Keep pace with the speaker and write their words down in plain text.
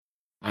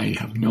I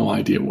have no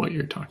idea what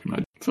you're talking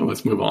about. So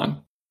let's move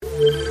on.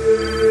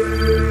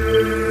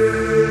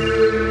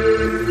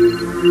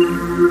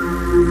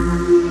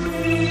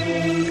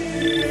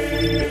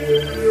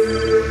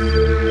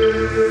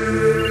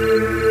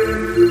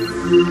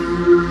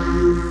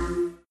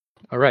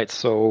 All right,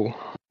 so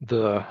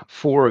the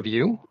four of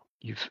you,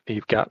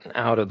 you've gotten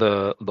out of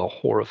the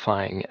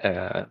horrifying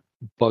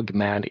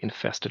bug-man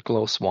infested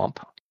glow swamp.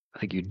 I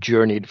think you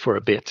journeyed for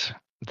a bit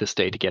this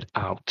day to get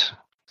out.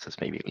 This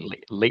is maybe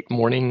late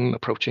morning,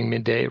 approaching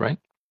midday, right?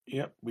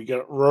 Yep, we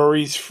got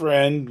Rory's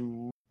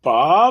friend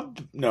Bob.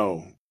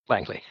 No,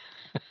 Langley.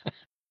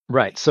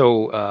 Right,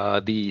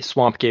 so the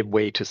swamp gave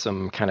way to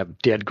some kind of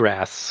dead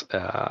grass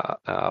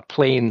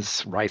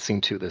plains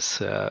rising to this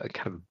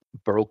kind of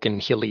broken,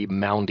 hilly,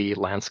 moundy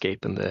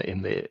landscape in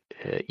the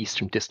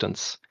eastern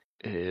distance.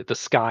 The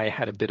sky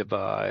had a bit of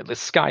the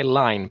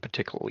skyline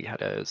particularly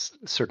had a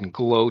certain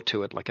glow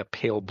to it, like a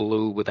pale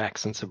blue with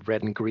accents of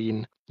red and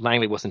green.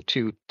 Langley wasn't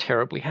too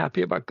terribly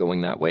happy about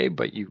going that way,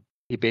 but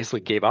he basically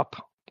gave up.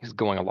 He's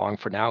going along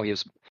for now. He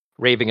was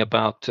raving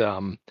about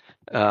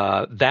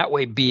that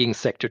way being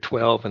Sector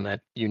 12 and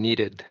that you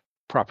needed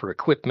proper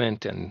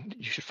equipment and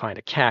you should find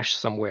a cache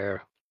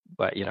somewhere.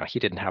 But he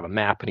didn't have a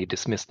map, and he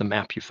dismissed the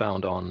map you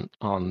found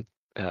on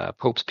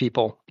Pope's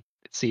People.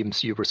 It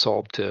seems you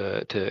resolved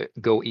to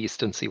go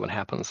east and see what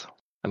happens.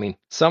 I mean,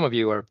 some of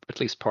you are at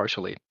least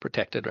partially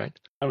protected, right?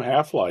 I'm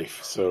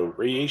Half-Life, so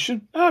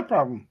radiation, not a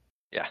problem.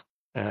 Yeah.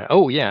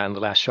 Oh, yeah, and the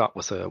last shot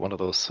was one of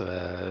those,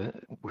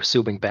 we're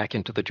zooming back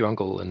into the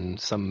jungle and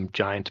some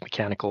giant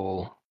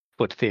mechanical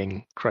foot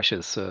thing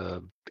crushes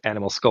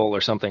animal skull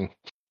or something.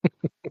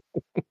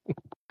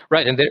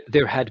 Right, and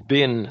there had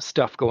been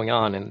stuff going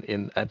on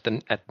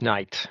at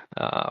night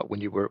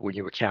when you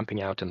were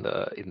camping out in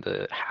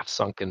the half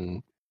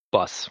sunken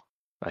bus.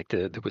 Like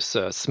there was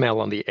a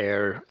smell on the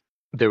air.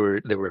 There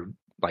were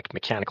like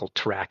mechanical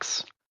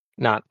tracks,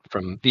 not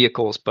from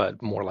vehicles,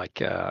 but more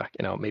like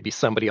maybe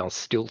somebody on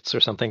stilts or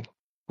something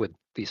with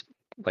these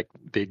like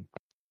big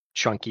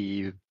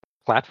chunky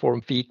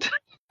platform feet.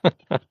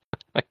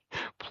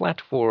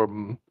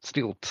 Platform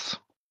stilts.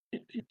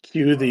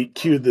 Cue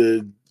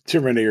the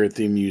Terminator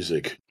theme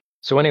music.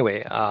 So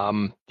anyway,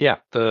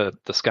 the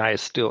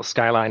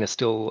skyline is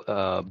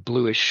still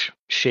bluish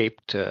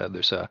shaped.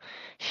 There's a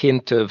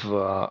hint of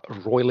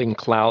roiling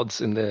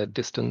clouds in the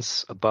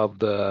distance above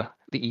the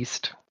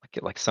east,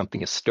 like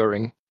something is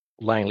stirring.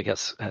 Langley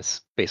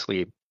has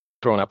basically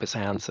thrown up his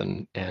hands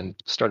and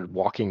started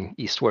walking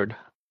eastward,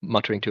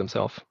 muttering to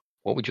himself,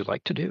 "What would you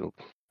like to do?"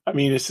 I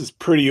mean, this is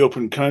pretty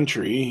open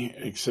country,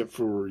 except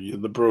for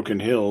the broken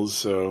hills.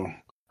 So,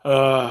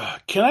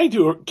 can I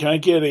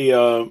get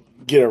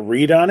a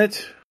read on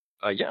it?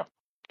 Yeah,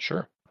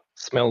 sure.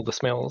 Smell the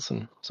smells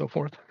and so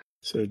forth.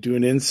 So, do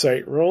an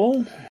insight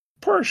roll.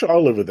 Partial,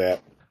 I'll live with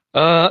that.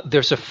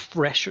 There's an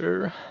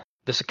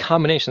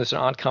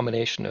odd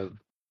combination of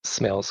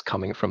smells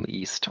coming from the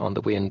east on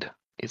the wind.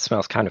 It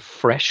smells kind of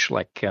fresh,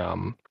 like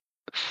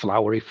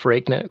flowery,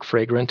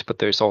 fragrant, but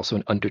there's also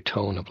an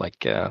undertone of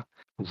like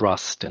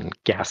rust and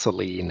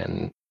gasoline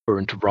and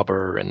burnt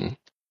rubber and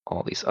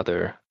all these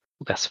other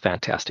less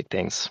fantastic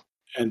things.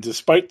 And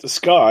despite the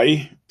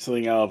sky,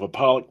 something out of a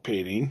Pollock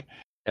painting.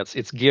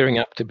 It's gearing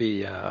up to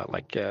be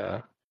like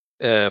a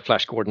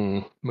Flash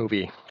Gordon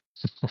movie.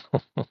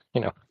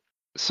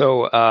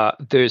 So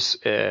there's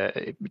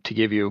to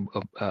give you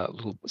a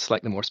little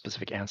slightly more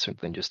specific answer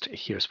than just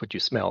here's what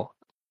you smell.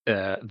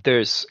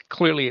 There's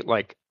clearly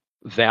like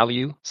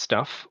value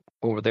stuff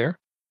over there,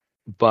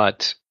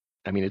 but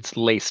I mean it's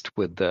laced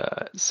with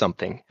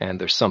something, and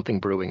there's something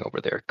brewing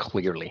over there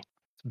clearly.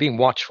 Being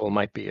watchful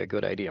might be a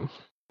good idea.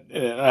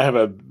 And I have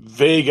a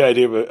vague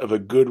idea of a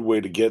good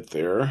way to get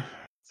there.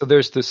 So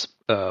there's this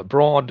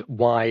broad,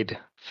 wide,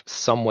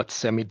 somewhat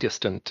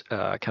semi-distant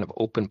kind of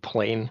open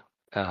plain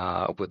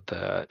with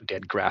the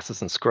dead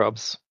grasses and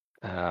scrubs,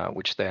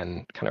 which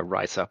then kind of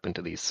rise up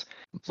into these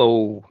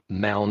low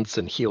mounds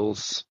and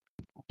hills.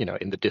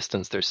 In the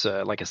distance, there's,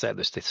 like I said,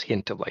 there's this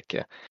hint of like,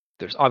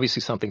 there's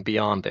obviously something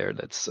beyond there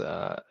that's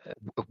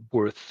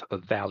worth a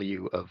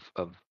value of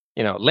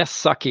less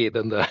sucky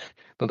than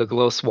the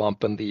glow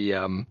swamp and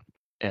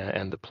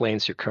the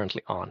plains you're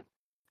currently on.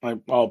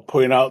 I'll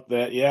point out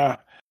that, yeah,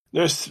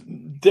 there's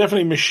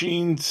definitely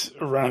machines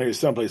around here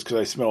someplace because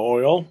I smell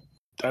oil.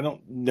 I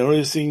don't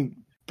notice anything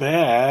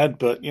bad,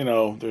 but,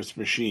 there's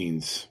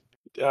machines.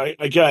 I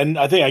think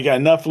I got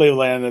enough lay of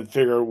land to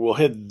figure we'll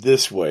head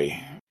this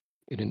way.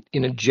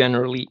 In a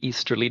generally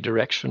easterly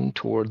direction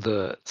toward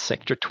the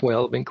Sector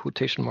 12 in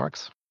quotation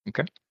marks.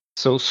 Okay.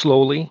 So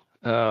slowly,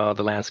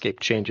 the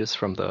landscape changes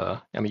from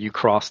you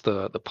cross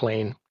the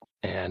plain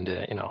and,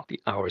 the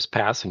hours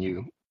pass and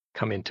you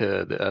come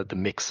into the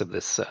mix of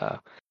this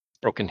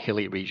broken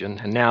hilly region.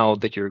 And now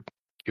that you're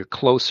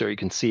closer, you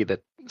can see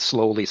that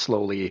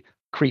slowly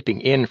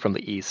creeping in from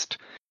the east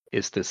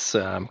is this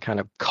kind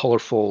of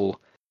colorful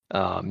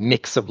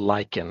mix of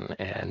lichen.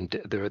 And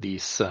there are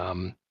these,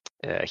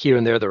 here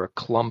and there are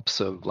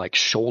clumps of like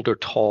shoulder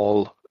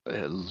tall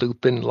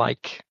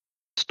lupin-like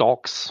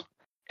stalks.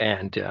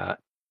 And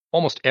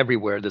almost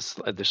everywhere.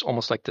 There's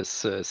almost like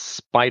this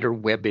spider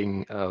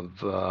webbing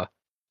of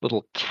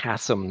little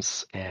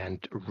chasms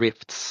and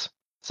rifts.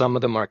 Some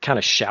of them are kind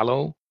of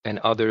shallow, and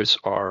others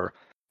are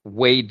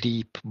way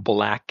deep,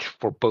 black,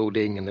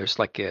 foreboding, and there's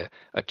like a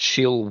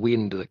chill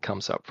wind that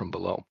comes up from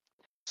below.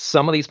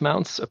 Some of these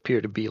mounts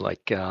appear to be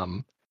like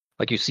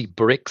you see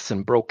bricks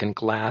and broken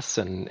glass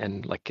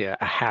and like a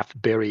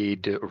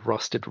half-buried,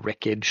 rusted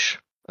wreckage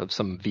of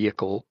some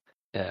vehicle.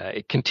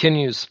 It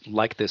continues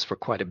like this for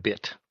quite a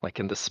bit. Like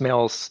in the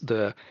smells,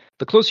 the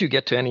closer you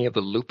get to any of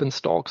the lupin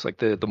stalks, like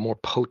the more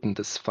potent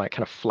this kind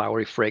of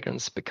flowery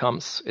fragrance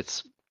becomes.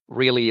 It's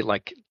really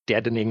like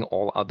deadening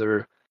all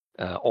other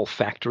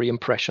olfactory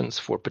impressions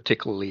for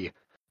particularly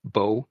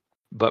Bo,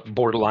 but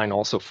borderline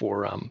also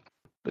for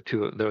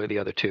the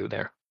other two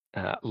there.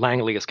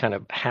 Langley is kind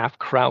of half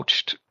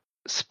crouched,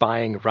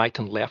 spying right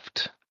and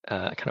left,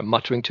 kind of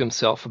muttering to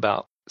himself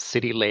about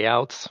city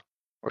layouts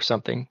or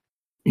something.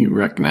 You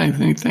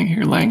recognize anything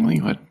here, Langley?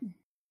 What?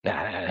 No,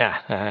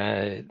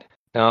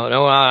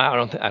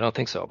 I don't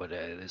think so. But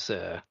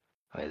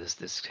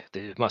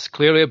there must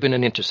clearly have been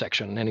an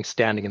intersection, and he's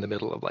standing in the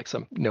middle of like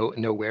some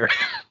nowhere,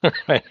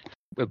 right?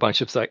 A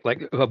bunch of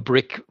like a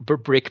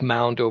brick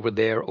mound over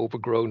there,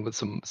 overgrown with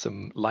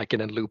some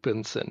lichen and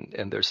lupins,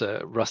 and there's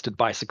a rusted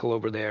bicycle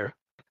over there.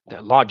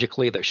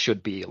 Logically, there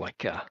should be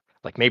like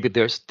maybe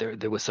there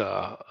was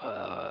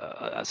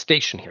a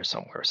station here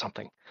somewhere or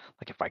something.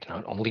 Like if I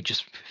can only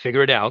just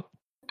figure it out.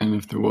 And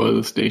if there was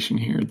a station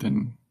here,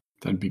 then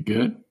that'd be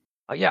good.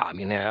 Yeah, I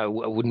mean,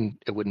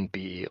 it wouldn't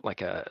be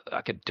like a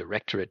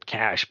directorate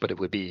cache, but it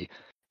would be,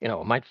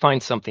 might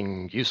find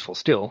something useful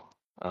still.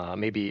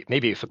 Maybe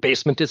if a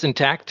basement is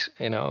intact,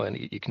 and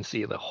you can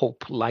see the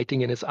hope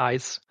lighting in his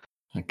eyes.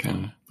 I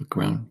kind of look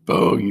around.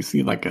 Bo, you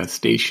see like a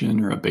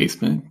station or a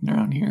basement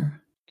around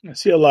here? I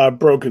see a lot of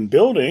broken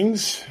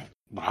buildings.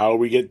 How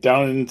we get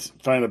down and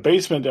find a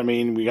basement? I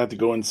mean, we got to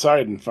go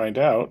inside and find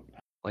out.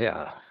 Well,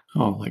 yeah.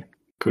 Oh, like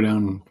go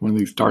down one of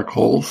these dark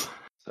holes?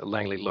 So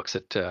Langley looks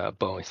at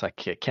Bo. He's like,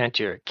 "Can't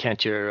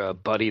your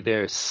buddy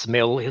there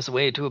smell his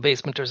way to a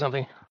basement or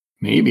something?"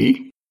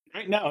 Maybe.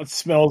 Right now, it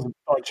smells a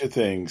bunch of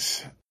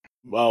things.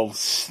 Well,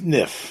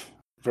 sniff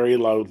very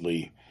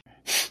loudly.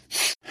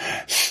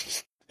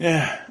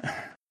 Yeah.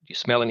 Do you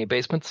smell any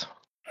basements?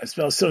 I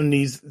smell someone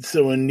needs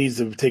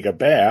to take a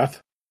bath.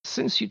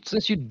 Since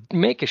you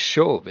make a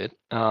show of it,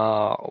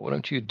 why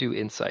don't you do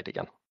insight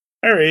again?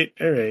 All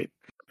right.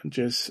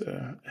 Just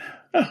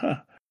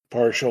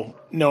partial.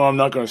 No, I'm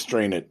not going to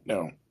strain it.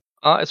 No.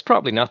 It's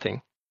probably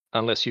nothing,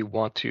 unless you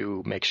want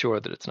to make sure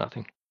that it's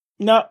nothing.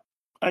 No,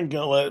 I'm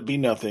going to let it be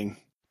nothing.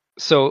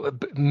 So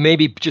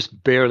maybe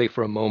just barely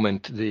for a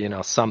moment,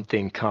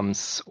 something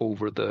comes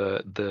over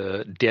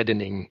the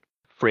deadening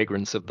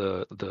fragrance of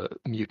the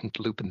mutant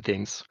lupin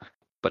things.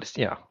 But it's,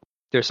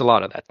 there's a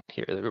lot of that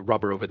here. There's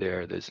rubber over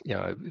there. There's,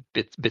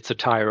 bits of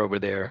tire over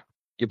there.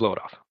 You blow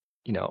it off.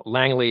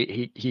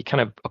 Langley, he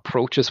kind of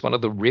approaches one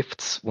of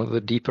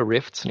the deeper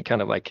rifts, and he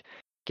kind of like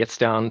gets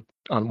down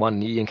on one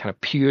knee and kind of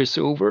peers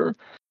over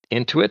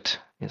into it.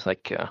 He's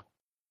like,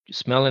 you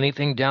smell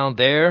anything down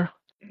there?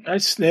 I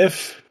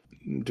sniff.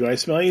 Do I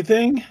smell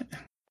anything?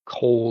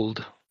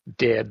 Cold,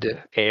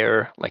 dead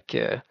air, like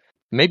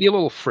maybe a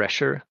little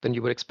fresher than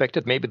you would expect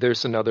it. Maybe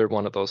there's another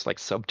one of those like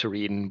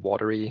subterranean,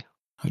 watery.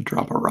 I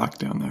drop a rock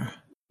down there.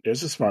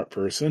 There's a smart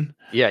person.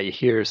 Yeah, you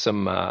hear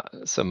some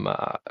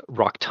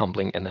rock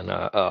tumbling and then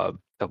a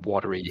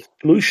watery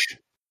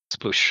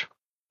sploosh.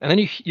 And then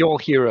you all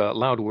hear a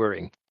loud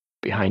whirring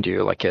behind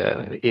you, like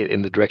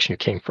in the direction you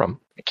came from,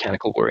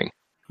 mechanical whirring.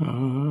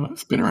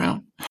 Spin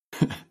around.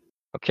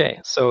 Okay,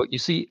 so you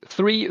see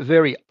three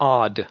very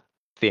odd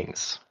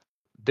things.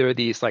 There are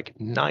these like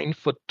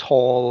 9-foot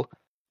tall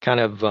kind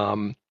of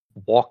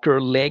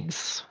walker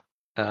legs,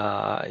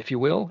 if you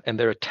will, and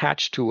they're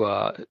attached to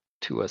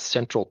a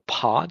central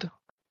pod.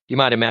 You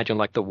might imagine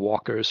like the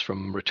walkers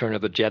from Return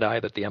of the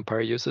Jedi that the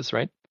Empire uses,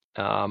 right?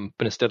 But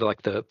instead of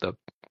like the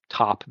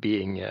top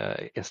being,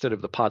 instead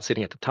of the pod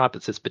sitting at the top,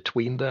 it sits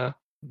between the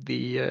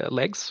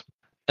legs.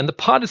 And the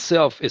pod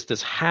itself is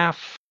this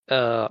half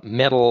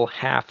metal,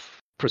 half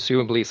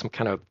presumably some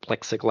kind of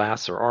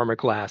plexiglass or armor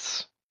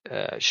glass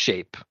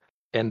shape.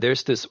 And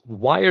there's this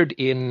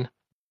wired-in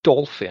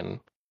dolphin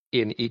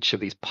in each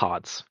of these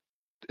pods.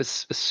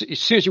 As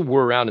soon as you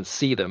whir around and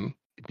see them,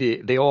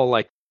 they all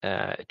like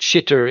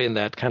chitter in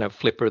that kind of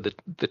flipper,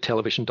 the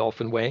television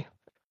dolphin way,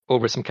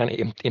 over some kind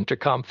of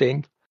intercom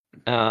thing.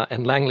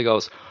 And Langley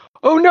goes,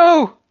 "Oh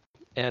no!"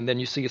 And then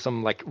you see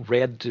some like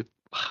red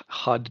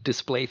HUD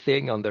display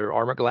thing on their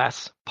armor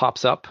glass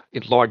pops up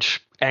in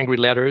large angry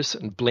letters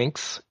and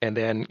blinks, and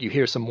then you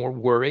hear some more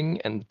whirring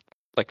and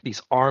like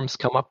these arms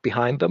come up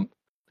behind them.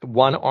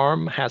 One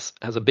arm has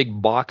a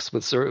big box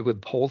with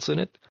holes in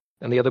it,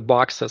 and the other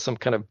box has some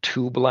kind of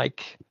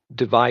tube-like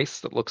device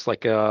that looks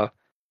like a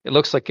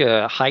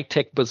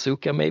high-tech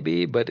bazooka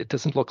maybe, but it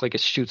doesn't look like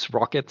it shoots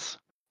rockets.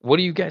 What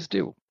do you guys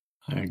do?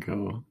 I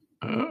go,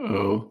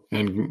 uh-oh,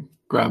 and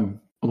grab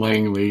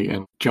Langley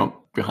and jump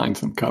behind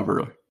some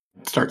cover.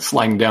 Start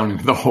sliding down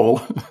into the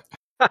hole.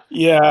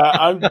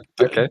 Yeah,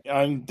 Okay.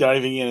 I'm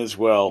diving in as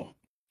well.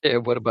 Yeah,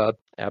 what about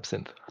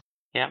Absinthe?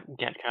 Yep,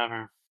 get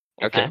cover.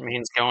 If Okay. that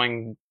means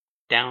going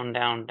down,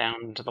 down,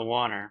 down to the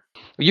water.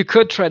 You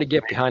could try to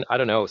get behind, I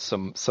don't know,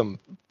 some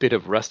bit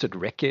of rusted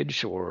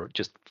wreckage, or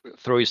just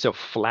throw yourself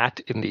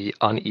flat in the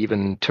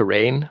uneven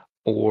terrain,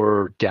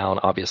 or down,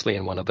 obviously,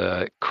 in one of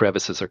the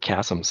crevices or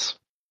chasms.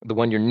 The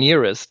one you're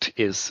nearest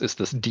is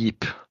this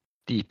deep,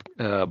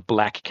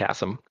 black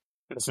chasm.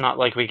 It's not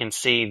like we can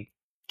see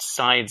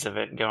sides of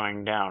it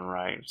going down,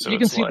 right? So You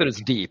can it's see that like,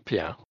 it's deep,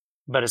 yeah.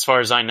 but as far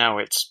as I know,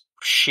 it's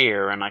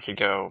sheer, and I could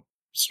go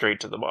straight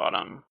to the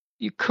bottom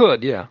You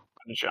could, yeah.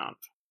 and jump.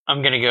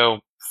 I'm gonna go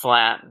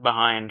flat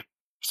behind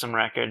some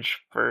wreckage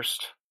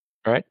first,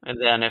 All right.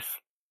 and then if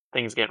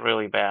things get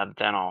really bad,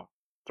 then I'll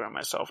throw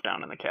myself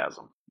down in the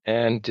chasm.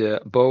 And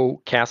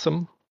Bo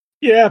Chasm,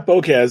 Yeah,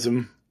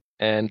 Bocasm.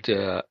 and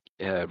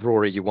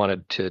Rory, you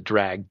wanted to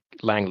drag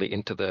Langley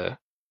into the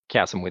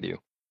chasm with you.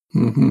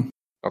 Mm-hmm.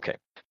 Okay.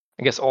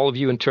 I guess all of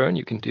you in turn,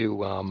 you can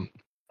do,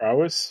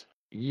 Prowess.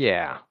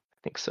 yeah, I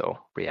think so.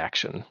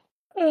 Reaction.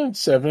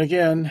 7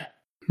 again.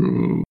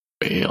 Ooh,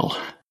 fail.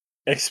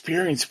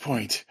 Experience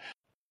point.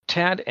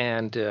 Tad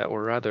and,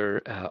 or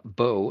rather,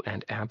 Bo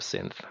and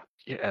Absinthe.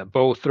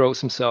 Bo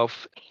throws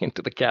himself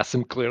into the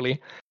chasm,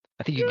 clearly.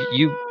 I think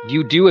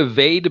you do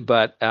evade,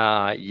 but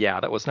yeah,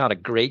 that was not a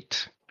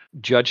great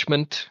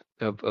judgment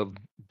of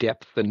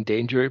depth and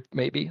danger,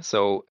 maybe.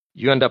 So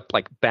you end up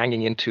like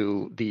banging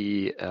into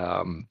the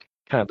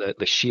kind of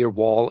the sheer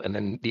wall, and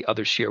then the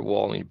other sheer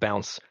wall, and you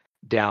bounce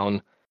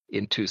down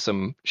into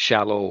some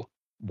shallow,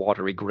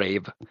 watery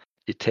grave.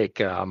 You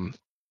take a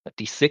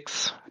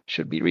D6,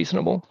 should be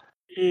reasonable.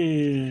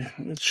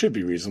 It should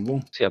be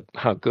reasonable. See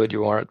how good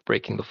you are at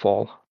breaking the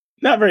fall.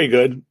 Not very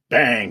good.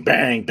 Bang,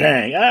 bang,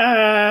 bang.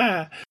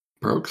 Ah!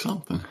 Broke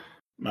something.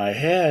 My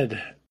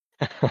head.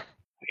 Okay,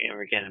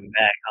 we're getting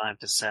back. I'll have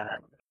to set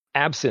it.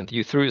 Absinthe,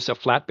 you threw yourself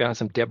flat behind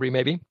some debris,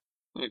 maybe.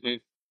 Mm-hmm.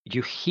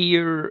 You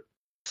hear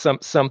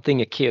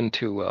something akin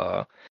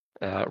to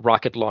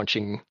rocket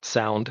launching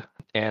sound,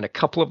 and a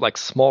couple of like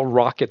small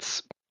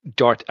rockets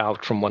dart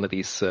out from one of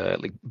these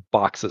like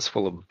boxes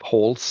full of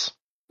holes.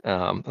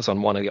 That's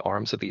on one of the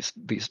arms of these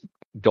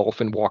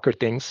dolphin walker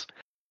things.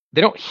 They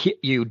don't hit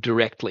you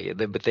directly,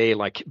 but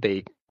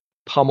they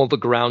pummel the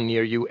ground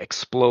near you,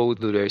 explode.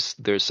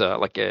 There's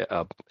like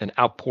an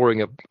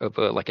outpouring of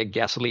like a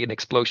gasoline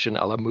explosion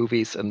a la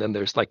movies, and then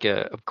there's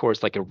of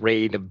course like a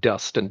rain of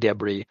dust and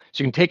debris.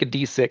 So you can take a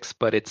D6,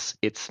 but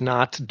it's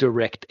not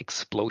direct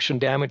explosion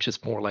damage.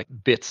 It's more like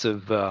bits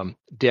of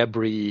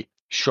debris,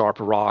 sharp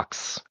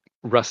rocks,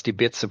 rusty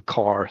bits of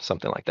car,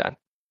 something like that.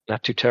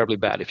 Not too terribly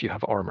bad if you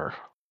have armor.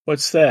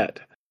 What's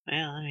that?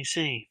 Well, let me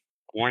see.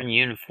 Worn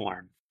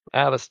uniform.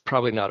 That's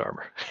probably not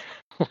armor.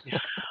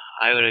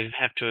 I would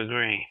have to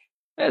agree.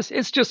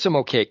 It's just some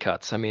okay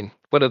cuts. I mean,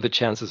 what are the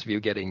chances of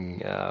you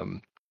getting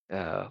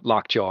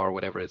lockjaw or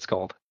whatever it's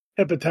called?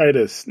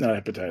 Hepatitis.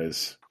 Not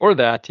hepatitis. Or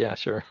that, yeah,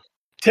 sure.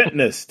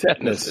 Tetanus.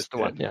 Tetanus is the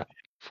one, yeah.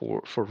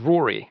 For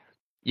Rory,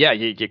 yeah,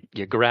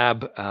 you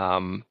grab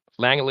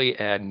Langley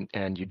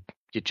and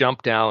you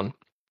jump down.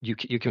 You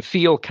can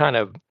feel kind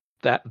of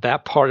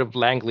that part of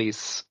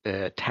Langley's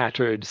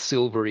tattered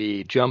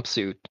silvery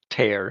jumpsuit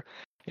tear,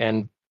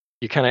 and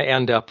you kind of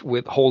end up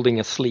with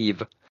holding a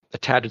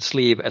tattered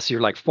sleeve, as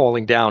you're like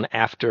falling down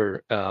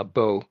after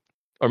Bo,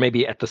 or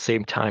maybe at the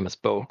same time as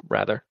Bo,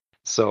 rather.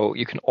 So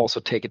you can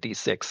also take a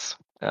D6,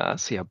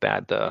 see how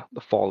bad the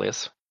fall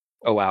is.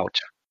 Oh,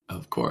 ouch.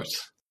 Of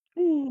course.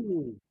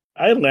 Ooh,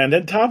 I land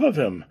on top of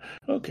him.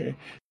 Okay.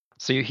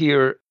 So you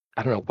hear,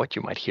 I don't know what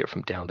you might hear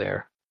from down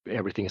there.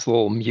 Everything is a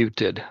little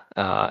muted,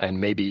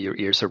 and maybe your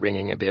ears are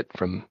ringing a bit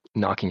from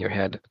knocking your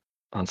head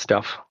on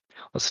stuff.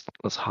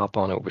 Let's hop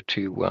on over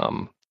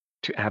to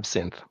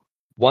Absinthe.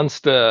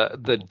 Once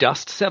the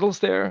dust settles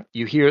there,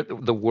 you hear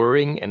the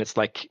whirring, and it's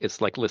like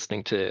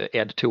listening to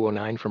Ed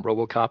 209 from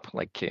RoboCop,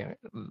 like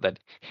that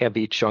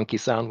heavy, chunky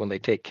sound when they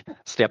take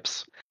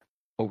steps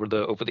over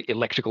the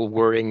electrical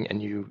whirring,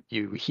 and you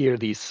hear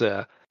these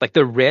like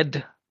the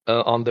red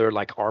on their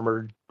like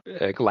armored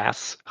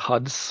glass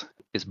HUDs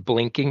is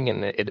blinking,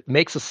 and it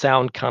makes a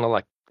sound kind of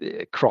like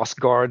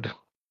crossguard,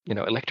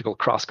 electrical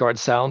crossguard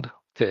sound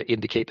to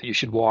indicate that you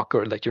should walk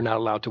or that you're not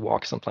allowed to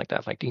walk, something like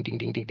that, like ding ding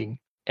ding ding ding.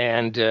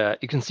 And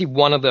you can see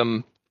one of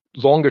them,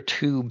 longer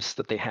tubes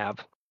that they have,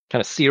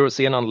 kind of zeroes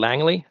in on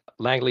Langley.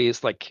 Langley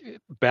is like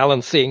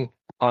balancing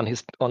on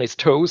his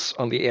toes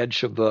on the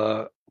edge of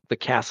the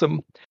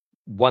chasm,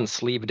 one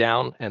sleeve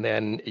down, and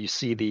then you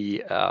see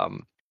the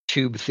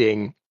tube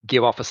thing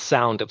give off a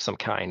sound of some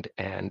kind,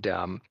 and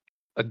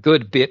a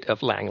good bit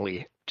of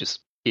Langley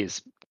just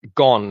is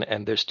gone,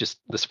 and there's just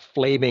this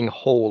flaming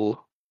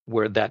hole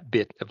where that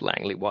bit of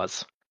Langley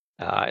was.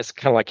 It's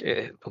kind of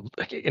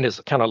like in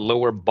his kind of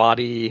lower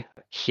body,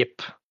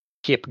 hip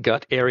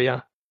gut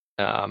area.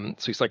 So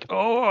he's like,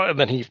 oh, and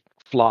then he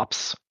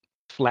flops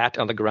flat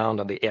on the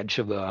ground on the edge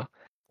of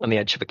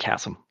the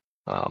chasm.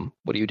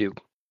 What do you do?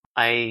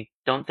 I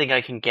don't think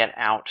I can get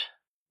out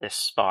this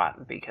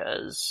spot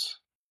because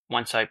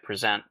once I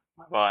present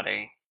my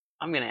body,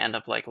 I'm going to end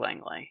up like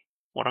Langley.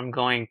 What I'm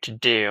going to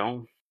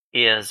do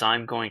is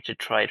I'm going to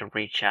try to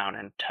reach out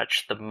and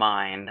touch the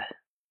mind.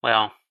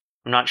 Well,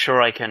 I'm not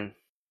sure I can.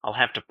 I'll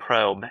have to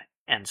probe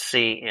and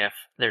see if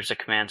there's a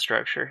command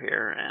structure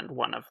here and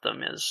one of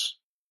them is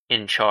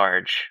in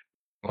charge.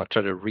 You want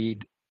to try to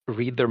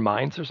read their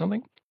minds or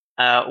something?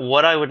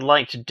 What I would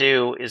like to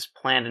do is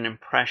plant an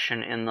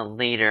impression in the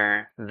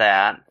leader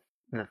that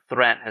the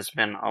threat has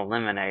been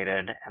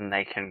eliminated and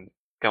they can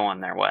go on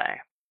their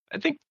way. I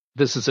think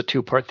this is a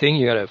two-part thing.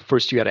 You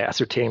gotta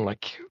ascertain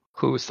like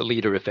who's the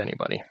leader, if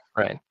anybody,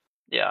 right?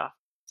 Yeah.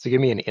 So give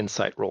me an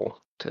insight roll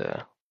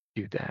to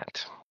do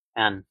that.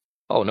 And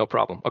Oh, no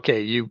problem.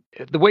 Okay,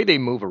 the way they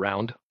move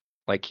around,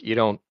 like you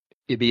don't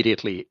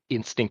immediately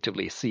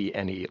instinctively see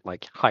any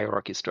like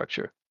hierarchy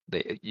structure.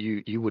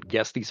 You would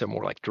guess these are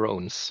more like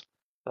drones.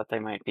 that they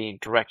might be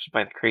directed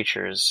by the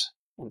creatures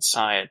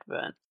inside,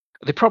 but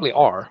They probably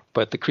are,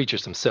 but the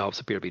creatures themselves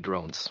appear to be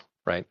drones,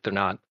 right? They're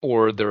not,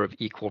 or they're of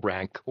equal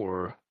rank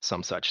or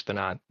some such. They're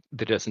not.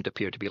 There doesn't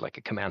appear to be like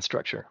a command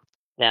structure.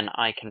 then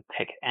I can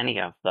pick any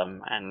of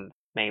them and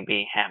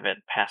maybe have it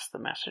pass the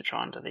message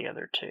on to the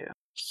other two.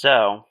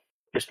 So,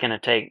 just going to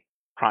take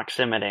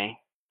proximity,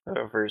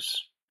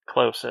 whoever's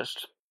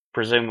closest,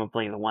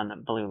 presumably the one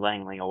that blew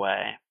Langley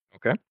away.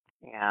 Okay.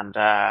 And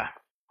I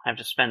have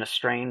to spend a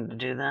strain to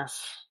do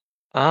this.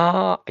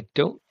 I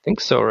don't think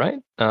so, right?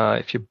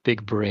 If you're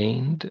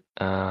big-brained,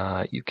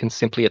 you can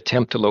simply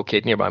attempt to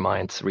locate nearby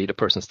minds, read a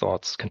person's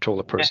thoughts, control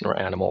a person or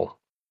animal.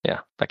 Yeah,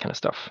 that kind of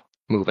stuff.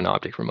 Move an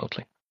object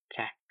remotely.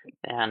 Okay.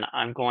 And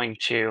I'm going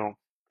to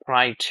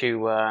try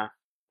to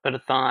put a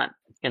thought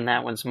in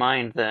that one's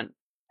mind that,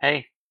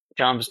 hey,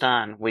 job's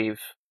done.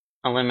 We've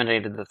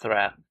eliminated the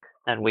threat,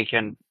 that we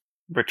can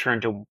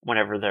return to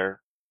whatever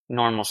their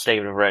normal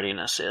state of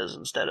readiness is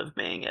instead of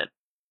being at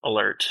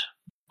alert.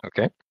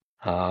 Okay.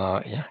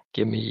 Yeah,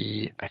 give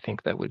me, I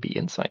think that would be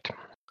insight.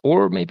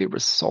 Or maybe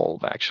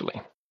resolve, actually.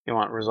 You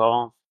want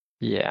resolve?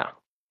 Yeah.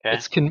 Okay.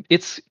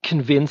 It's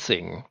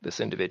convincing this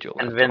individual.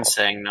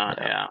 Convincing, not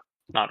Yeah.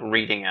 not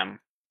reading him.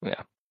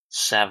 Yeah.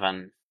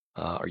 7.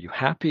 Are you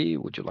happy?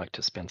 Would you like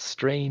to spend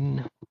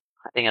strain?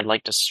 I think I'd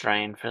like to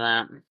strain for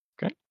that.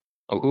 Okay.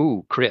 Oh,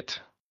 ooh, crit.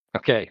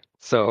 Okay.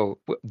 So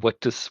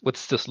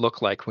what's this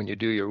look like when you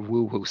do your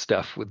woo-woo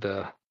stuff with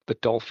the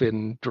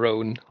dolphin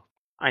drone?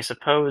 I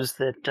suppose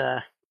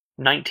that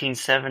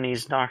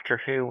 1970s Doctor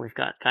Who, we've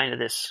got kind of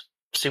this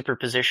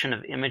superposition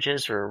of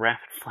images or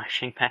rapid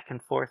flashing back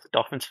and forth.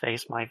 Dolphin's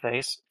face, my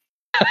face.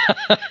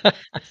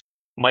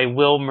 My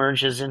will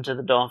merges into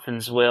the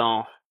dolphin's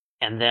will,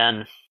 and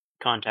then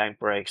contact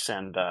breaks,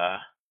 and the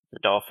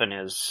dolphin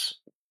is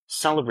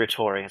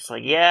celebratory. It's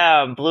like,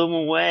 yeah, blew him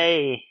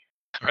away.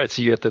 All right,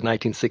 so you have the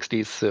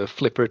 1960s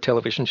flipper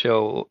television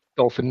show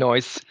Dolphin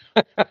Noise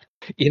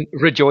in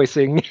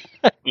rejoicing.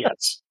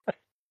 Yes.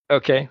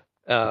 Okay,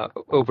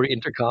 over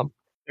intercom.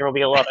 There will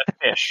be a lot of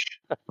fish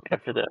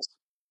after this.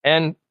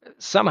 And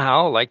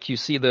somehow, like you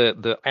see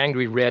the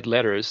angry red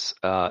letters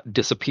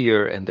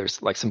disappear, and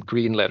there's like some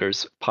green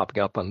letters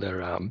popping up on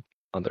their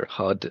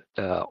HUD,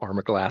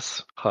 armor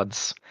glass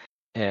HUDs,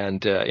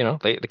 and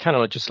they kind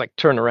of just like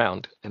turn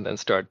around and then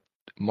start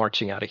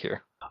marching out of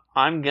here.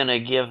 I'm gonna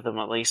give them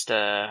at least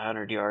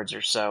 100 yards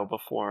or so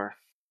before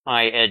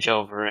I edge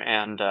over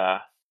and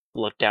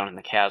look down in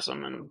the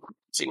chasm and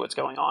see what's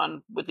going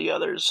on with the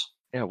others.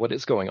 Yeah, what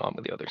is going on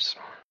with the others?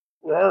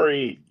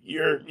 Rory,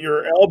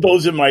 your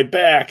elbow's in my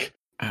back.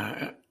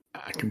 I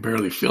can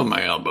barely feel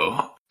my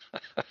elbow.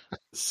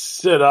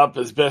 Sit up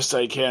as best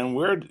I can.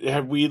 Where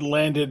have we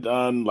landed,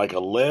 on like a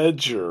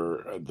ledge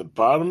or at the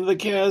bottom of the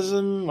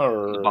chasm,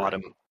 or The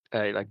bottom,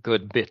 a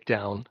good bit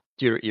down.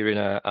 You're in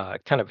a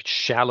kind of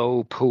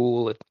shallow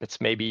pool. It's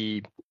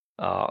maybe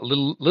a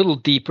little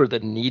deeper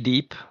than knee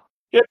deep.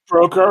 It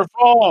broke our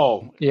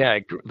fall. Yeah,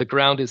 the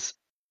ground is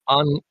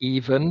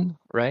uneven,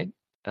 right?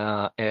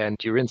 And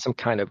you're in some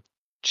kind of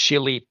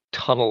chilly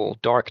tunnel,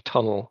 dark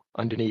tunnel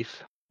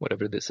underneath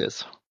whatever this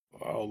is.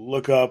 I'll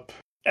look up.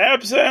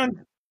 Absent.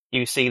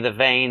 You see the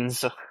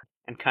veins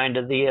and kind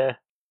of the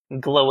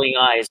glowing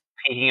eyes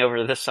peeking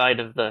over the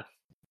side of the...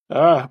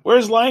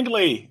 Where's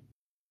Langley?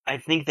 I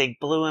think they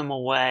blew him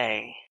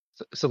away,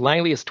 So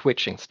Langley is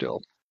twitching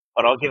still.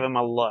 but I'll give him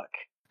a look.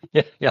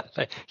 Yeah,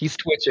 he's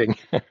twitching.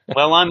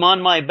 Well, I'm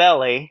on my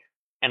belly,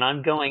 and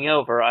I'm going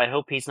over. I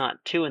hope he's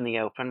not too in the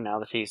open now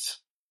that he's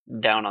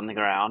down on the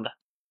ground.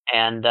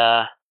 And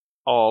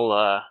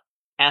I'll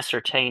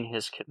ascertain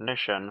his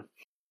condition.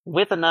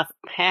 With enough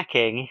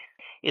packing,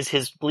 is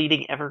his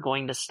bleeding ever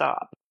going to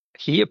stop?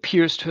 He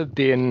appears to have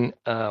been,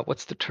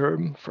 what's the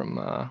term from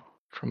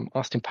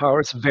Austin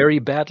Powers? Very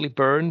badly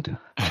burned.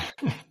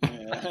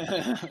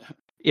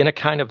 In a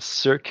kind of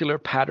circular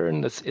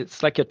pattern.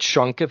 It's like a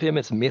chunk of him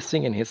is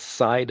missing in his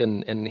side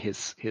and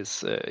his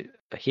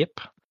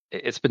hip.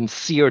 It's been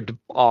seared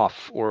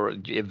off or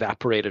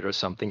evaporated or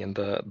something, and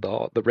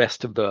the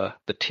rest of the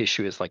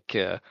tissue is like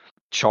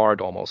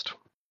charred almost.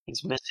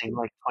 He's missing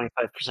like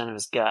 25% of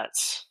his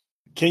guts.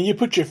 Can you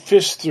put your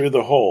fist through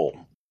the hole?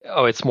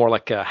 Oh, it's more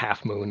like a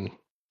half moon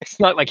It's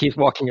not like he's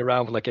walking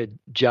around with like a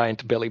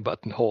giant belly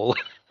button hole.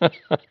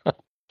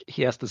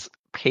 He has this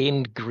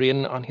pained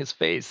grin on his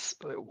face,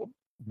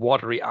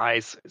 watery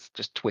eyes. It's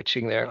just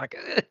twitching there. Like,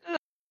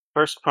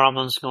 First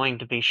problem is going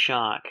to be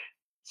shock.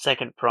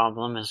 Second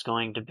problem is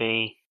going to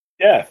be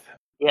Death.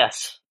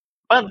 yes.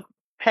 But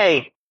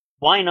hey,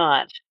 why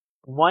not?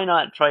 Why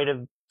not try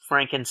to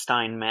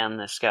Frankenstein man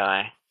this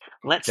guy?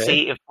 Let's Okay.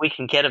 see if we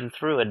can get him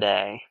through a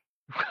day.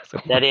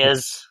 That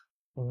is,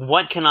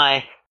 what can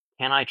I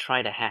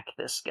try to hack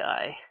this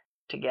guy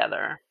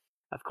together?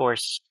 Of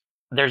course,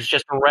 there's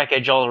just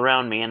wreckage all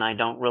around me, and I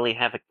don't really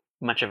have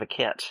much of a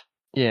kit.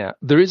 Yeah,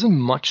 there isn't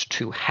much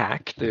to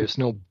hack. There's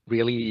no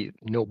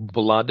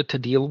blood to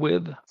deal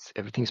with.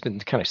 Everything's been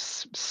kind of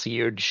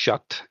seared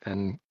shut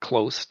and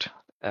closed.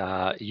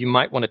 You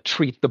might want to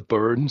treat the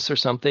burns or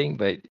something,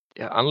 but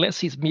unless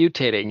he's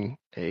mutating,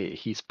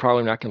 he's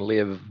probably not going to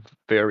live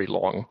very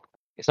long.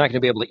 He's not going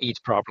to be able to eat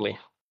properly.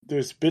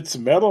 There's bits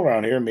of metal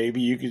around here.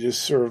 Maybe you could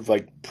just sort of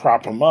like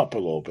prop him up a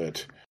little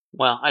bit.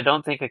 Well, I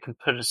don't think I can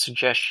put a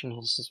suggestion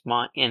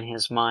in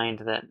his mind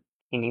that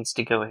he needs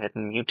to go ahead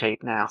and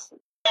mutate now.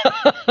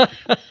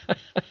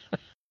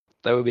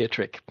 That would be a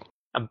trick.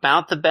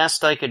 About the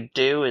best I could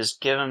do is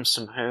give him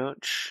some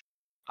hooch,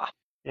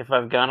 if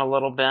I've got a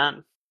little bit.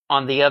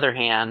 On the other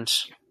hand,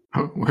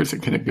 Where's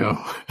it going to go?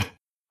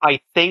 I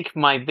think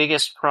my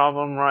biggest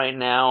problem right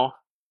now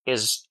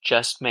is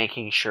just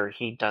making sure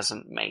he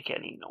doesn't make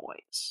any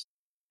noise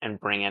and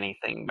bring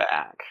anything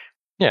back.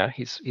 Yeah,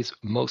 he's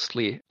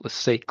mostly, let's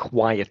say,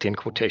 quiet in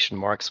quotation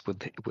marks,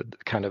 with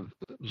kind of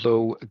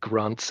low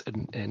grunts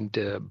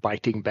and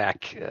biting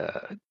back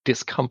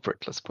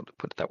discomfort. Let's put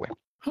it that way.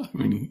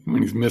 When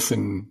he's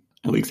missing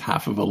at least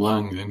half of a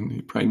lung, then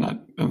he probably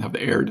doesn't have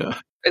the air to.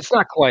 It's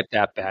not quite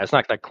that bad. It's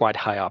not like quite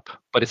high up,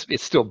 but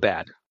it's still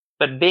bad.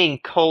 But being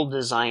cold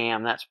as I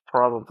am, that's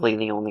probably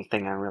the only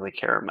thing I really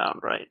care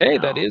about right now. Hey,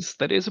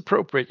 that is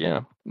appropriate.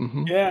 Yeah.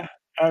 Mm-hmm. Yeah.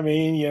 I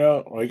mean,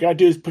 all you gotta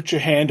do is put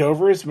your hand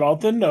over his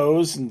mouth and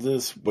nose and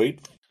just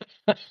wait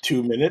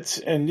 2 minutes,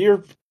 and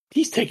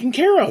he's taken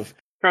care of.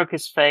 Stroke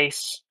his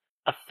face,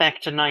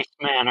 affect a nice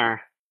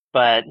manner,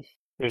 but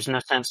there's no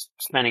sense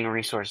spending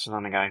resources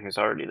on a guy who's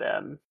already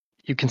dead.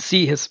 You can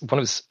see one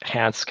of his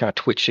hands kind of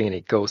twitching, and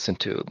it goes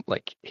into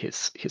like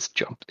his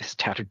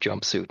tattered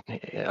jumpsuit,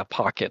 a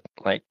pocket.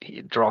 Like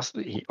he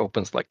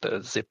opens like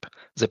the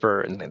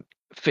zipper, and then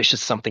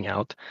fishes something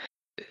out.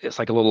 It's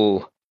like a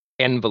little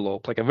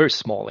envelope, like a very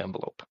small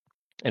envelope,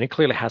 and it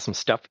clearly has some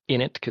stuff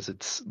in it because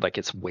it's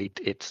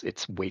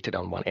weighted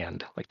on one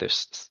end, like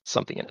there's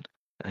something in it.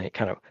 And he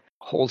kind of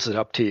holds it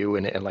up to you,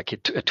 and like a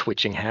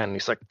twitching hand. And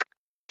he's like,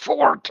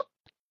 "Ford."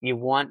 You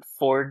want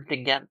Ford to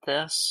get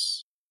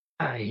this?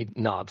 He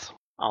nods.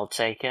 I'll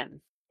take it.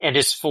 And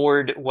is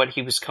Ford what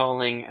he was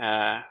calling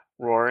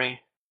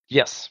Rory?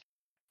 Yes.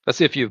 Let's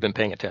see if you've been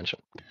paying attention.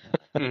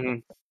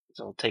 Mm-hmm.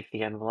 So I'll take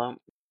the envelope.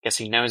 Guess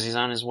he knows he's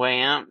on his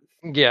way out.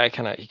 Yeah, he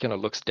kind of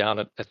looks down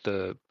at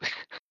the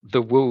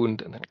the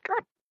wound, and then,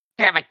 God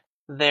damn it!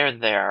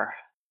 There.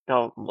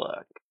 Don't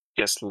look.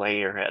 Just lay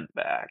your head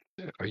back.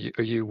 Are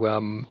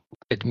you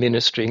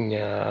administering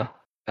the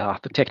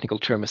technical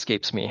term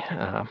escapes me,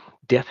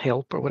 death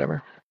help or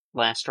whatever?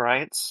 Last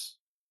rites?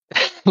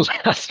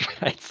 Last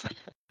rites.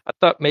 I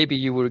thought maybe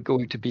you were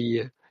going to be,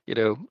 a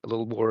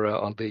little more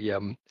on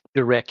the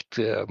direct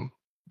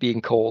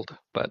being cold,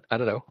 but I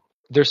don't know.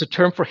 There's a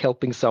term for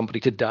helping somebody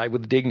to die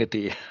with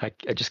dignity. I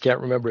just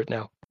can't remember it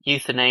now.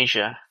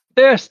 Euthanasia.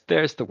 There's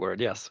the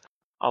word, yes.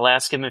 I'll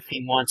ask him if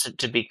he wants it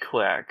to be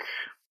quick.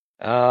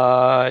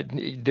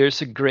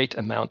 There's a great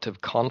amount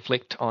of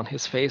conflict on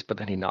his face, but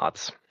then he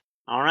nods.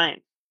 All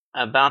right.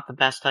 About the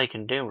best I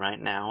can do right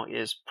now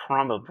is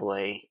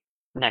probably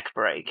neck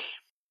break.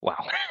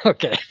 Wow.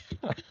 Okay.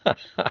 But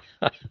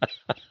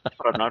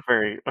I'm not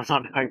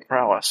high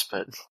prowess,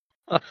 but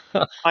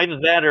either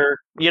that or,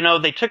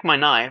 they took my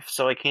knife,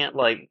 so I can't,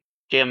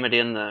 jam it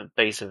in the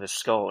base of his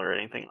skull or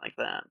anything like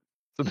that.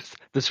 So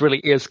this really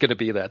is going to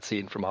be that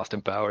scene from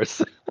Austin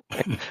Powers.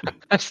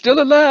 I'm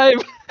still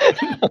alive!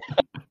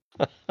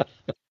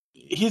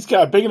 He's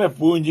got a big enough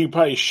wound, you can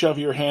probably shove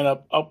your hand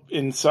up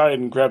inside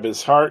and grab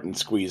his heart and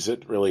squeeze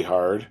it really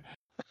hard.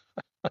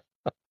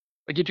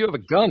 But you do have a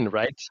gun,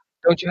 right?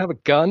 Don't you have a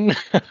gun?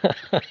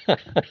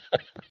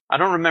 I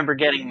don't remember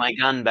getting my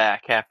gun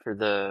back after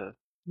the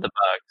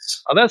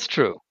bugs. Oh, that's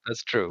true.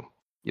 That's true.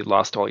 You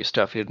lost all your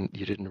stuff. You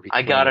didn't reclaim.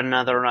 I got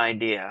another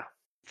idea.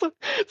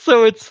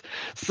 So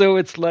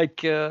it's like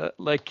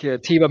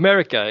Team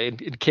America.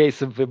 In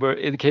case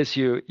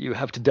you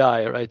have to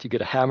die, right? You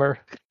get a hammer.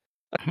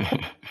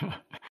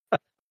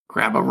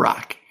 Grab a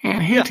rock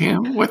and hit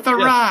him with the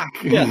rock.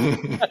 Yeah.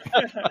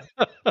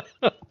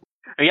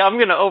 Yeah, I'm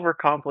going to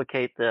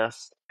overcomplicate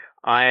this.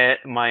 My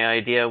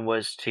idea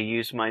was to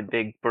use my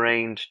big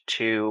brain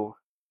to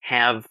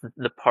have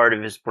the part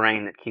of his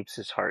brain that keeps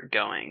his heart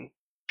going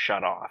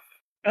shut off.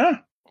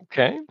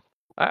 Okay.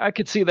 I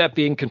could see that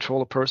being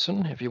control a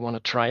person if you want to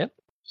try it.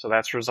 So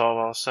that's resolve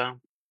also?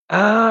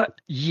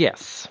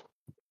 Yes.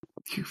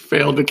 You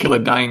failed to kill a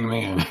dying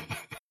man.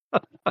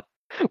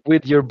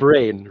 With your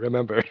brain,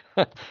 remember.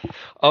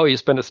 Oh, you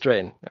spent a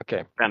strain.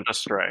 Okay. Bent a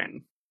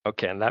strain.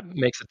 Okay, and that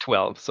makes it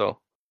 12. So,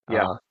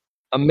 Yeah.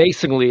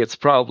 amazingly, it's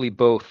probably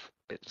both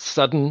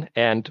sudden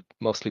and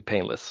mostly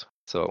painless.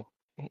 So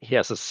he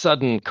has a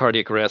sudden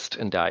cardiac arrest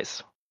and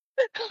dies.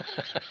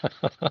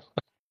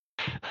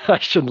 I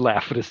shouldn't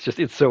laugh, but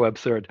it's so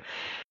absurd.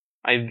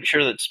 I'm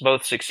sure that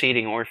both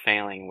succeeding or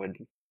failing would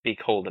be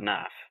cold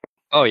enough.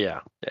 Oh yeah.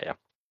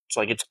 It's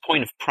like it's a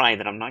point of pride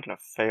that I'm not going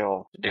to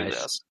fail to do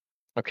Nice. this.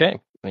 Okay.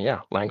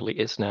 Yeah, Langley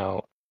is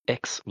now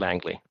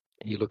ex-Langley.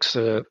 He looks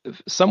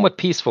somewhat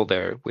peaceful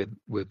there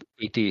with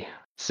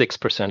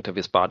 86% of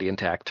his body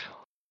intact.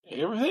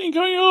 Everything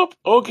going up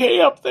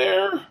okay up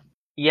there?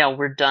 Yeah,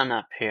 we're done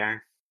up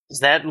here. Does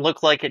that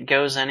look like it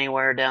goes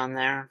anywhere down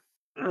there?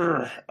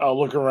 I'll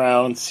look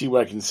around, see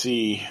what I can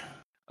see.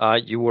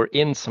 You were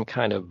in some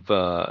kind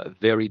of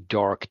very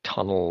dark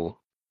tunnel.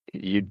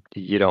 You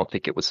don't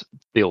think it was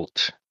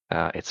built.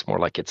 It's more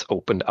like it's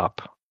opened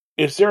up.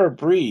 Is there a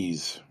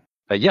breeze?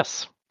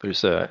 Yes,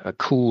 there's a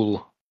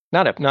cool,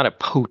 not a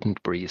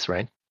potent breeze,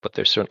 right? But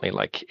there's certainly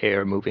like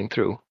air moving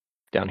through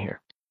down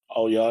here.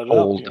 I'll yacht it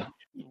Old. up.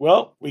 Yeah.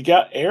 Well, we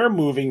got air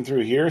moving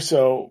through here,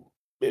 so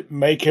it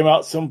may come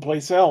out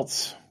someplace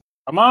else.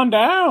 Come on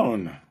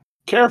down.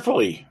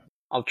 Carefully.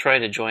 I'll try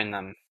to join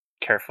them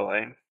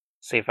carefully.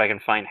 See if I can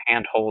find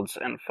handholds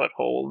and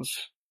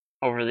footholds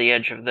over the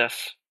edge of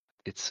this.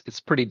 It's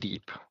pretty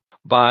deep,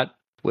 but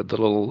with a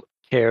little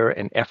care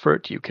and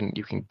effort, you can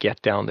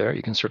get down there.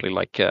 You can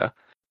certainly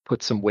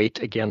put some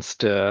weight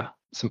against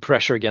some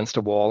pressure against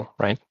a wall,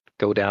 right?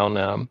 Go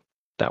down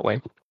that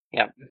way.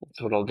 Yep,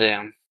 that's what I'll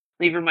do.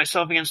 Lever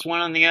myself against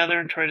one on the other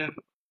and try to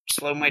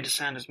slow my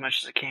descent as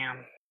much as I can.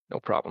 No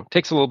problem.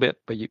 Takes a little bit,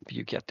 but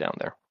you get down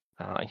there.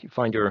 You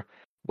find your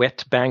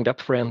wet, banged up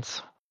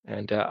friends,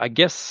 and I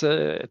guess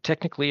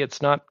technically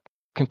it's not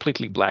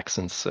completely black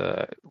since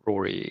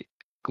Rory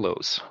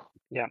glows.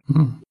 Yeah.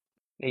 Hmm.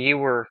 You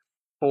were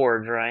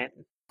Ford, right?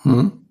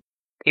 Hmm?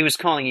 He was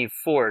calling you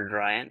Ford,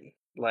 right,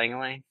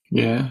 Langley?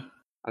 Yeah.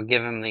 I'll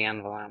give him the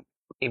envelope.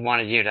 He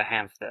wanted you to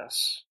have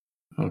this.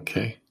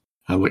 Okay.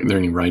 Is there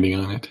any writing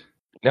on it?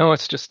 No,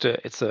 it's just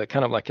it's a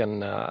kind of like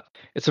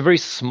it's a very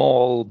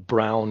small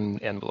brown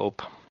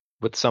envelope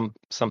with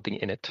something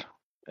in it,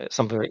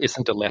 something that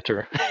isn't a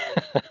letter.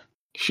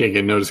 Shake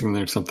it, noticing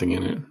there's something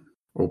in it.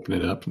 Open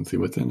it up and see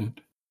what's in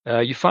it.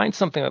 You find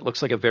something that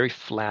looks like a very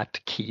flat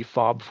key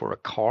fob for a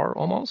car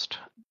almost,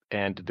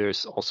 and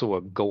there's also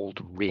a gold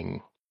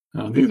ring.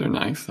 Oh, these are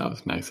nice. That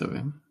was nice of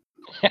him.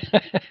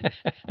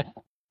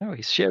 Oh,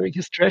 he's sharing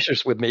his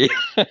treasures with me.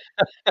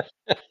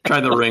 Try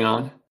the ring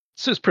on.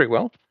 This is pretty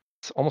well.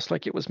 It's almost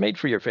like it was made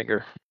for your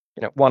finger.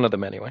 One of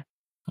them anyway.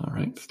 All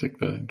right, stick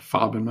the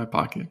fob in my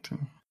pocket.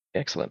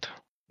 Excellent.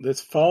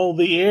 Let's follow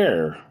the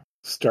air.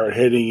 Start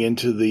heading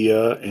into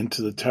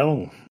the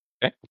tunnel.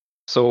 Okay.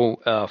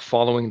 So,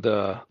 following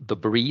the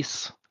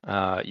breeze,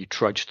 you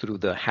trudge through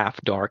the half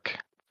dark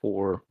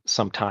for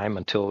some time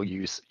until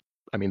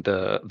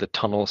the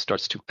tunnel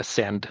starts to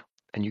ascend,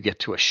 and you get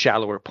to a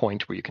shallower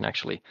point where you can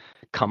actually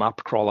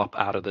crawl up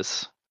out of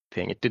this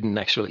thing. It didn't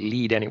actually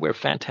lead anywhere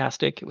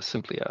fantastic. It was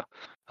simply a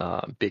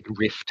big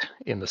rift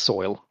in the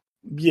soil.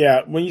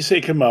 Yeah, when you say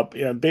come up,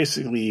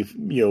 basically,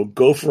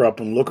 go for up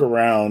and look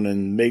around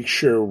and make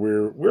sure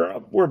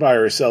we're by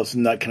ourselves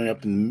and not coming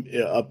up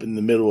in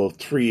the middle of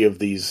three of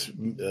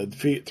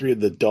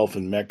the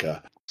dolphin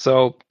mecca.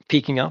 So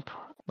peeking up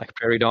like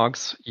prairie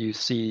dogs, you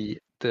see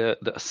the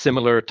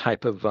similar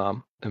type of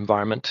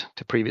environment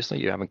to previously.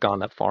 You haven't gone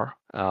that far.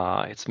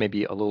 It's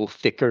maybe a little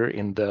thicker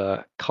in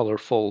the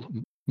colorful,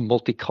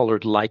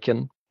 multicolored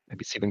lichen.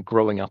 Maybe it's even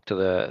growing up to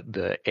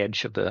the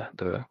edge of the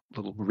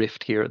little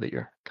rift here that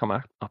you're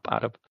coming up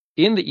out of.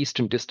 In the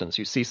eastern distance,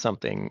 you see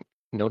something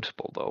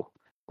notable, though.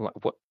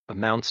 What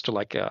amounts to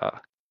like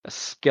the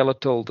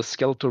skeletal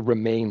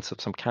remains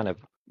of some kind of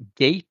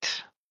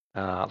gate,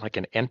 like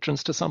an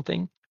entrance to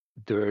something.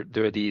 There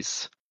are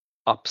these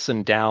ups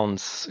and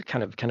downs,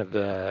 kind of.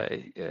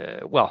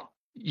 Well,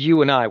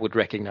 you and I would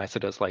recognize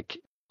it as like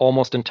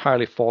almost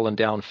entirely fallen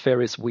down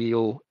Ferris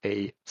wheel,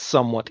 a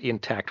somewhat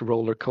intact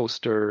roller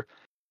coaster,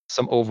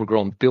 some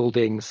overgrown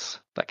buildings,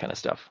 that kind of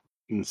stuff.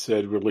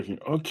 Instead, we're looking,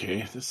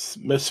 okay, this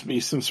must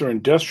be some sort of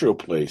industrial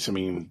place. I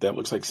mean, that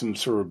looks like some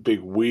sort of big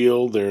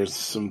wheel. There's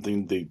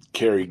something they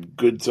carried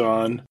goods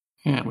on.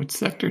 Yeah, which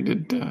sector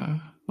did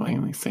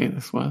Langley say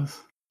this was?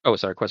 Oh,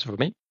 sorry, question for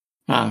me?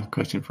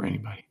 Question for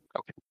anybody.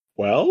 Okay.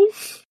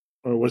 12?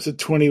 Or was it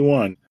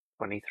 21?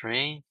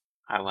 23?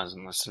 I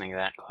wasn't listening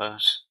that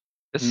close.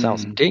 This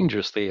sounds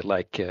dangerously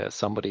like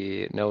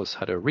somebody knows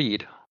how to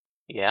read.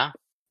 Yeah?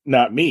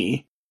 Not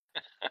me.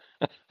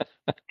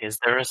 Is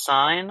there a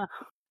sign?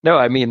 No,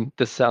 I mean,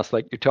 this sounds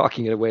like you're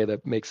talking in a way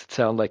that makes it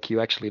sound like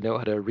you actually know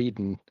how to read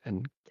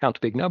and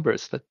count big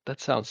numbers. That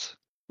sounds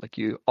like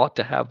you ought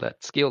to have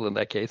that skill in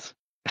that case.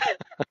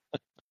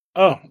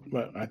 Oh,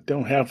 but I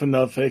don't have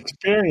enough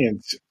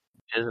experience.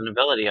 It is an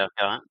ability I've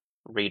got.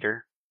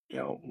 Reader.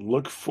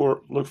 Look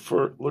for.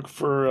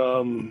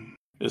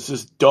 Is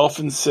this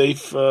dolphin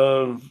safe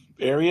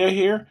area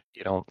here?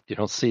 You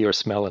don't see or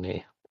smell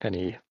any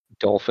Any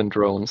dolphin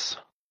drones?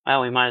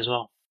 Well, we might as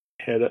well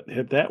Head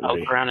that way.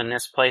 poke around in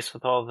this place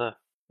with all the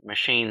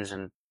machines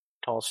and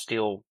tall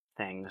steel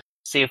things.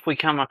 See if we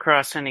come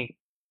across any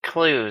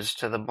clues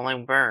to the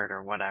blue bird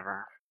or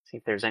whatever. See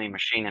if there's any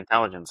machine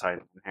intelligence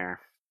hiding in here.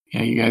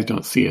 Yeah, you guys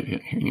don't see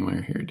it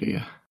anywhere here, do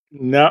you?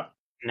 No.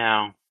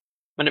 No,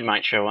 but it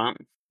might show up.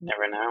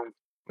 Never know.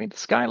 I mean, the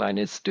skyline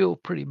is still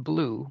pretty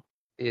blue,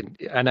 in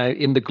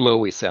the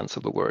glowy sense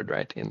of the word,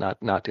 right?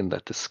 Not in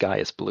that the sky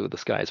is blue. The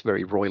sky is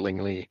very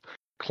roilingly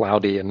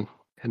cloudy and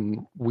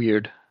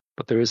weird,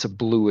 but there is a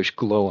bluish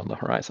glow on the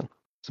horizon.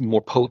 It's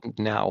more potent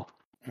now.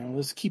 Well,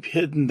 let's keep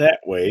heading that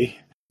way.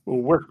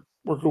 We'll work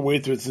our way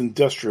through this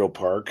industrial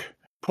park,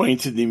 pointing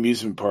to the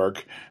amusement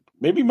park.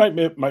 Maybe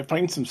might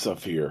find some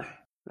stuff here.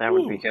 That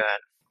would be good.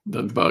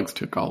 The bugs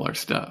took all our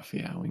stuff.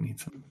 Yeah, we need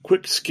some.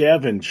 Quick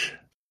scavenge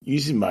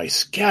using my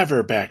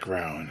scaver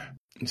background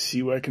and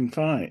see what I can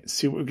find.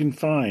 See what we can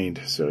find.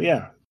 So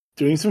yeah,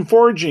 doing some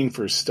foraging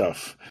for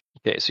stuff.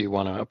 Okay, so you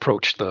want to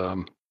approach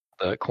the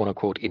quote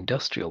unquote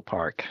industrial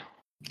park.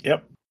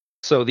 Yep.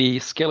 So the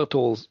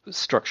skeletal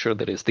structure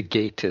that is the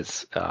gate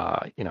is,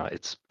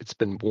 it's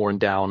been worn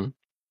down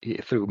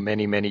through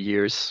many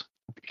years.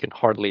 You can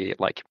hardly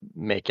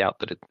make out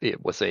that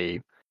it was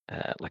a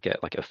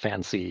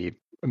fancy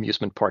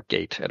amusement park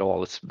gate at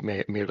all. It's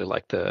merely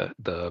like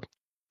the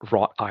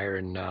wrought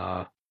iron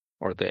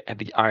or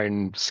the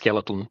iron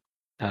skeleton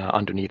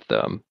underneath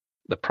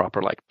the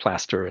proper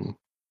plaster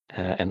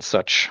and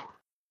such.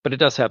 But it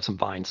does have some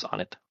vines on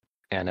it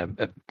and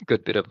a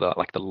good bit of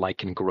the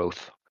lichen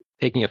growth.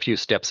 Taking a few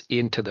steps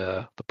into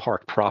the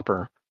park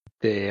proper,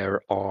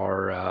 there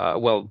are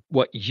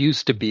what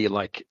used to be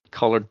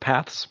colored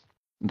paths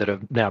that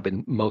have now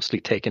been mostly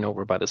taken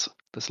over by this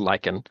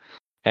lichen,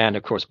 and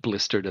of course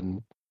blistered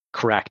and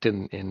cracked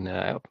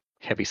in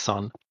heavy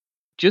sun.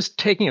 Just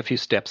taking a few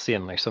steps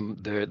in,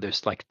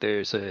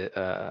 there's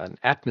an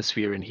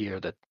atmosphere in here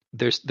that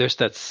there's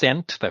that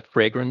scent, that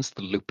fragrance,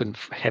 the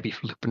heavy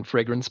lupin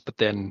fragrance, but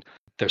then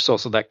there's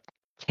also that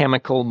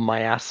chemical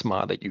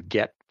miasma that you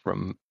get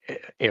from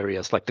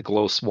areas like the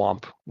glow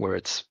swamp, where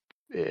it's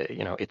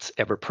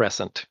ever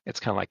present. It's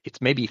kind of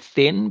it's maybe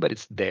thin, but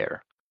it's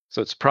there.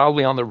 So it's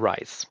probably on the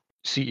rise.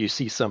 You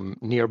see some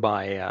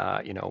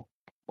nearby,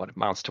 what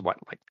amounts to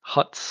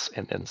huts,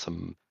 and then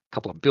some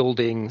couple of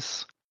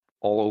buildings,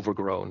 all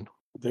overgrown.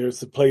 There's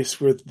the place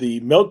with the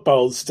milk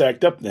bottles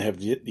stacked up and they have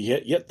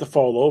yet to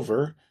fall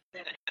over.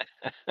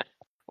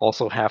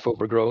 Also half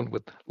overgrown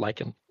with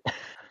lichen.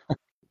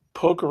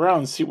 Poke around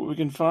and see what we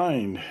can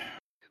find.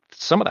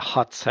 Some of the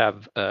huts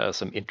have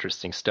some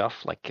interesting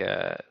stuff.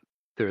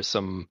 There's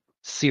some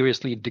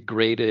seriously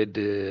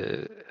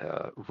degraded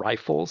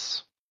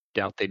rifles.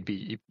 Doubt they'd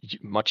be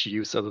much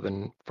use other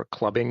than for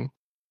clubbing.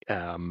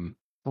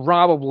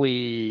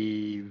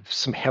 Probably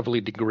some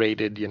heavily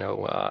degraded,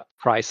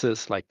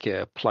 prizes like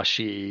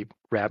plushy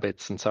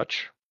rabbits and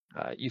such.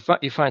 You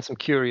find some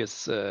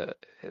curious,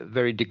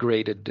 very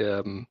degraded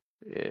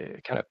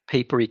kind of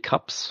papery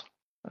cups.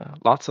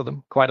 Lots of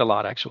them, quite a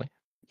lot actually.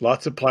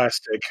 Lots of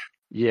plastic.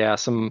 Yeah,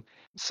 some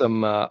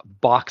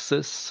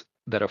boxes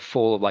that are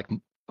full of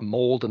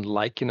mold and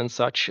lichen and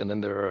such, and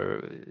then there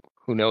are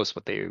who knows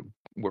what they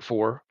were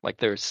for.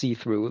 They're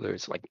see-through.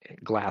 There's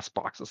glass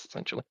boxes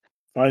essentially.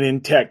 Find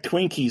intact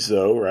Twinkies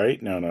though,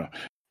 right? No.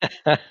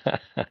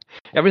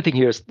 Everything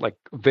here is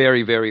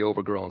very, very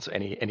overgrown. So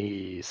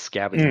any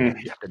scavenging,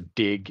 you have to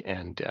dig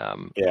and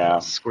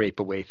scrape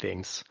away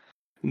things.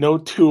 No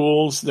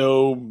tools,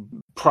 no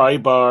pry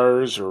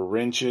bars or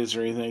wrenches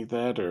or anything like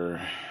that,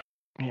 or.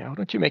 Yeah, why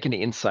don't you make an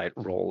insight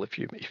roll if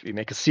you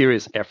make a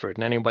serious effort,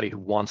 and anybody who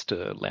wants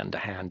to lend a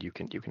hand, you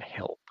can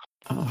help.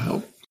 I'll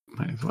help.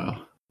 Might as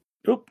well.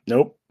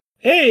 Nope.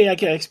 Hey, I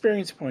get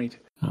experience point.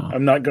 Oh.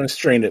 I'm not going to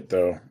strain it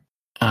though.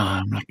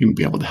 I'm not going to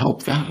be able to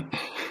help that.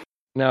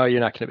 No, you're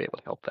not going to be able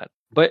to help that.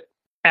 But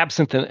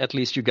absent, at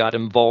least you got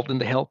involved in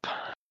the help,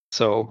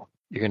 so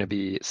you're going to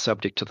be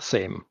subject to the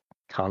same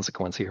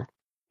consequence here.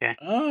 Yeah.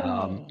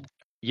 Oh.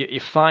 You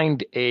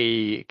find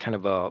a kind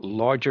of a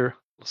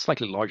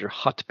slightly larger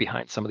hut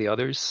behind some of the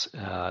others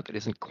that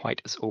isn't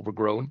quite as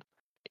overgrown.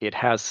 It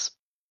has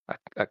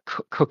a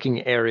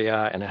cooking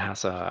area, and it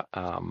has a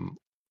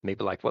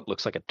maybe what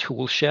looks like a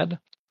tool shed,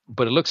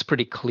 but it looks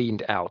pretty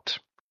cleaned out.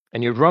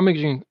 And you're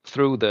rummaging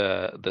through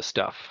the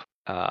stuff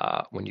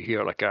when you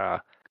hear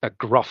a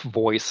gruff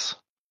voice.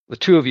 The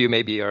two of you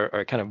maybe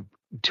are kind of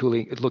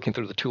looking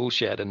through the tool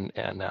shed, and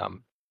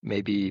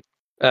maybe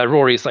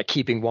Rory's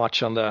keeping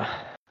watch on the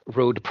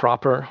road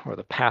proper, or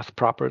the path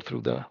proper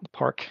through the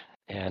park.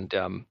 And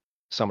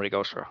somebody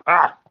goes, what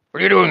are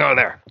you doing over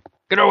there?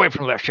 Get away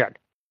from that shed.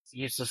 As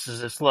useless as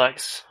this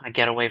looks, I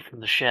get away from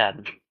the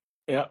shed.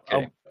 Yeah,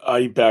 okay.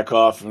 I back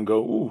off and go,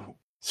 ooh,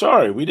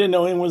 sorry, we didn't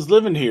know anyone was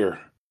living here.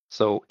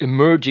 So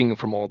emerging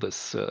from all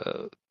this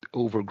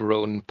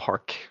overgrown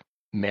park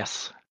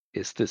mess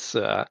is this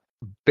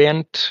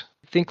bent,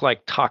 think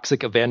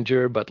Toxic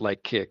Avenger, but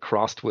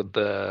crossed with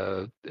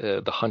the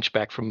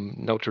Hunchback from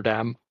Notre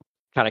Dame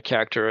kind of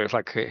character.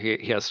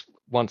 He has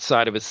one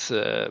side of his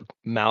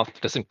mouth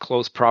doesn't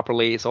close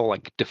properly. It's all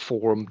like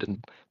deformed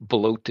and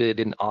bloated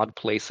in odd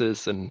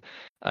places, and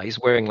he's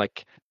wearing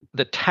like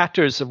the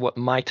tatters of what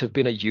might have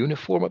been a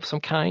uniform of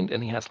some kind,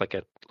 and he has like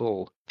a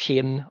little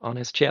pin on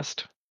his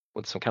chest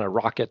with some kind of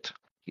rocket.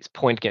 He's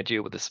pointing at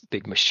you with this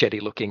big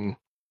machete-looking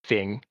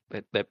thing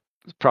that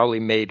was probably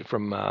made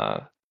from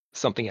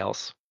something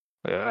else.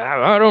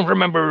 I don't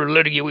remember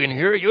letting you in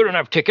here. You don't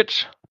have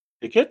tickets.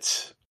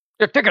 Tickets?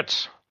 Your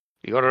tickets.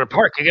 You go to the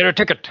park, you get a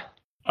ticket.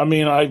 I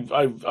mean,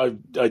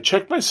 I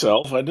checked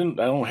myself. I don't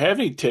have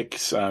any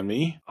ticks on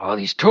me. Oh,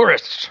 these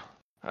tourists!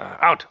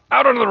 Out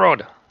onto the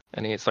road!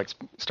 And he starts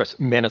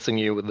menacing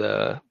you with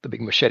the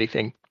big machete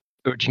thing,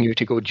 urging you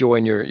to go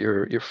join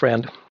your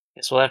friend.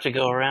 Guess we'll have to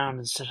go around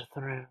instead of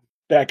through.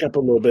 Back up a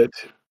little bit.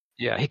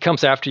 Yeah, he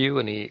comes after you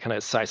and he kind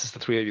of sizes the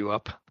three of you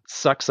up,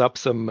 sucks up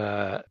some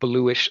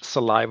bluish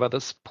saliva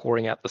that's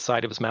pouring out the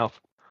side of his mouth.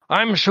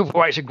 I'm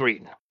Supervisor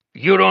Green.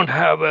 You don't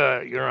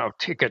have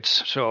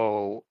tickets,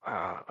 so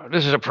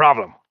this is a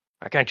problem.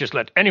 I can't just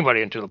let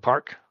anybody into the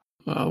park.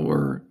 Well,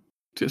 we're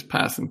just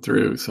passing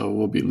through, so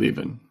we'll be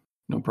leaving.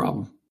 No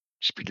problem.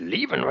 Just be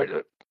leaving, right?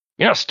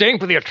 You're not staying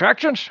for the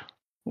attractions?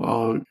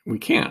 Well, we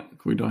can't.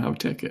 We don't have a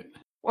ticket.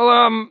 Well,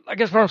 I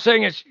guess what I'm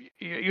saying is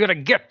you got to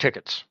get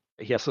tickets.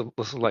 He has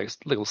this like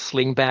little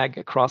sling bag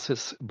across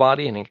his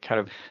body, and he kind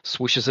of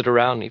swishes it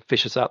around. And he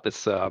fishes out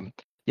this,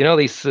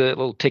 these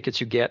little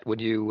tickets you get when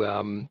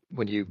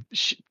you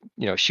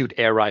shoot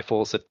air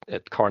rifles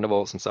at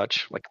carnivals and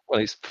such, like one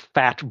of these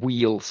fat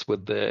wheels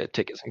with the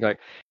tickets. And he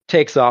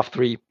takes off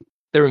three.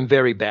 They're in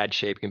very bad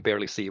shape. You can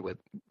barely see what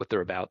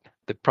they're about.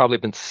 They've probably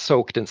been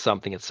soaked in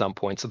something at some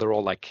point, so they're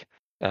all like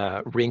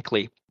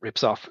wrinkly.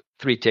 Rips off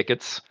 3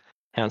 tickets,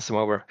 hands them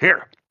over.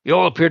 Here, you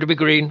all appear to be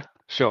green,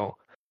 so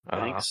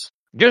Thanks.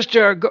 just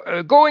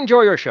go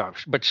enjoy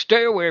yourselves, but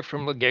stay away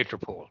from the gator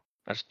pool.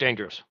 That's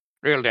dangerous,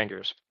 real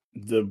dangerous.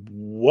 The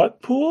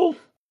what pool?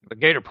 The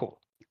gator pool.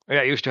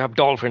 Yeah, it used to have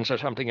dolphins or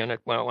something in it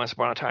once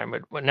upon a time,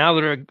 but now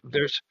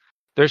there's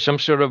some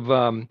sort of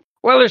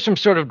there's some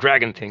sort of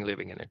dragon thing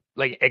living in it,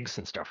 like eggs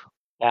and stuff.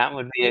 That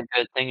would be a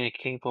good thing to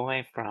keep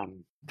away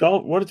from.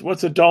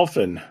 What's a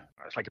dolphin?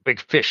 It's like a big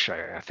fish,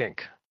 I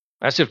think.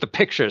 That's if the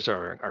pictures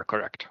are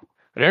correct.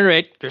 At any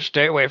rate, just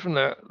stay away from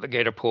the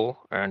gator pool,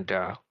 and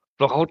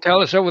the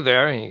hotel is over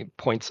there. And he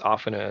points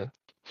off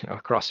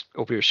across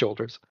over your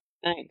shoulders.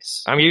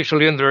 Thanks. I'm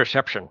usually in the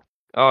reception.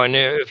 Oh, and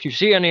if you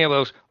see any of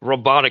those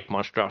robotic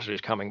monstrosities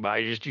coming by,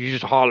 you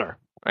just holler.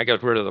 I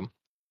get rid of them.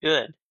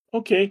 Good.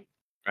 Okay.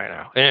 Right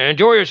now. And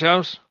enjoy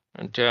yourselves.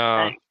 And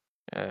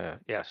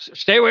Thanks.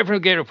 stay away from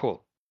the gator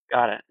pool.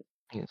 Got it.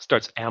 He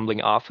starts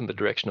ambling off in the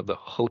direction of the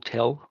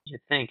hotel. You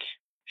think?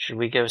 Should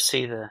we go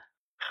see the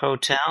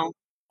hotel?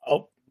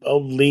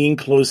 I'll lean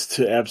close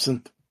to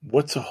Absinthe.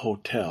 What's a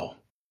hotel?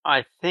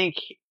 I think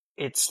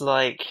it's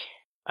like,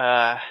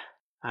 I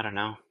don't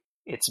know.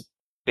 It's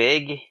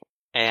big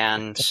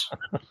and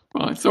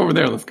Well, it's over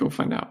there. Let's go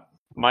find out.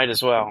 might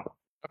as well.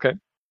 Okay.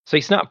 So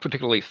he's not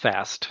particularly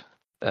fast,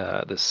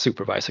 this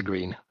Supervisor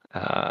Green.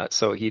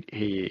 So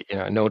he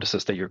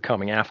notices that you're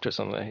coming after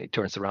something. He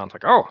turns around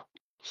like, oh,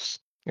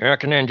 you're not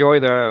going to enjoy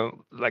the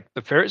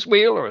Ferris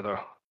wheel or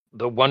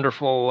the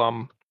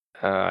wonderful,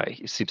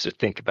 he seems to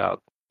think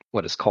about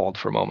what it's called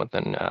for a moment.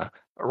 Then a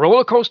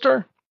roller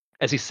coaster?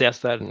 As he says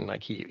that, and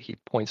like he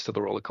points to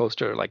the roller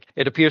coaster, like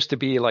it appears to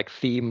be like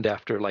themed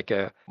after like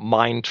a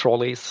mine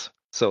trolleys.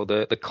 So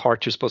the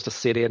cart you're supposed to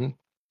sit in,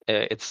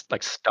 it's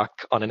like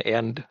stuck on an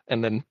end,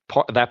 and then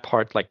that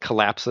part like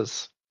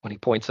collapses when he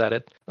points at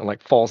it and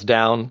like falls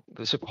down.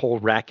 There's a whole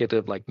racket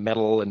of like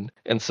metal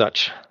and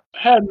such.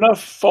 Had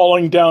enough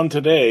falling down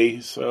today,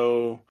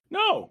 so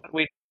no.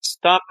 We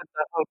stop at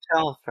the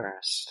hotel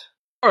first.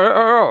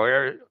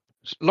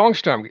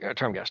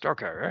 Long-term guest.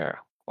 Okay, yeah.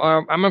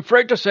 I'm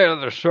afraid to say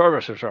that the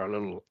services are a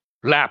little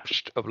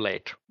lapsed of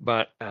late,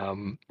 but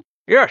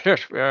yes,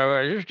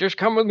 just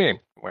come with me.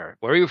 Where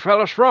are you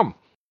fellas from?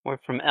 We're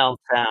from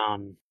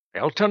L-Town.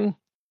 Elton?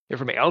 You're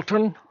from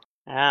Elton?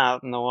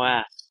 Out in the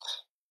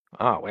west.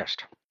 Ah,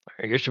 west.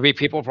 There used to be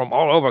people from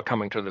all over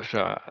coming to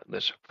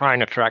this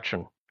fine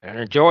attraction and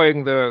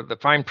enjoying the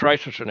fine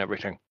prices and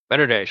everything.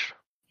 Better days.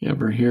 You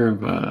ever hear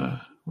of,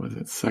 was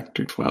it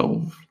Sector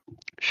 12?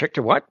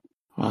 Sector what?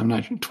 Well, I'm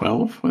not sure.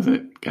 12, was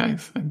it,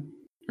 guys?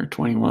 Or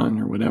 21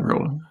 or whatever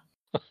it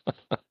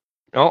was.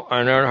 No,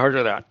 I never heard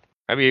of that.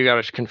 Maybe you got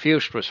us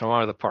confused with some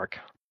other park.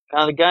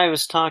 The guy who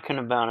was talking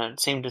about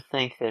it seemed to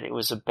think that it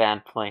was a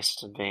bad place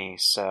to be,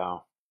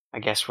 so I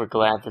guess we're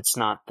glad it's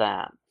not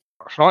that.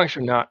 As long as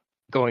you're not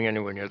going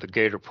anywhere near the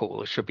gator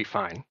pool, it should be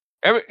fine.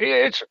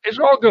 It's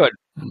all good.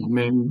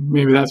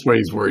 Maybe that's what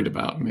he's worried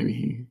about.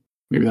 Maybe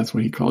that's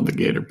what he called the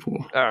gator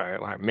pool. All right,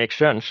 well, it makes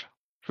sense.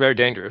 It's very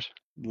dangerous.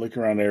 Look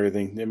around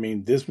everything. I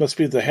mean, this must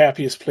be the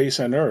happiest place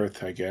on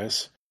earth, I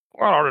guess.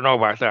 Well, I don't know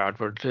about that,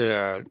 but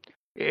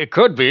it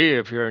could be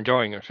if you're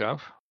enjoying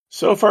yourself.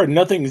 So far,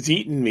 nothing's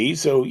eaten me,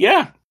 so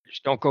yeah.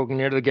 Just don't go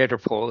near the gator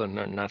pool,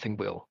 and nothing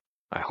will.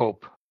 I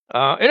hope.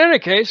 In any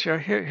case,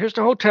 here's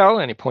the hotel,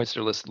 and he points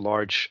to this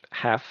large,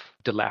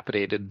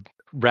 half-dilapidated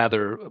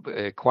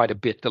quite a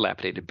bit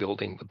dilapidated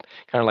building, with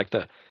kind of like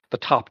the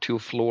top 2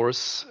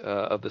 floors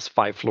of this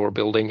 5-floor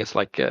building is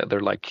like they're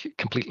like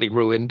completely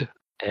ruined,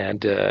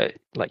 and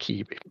like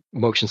he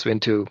motions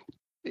into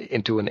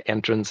an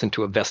entrance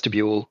into a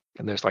vestibule,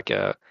 and there's like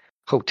a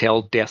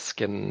hotel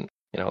desk and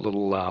a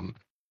little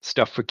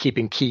stuff for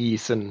keeping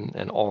keys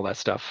and all that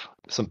stuff.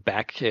 Some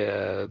back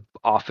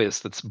office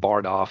that's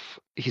barred off.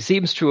 He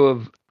seems to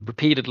have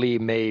repeatedly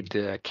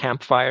made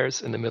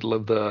campfires in the middle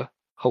of the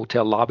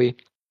hotel lobby,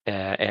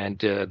 and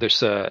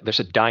there's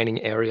a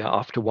dining area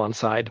off to one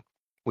side,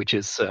 which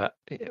is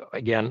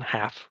again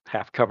half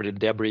covered in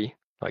debris.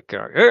 Like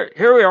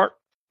here we are.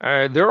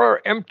 There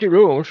are empty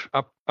rooms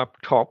up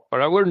top,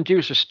 but I wouldn't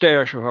use the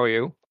stairs for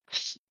you.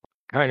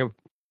 Kind of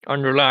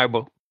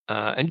unreliable.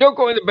 And don't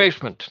go in the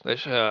basement.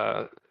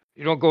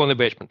 You don't go in the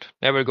basement.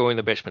 Never go in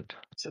the basement.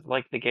 Is it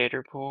like the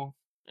gator pool?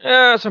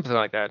 Something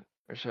like that.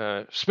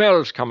 There's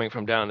smells coming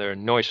from down there,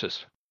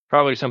 noises.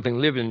 Probably something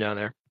living down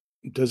there.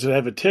 Does it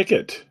have a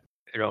ticket?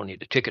 You don't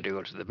need a ticket to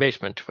go to the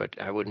basement, but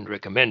I wouldn't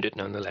recommend it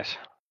nonetheless.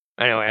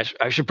 Anyway,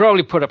 I should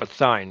probably put up a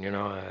sign,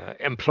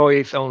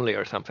 employees only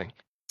or something.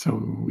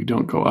 So we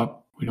don't go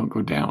up, we don't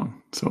go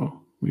down.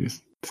 So we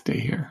just stay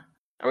here.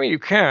 I mean, you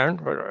can,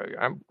 but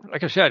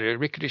like I said,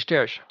 rickety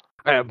stairs.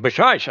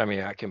 Besides, I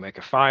mean, I can make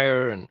a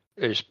fire, and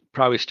there's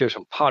probably still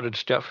some potted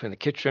stuff in the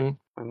kitchen.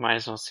 We might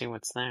as well see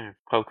what's there.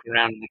 Poke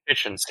around in the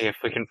kitchen, see if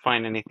we can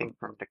find anything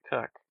for him to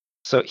cook.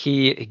 So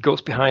he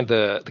goes behind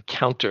the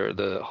counter,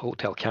 the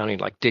hotel counter,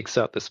 like digs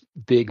out this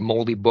big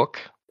moldy book,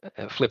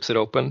 flips it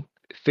open,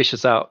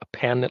 fishes out a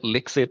pen,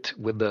 licks it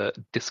with the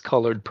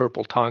discolored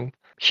purple tongue,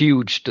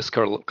 huge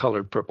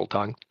discolored purple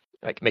tongue,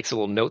 like makes a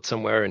little note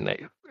somewhere, and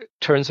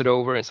turns it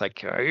over, and it's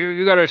like,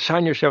 you got to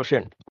sign yourselves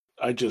in.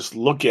 I just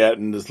look at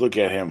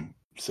him.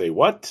 Say,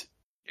 what?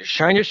 Just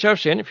sign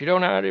yourselves in. If you don't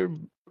know how to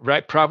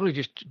write properly,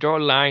 just draw a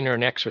line or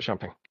an X or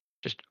something.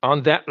 Just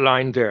on that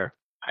line there.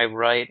 I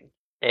write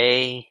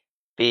A,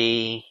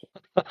 B,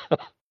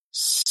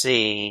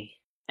 C,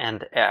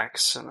 and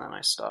X, and then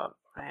I stop.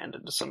 I hand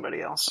it to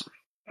somebody else.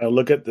 I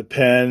look at the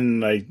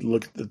pen, I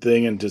look at the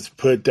thing, and just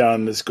put it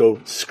down, just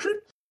go,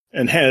 script,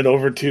 and hand it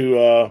over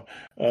to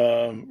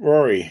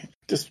Rory.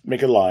 Just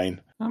make a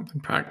line. I've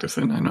been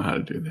practicing. I know how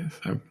to do this.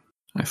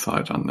 I saw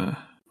it on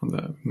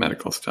the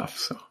medical stuff,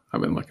 so I've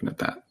been looking at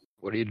that.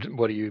 What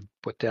do you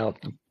put down?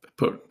 I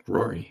put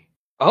Rory.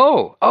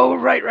 Oh,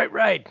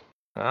 right.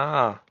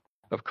 Ah,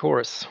 of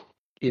course.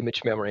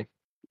 Image memory.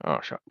 Oh,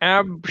 so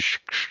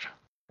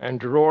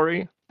and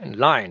Rory and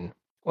Line.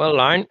 Well,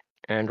 Line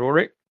and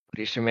Rory,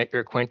 pleased to make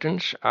your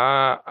acquaintance.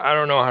 I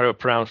don't know how to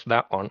pronounce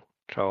that one,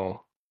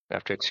 so you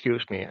have to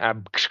excuse me.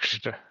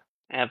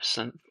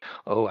 Absent.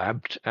 Oh,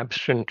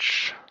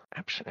 absence.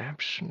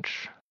 Absence.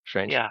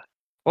 Strange. Yeah.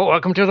 Oh,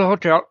 welcome to the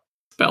hotel.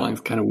 Spelling's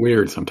kind of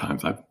weird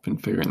sometimes. I've been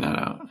figuring that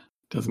out. It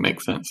doesn't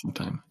make sense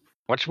sometimes.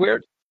 What's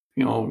weird?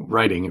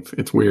 Writing,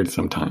 it's weird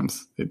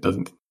sometimes. It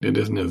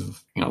isn't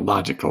as,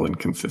 logical and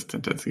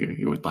consistent as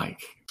you would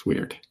like. It's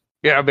weird.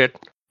 Yeah, a bit.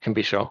 Can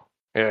be so.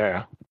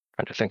 Yeah.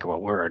 Trying to think of a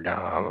word.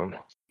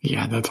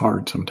 Yeah, that's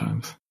hard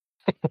sometimes.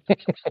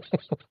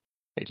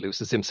 He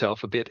loses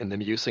himself a bit in the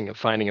musing of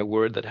finding a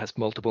word that has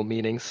multiple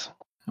meanings.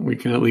 We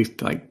can at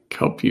least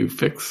help you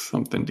fix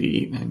something to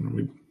eat,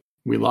 and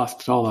we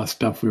lost all that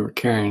stuff we were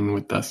carrying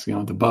with us.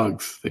 The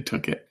bugs, they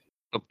took it.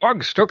 The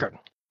bugs took it.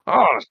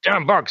 Oh, those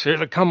damn bugs! They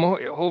come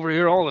over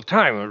here all the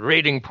time.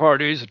 Raiding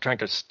parties, trying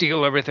to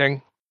steal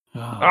everything.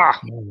 No,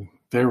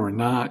 they were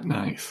not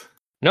nice.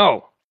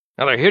 No,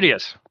 they're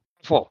hideous.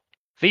 Full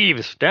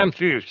thieves, damn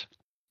thieves.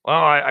 Well,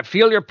 I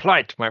feel your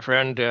plight, my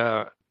friend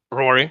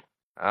Rory.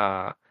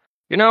 I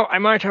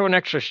might have an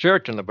extra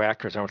shirt in the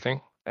back or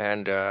something,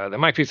 and there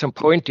might be some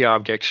pointy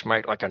objects,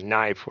 like a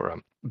knife or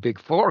a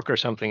big fork or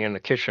something in the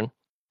kitchen.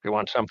 If you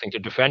want something to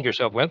defend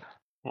yourself with.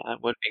 Yeah,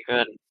 that would be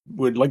good.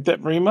 Would like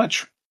that very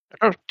much.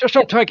 Just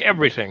don't take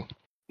everything.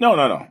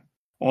 No.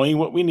 Only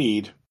what we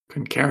need.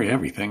 Couldn't carry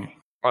everything.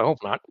 I hope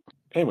not.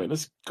 Anyway,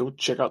 let's go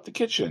check out the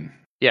kitchen.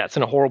 Yeah, it's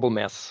in a horrible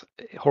mess,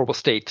 horrible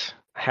state,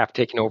 half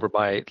taken over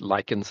by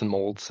lichens and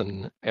molds,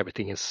 and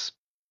everything is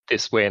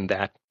this way and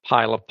that.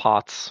 Pile of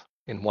pots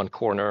in one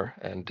corner,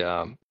 and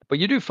but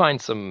you do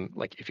find some,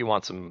 if you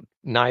want some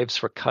knives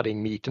for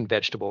cutting meat and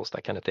vegetables,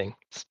 that kind of thing.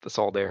 That's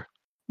all there.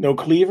 No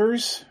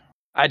cleavers?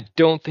 I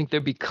don't think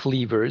there'd be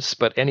cleavers,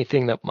 but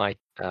anything that might,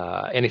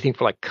 anything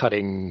for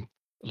cutting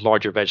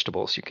larger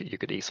vegetables, you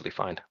could easily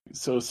find.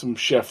 So some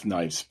chef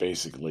knives,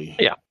 basically.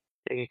 Yeah.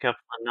 Take a couple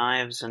of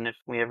knives, and if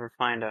we ever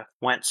find a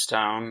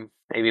whetstone,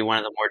 maybe one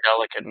of the more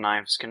delicate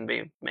knives can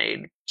be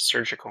made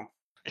surgical.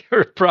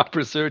 You're a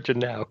proper surgeon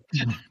now.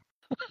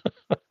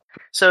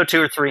 So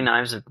 2 or 3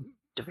 knives of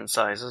different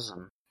sizes,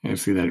 and You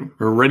see that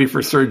we're ready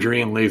for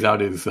surgery, and lays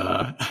out his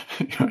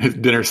his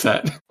dinner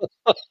set.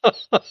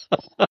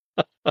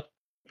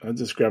 I'll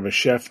just grab a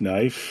chef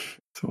knife.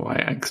 So I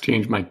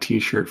exchanged my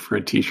T-shirt for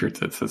a T-shirt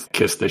that says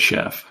 "Kiss the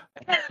Chef."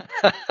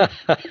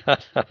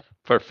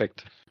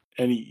 Perfect.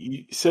 And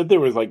you said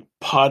there was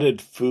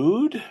potted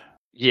food?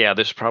 Yeah,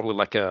 there's probably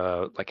like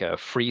a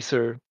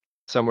freezer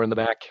somewhere in the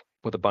back.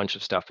 with a bunch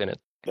of stuff in it.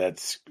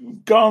 That's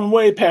gone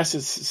way past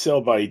its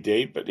sell-by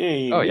date, but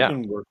hey, we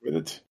can work with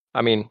it.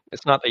 I mean,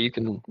 it's not that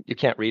you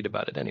can't read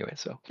about it anyway,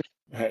 so.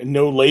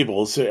 No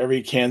labels, so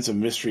every can's a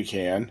mystery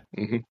can.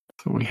 Mm-hmm.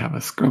 So we have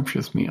a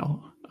scrumptious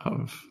meal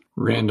of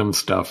random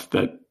stuff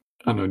that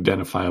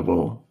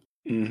unidentifiable.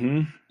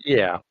 Mm-hmm.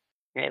 Yeah.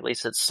 At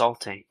least it's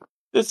salty.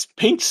 This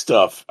pink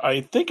stuff,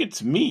 I think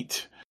it's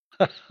meat.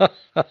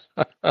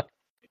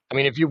 I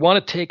mean, if you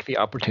want to take the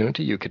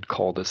opportunity, you could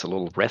call this a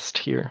little rest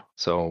here.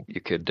 So you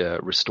could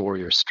restore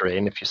your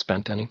strain if you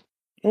spent any.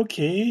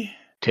 Okay.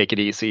 Take it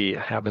easy,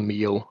 have a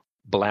meal,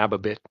 blab a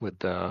bit with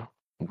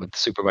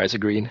Supervisor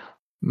Green.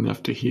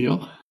 Enough to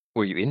heal.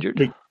 Were you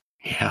injured?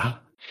 Yeah.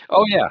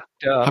 Oh, yeah.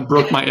 I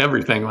broke my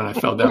everything when I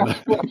fell down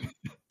that thing.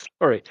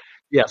 Sorry.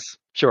 Yes,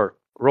 sure.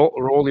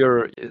 Roll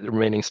your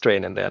remaining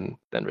strain and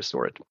then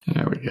restore it.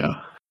 There we go.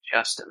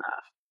 Just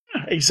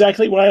enough.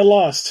 Exactly why I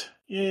lost.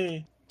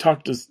 Yay.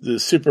 Talk to the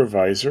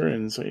supervisor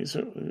and say,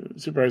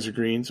 Supervisor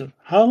Green, so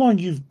how long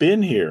you've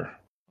been here?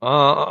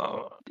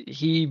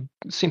 He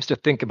seems to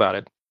think about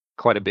it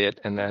quite a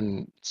bit, and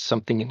then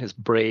something in his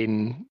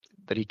brain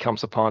that he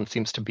comes upon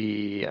seems to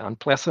be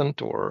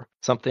unpleasant or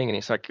something, and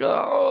he's like,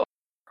 oh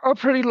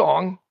pretty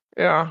long.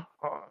 Yeah,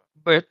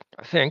 but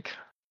I think.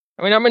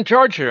 I mean, I'm in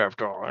charge here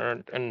after all,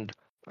 and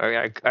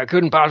I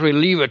couldn't possibly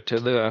leave it to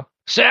the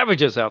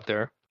savages out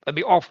there. That'd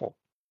be awful.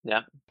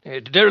 Yeah.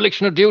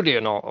 Dereliction of duty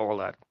and all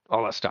that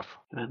stuff.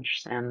 I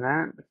understand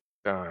that.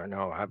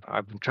 No,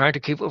 I've been trying to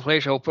keep the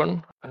place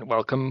open and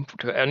welcome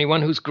to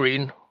anyone who's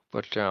green,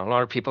 but a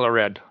lot of people are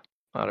red.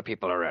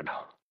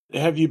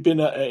 Have you been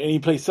any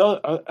place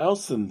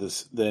else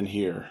than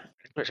here?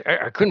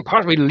 I couldn't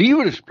possibly leave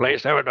this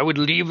place. I would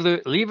leave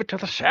it to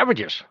the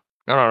savages.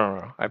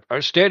 No. I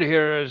stayed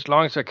here as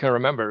long as I can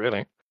remember,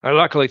 really.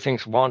 Luckily,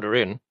 things wander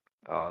in.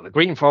 The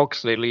green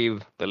folks, they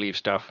leave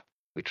stuff.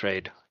 We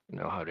trade. You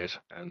know how it is.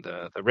 And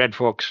the red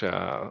folks,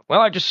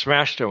 I just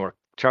smashed them or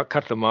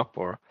cut them up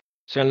or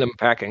send them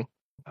packing.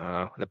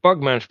 The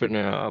bugman's been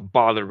a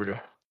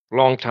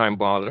long-time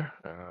bother.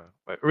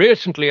 But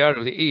recently, out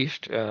of the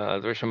east,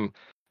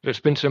 there's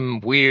been some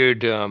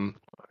weird, I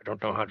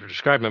don't know how to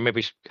describe them,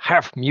 maybe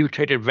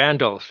half-mutated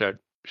vandals that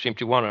seem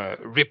to want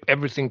to rip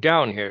everything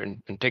down here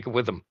and take it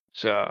with them.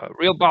 It's a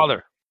real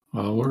bother.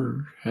 Well,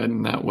 we're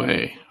heading that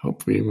way.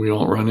 Hopefully we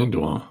won't run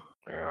into them.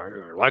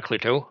 You're likely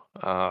to.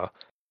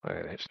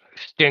 They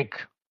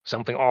stink,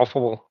 something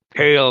awful,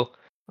 pale.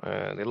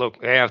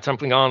 They have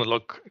something on that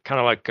look kind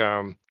of like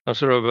some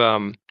sort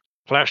of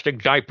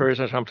plastic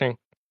diapers or something.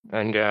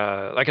 And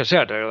like I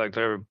said,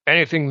 they're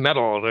anything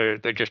metal.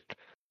 They just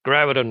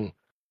grab it and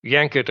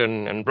yank it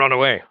and run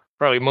away.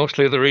 Probably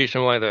mostly the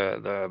reason why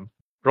the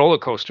roller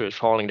coaster is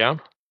falling down.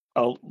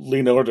 I'll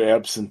lean over to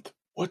Absinthe.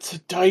 What's a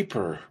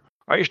diaper?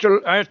 I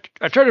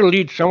try to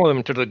lead some of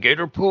them to the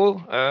gator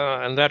pool,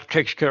 and that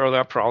takes care of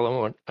that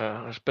problem.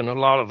 There's been a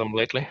lot of them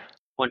lately.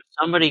 When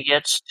somebody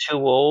gets too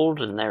old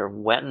and they're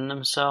wetting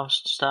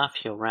themselves and stuff,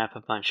 you'll wrap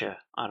a bunch of,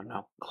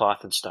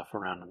 cloth and stuff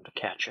around them to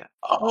catch it.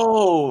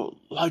 Oh,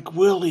 like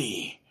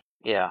Willie.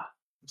 Yeah.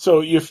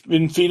 So you've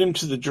been feeding him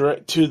to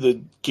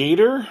the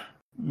gator?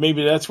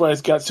 Maybe that's why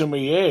it's got so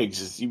many eggs,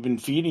 is you've been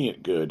feeding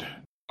it good.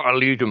 I'll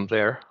lead them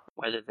there.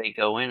 Whether they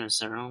go in is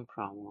their own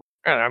problem.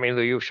 I mean,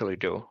 they usually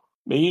do.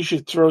 Maybe you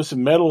should throw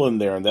some metal in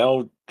there and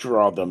that'll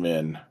draw them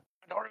in. I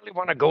don't really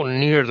want to go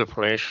near the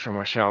place for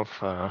myself.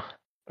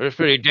 It's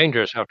pretty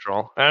dangerous after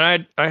all.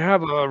 And I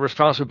have a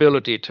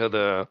responsibility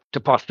to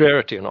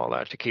posterity and all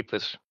that to keep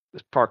this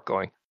park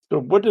going. So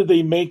what do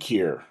they make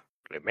here?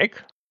 They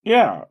make?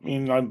 Yeah, I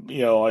mean,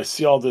 I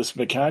see all this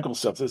mechanical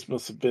stuff. This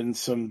must have been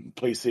some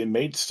place they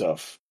made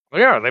stuff.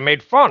 Well, yeah, they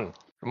made fun.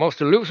 The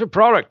most elusive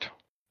product.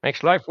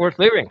 Makes life worth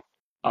living.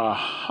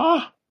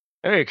 Uh-huh.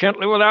 Hey, you can't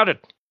live without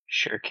it.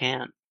 Sure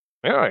can't.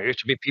 Yeah, there used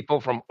to be people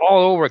from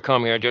all over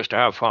come here just to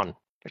have fun.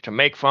 Just to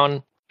make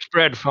fun,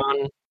 spread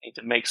fun. Need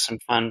to make some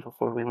fun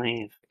before we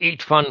leave.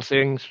 Eat fun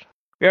things.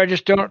 Yeah,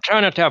 just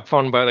try not to have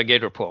fun by the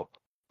gator pool.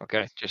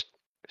 Okay, just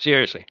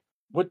seriously.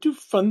 What do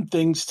fun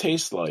things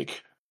taste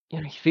like?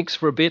 He thinks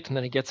for a bit, and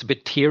then he gets a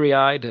bit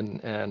teary-eyed,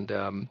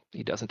 and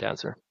he doesn't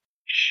answer.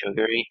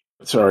 Sugary.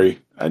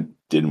 Sorry, I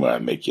didn't want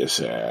to make you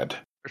sad.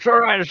 It's all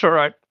right. It's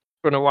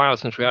been a while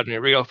since we had any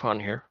real fun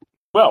here.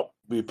 Well,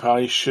 we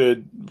probably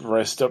should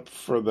rest up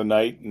for the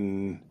night,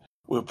 and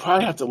we'll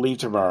probably have to leave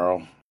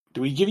tomorrow.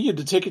 Do we give you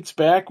the tickets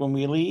back when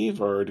we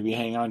leave, or do we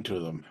hang on to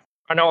them?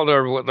 I know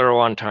they're a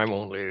one-time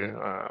only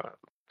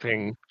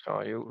thing,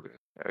 so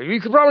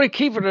you could probably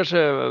keep it as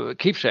a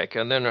keepsake,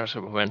 and then as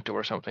a memento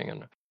or something,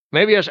 and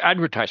maybe as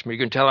advertisement.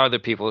 You can tell other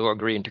people who are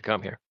green to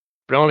come here,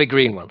 but only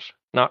green ones,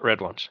 not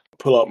red ones.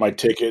 Pull out my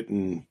ticket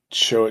and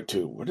show it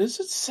to. What does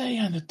it say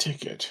on the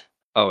ticket?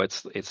 Oh,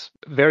 it's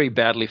very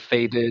badly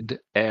faded,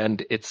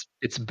 and it's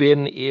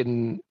been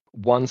in.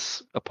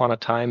 Once upon a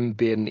time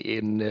been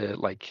in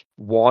like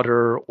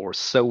water or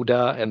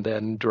soda and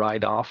then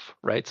dried off,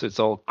 right? So it's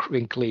all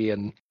crinkly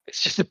and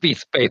it's just a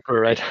piece of paper,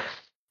 right?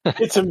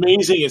 It's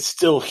amazing it's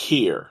still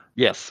here.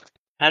 Yes.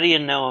 How do you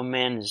know a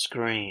man is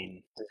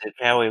green? Is it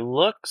how he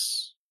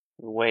looks?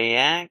 The way he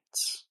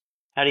acts?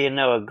 How do you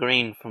know a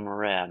green from a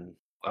red?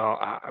 Well,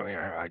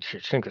 I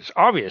just think it's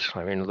obvious.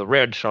 I mean, the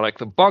Reds are like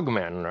the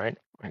bugmen, right?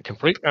 And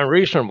completely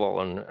unreasonable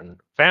and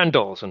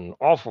vandals and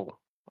awful.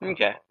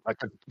 Okay. Like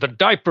the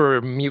diaper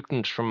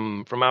mutants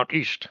from out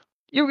east.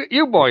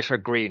 You boys are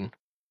green,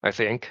 I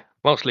think.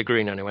 Mostly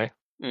green anyway.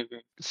 Mm-hmm.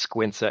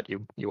 Squints at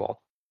you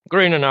all.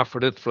 Green enough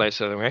for this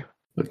place anyway.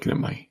 Looking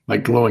at my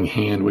glowing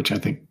hand, which I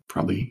think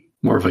probably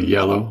more of a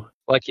yellow.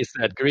 Like you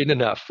said, green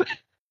enough.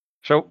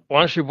 So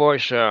once you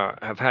boys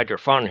have had your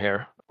fun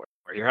here,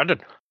 where you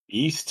headed?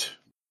 East.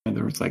 And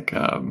there was like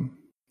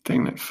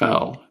thing that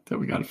fell that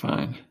we got to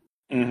find.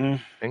 Mm-hmm.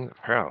 Thing of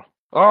hell.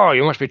 Oh,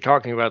 you must be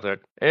talking about that.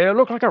 It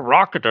looked like a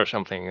rocket or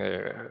something.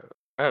 That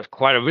was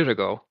quite a bit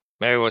ago.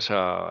 Maybe it was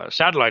a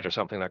satellite or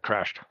something that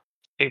crashed.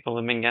 People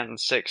have been getting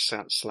sick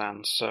since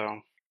then, so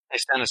they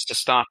sent us to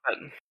stop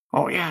it.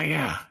 Oh,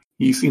 yeah.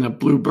 You seen a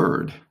blue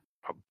bird?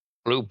 A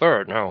blue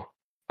bird? No.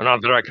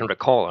 Not that I can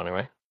recall,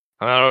 anyway.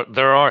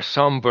 There are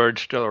some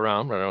birds still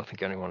around, but I don't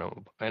think any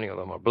of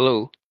them are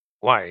blue.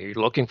 Why? Are you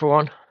looking for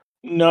one?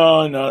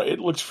 No, it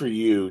looks for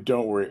you.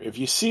 Don't worry. If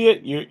you see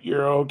it,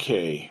 you're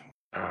okay.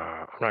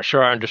 I'm not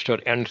sure I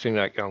understood anything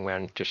that young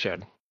man just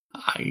said.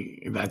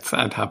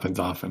 That happens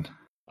often.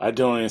 I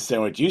don't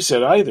understand what you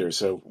said either.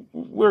 So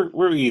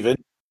we're even.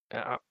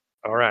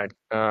 All right.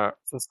 It's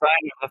a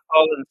sign of the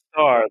fallen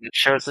star that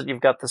shows that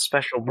you've got the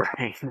special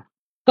brain.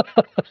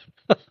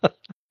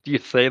 Do you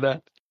say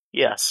that?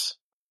 Yes.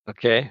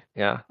 Okay.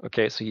 Yeah.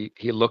 Okay. So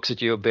he looks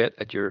at you a bit,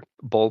 at your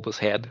bulbous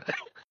head.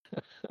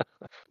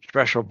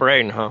 Special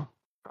brain, huh?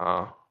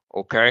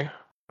 Okay.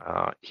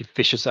 He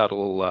fishes out a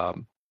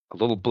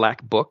little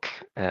black book,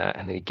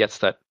 and then he gets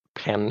that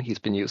pen he's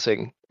been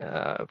using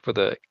for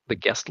the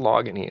guest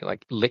log, and he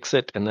like licks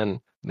it, and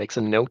then makes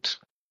a note,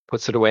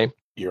 puts it away.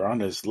 You're on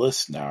his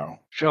list now.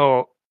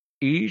 So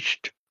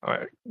east.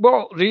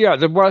 Well,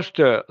 there was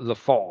the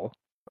fall.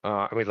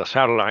 The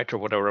satellite or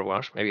whatever it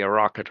was, maybe a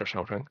rocket or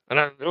something, and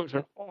then there's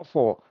an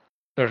awful.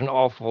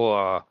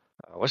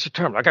 What's the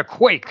term? Like a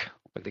quake.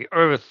 Like the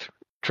earth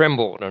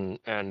trembled, and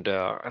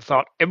I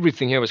thought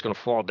everything here was going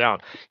to fall down.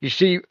 You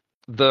see,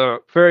 the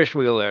Ferris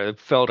wheel there, it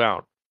fell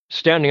down.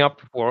 Standing up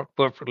before,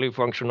 perfectly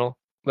functional,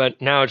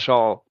 but now it's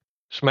all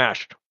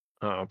smashed.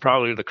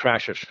 Probably the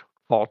crash's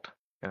fault.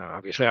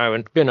 Obviously, I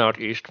haven't been out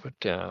east, but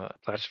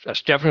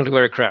that's definitely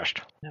where it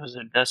crashed. It was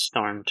a dust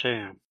storm,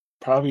 too.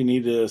 Probably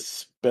need to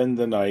spend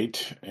the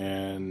night,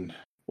 and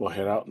we'll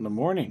head out in the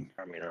morning.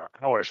 I mean,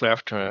 hours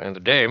left in the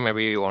day.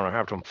 Maybe you want to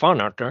have some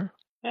fun out there.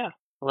 Yeah.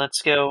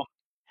 Let's go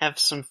have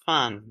some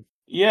fun.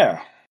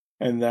 Yeah.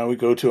 And now we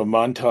go to a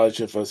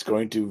montage of us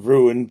going to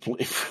ruin,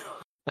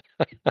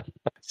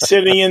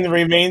 sitting in the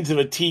remains of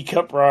a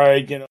teacup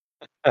ride,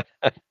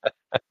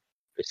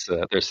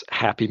 There's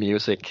happy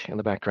music in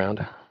the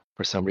background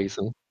for some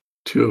reason.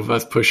 Two of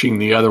us pushing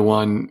the other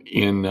one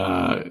in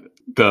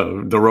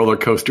the roller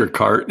coaster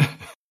cart.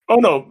 Oh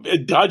no,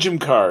 Dodgem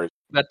cars.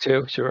 That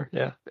too, sure,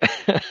 yeah.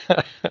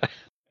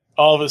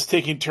 All of us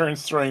taking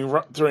turns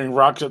throwing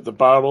rocks at the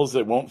bottles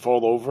that won't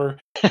fall over.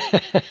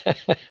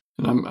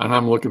 And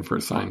I'm looking for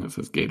a sign that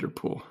says Gator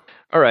Pool.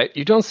 All right,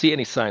 you don't see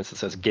any signs that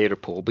says Gator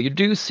Pool, but you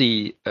do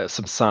see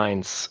some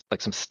signs,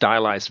 like some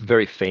stylized,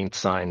 very faint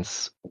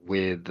signs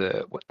with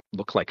what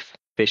look like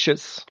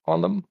fishes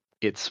on them.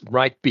 It's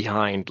right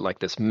behind like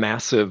this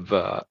massive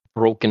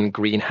broken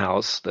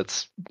greenhouse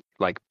that's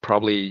like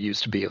probably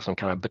used to be some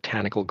kind of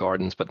botanical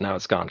gardens, but now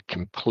it's gone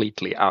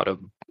completely out of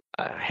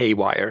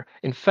haywire.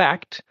 In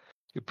fact,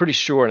 you're pretty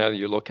sure now that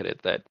you look at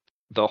it that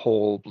the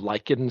whole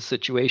lichen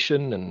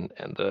situation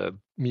and the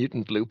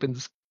mutant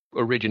lupins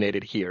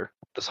originated here.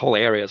 This whole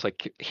area is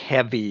like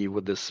heavy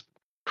with this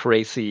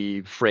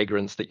crazy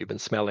fragrance that you've been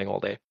smelling all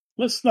day.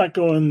 Let's not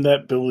go in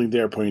that building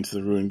there pointing to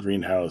the ruined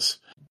greenhouse.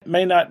 It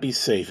may not be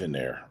safe in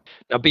there.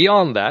 Now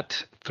beyond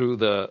that, through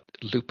the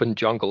lupin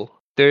jungle,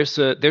 there's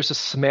a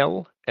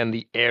smell, and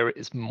the air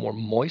is more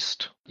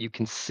moist. You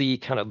can see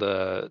kind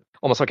of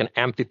almost like an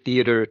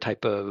amphitheater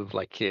type of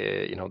like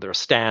there are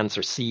stands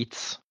or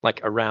seats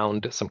like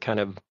around some kind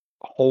of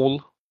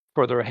hole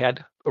further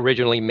ahead,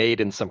 originally made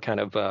in some kind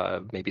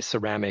of maybe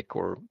ceramic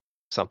or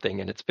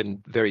something, and it's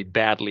been very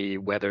badly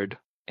weathered.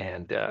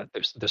 And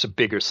there's a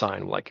bigger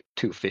sign like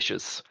two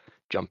fishes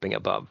jumping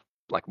above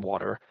like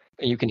water,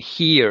 and you can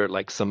hear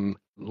like some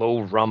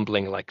low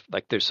rumbling, like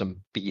there's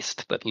some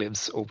beast that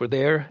lives over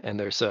there, and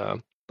there's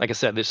like I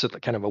said, there's a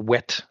kind of a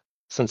wet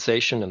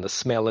sensation, and the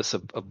smell is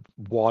of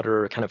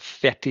water, kind of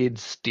fetid,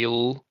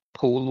 still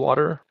pool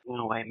water.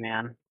 No way,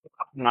 man.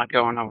 I'm not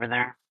going over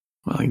there.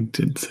 Well, I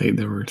did say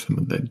there were some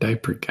of the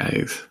diaper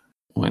guys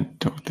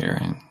went over there,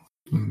 and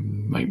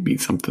might be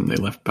something they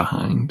left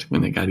behind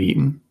when they got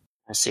eaten.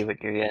 I see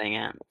what you're getting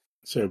at.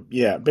 So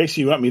yeah,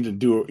 basically you want me to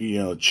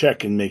do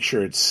check and make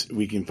sure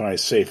we can find a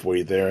safe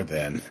way there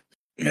then.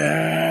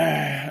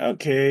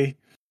 Okay.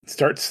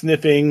 Start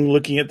sniffing,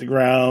 looking at the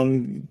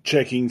ground,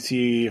 checking,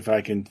 see if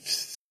I can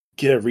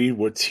get a read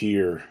what's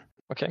here.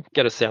 Okay,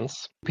 get a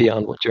sense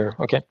beyond what you're...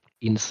 Okay,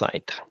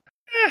 insight.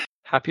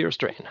 Happy or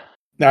strain?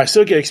 Now, I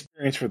still get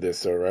experience for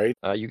this, though, right?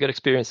 You get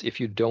experience if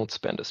you don't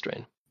spend a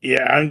strain.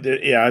 Yeah, I'm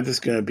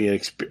just gonna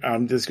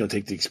I'm just gonna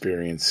take the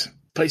experience.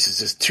 Place is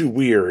just too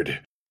weird.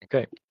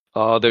 Okay.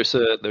 There's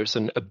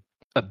an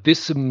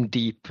abyssum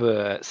deep,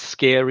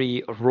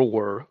 scary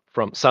roar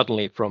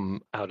suddenly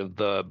from out of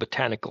the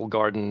botanical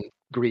garden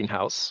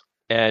greenhouse,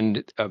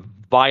 and a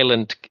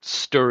violent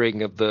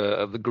stirring of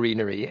the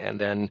greenery, and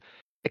then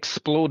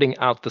exploding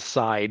out the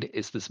side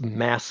is this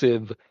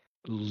massive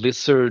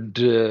lizard,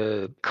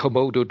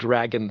 Komodo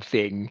dragon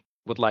thing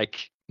with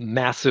like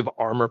massive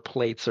armor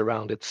plates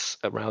around its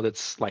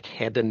like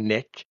head and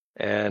neck,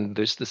 and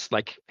there's this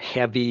like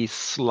heavy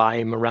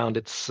slime around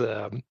its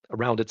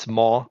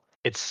maw.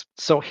 It's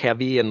so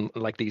heavy and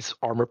like these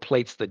armor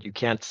plates that you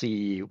can't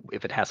see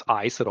if it has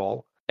eyes at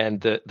all.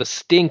 And the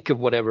stink of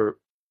whatever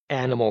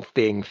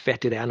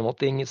fetid animal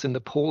thing is in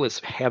the pool is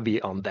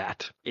heavy on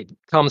that. It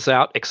comes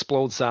out,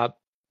 explodes out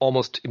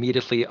almost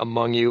immediately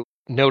among you,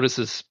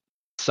 notices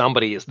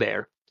somebody is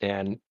there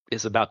and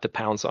is about to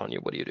pounce on you.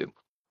 What do you do?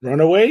 Run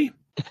away?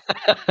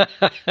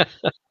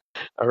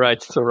 All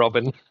right, so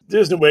Robin.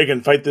 There's no way I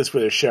can fight this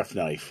with a chef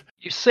knife.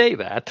 You say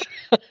that.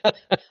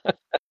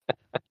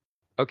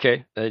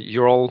 Okay,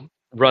 you're all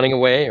running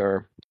away,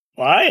 or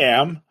Well, I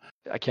am.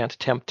 I can't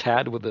tempt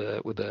Tad with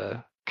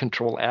a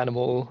control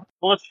animal.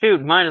 Well,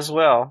 shoot, might as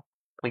well.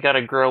 We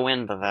gotta grow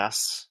into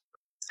this.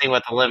 See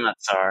what the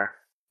limits are.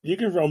 You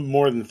can run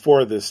more than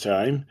 4 this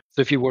time.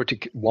 So if you were to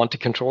want to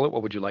control it,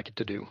 what would you like it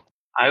to do?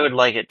 I would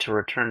like it to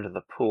return to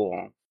the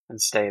pool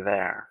and stay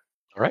there.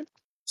 All right.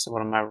 So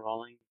what am I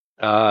rolling?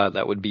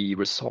 That would be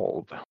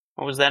resolve.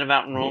 What was that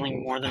about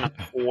rolling more than a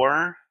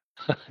 4?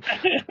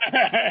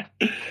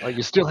 Well,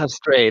 you still have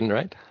strain,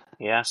 right?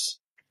 Yes.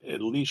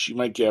 At least you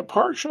might get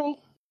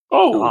partial.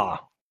 Oh,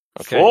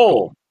 Okay. full.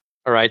 Cool.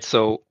 All right,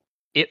 so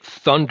it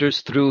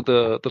thunders through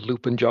the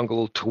Lupin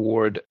jungle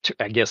toward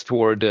Absinthe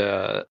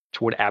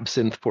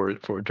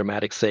for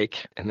dramatic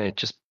sake, and then it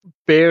just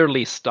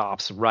barely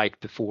stops right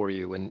before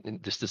you, and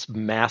there's this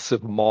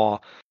massive maw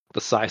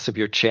the size of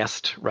your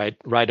chest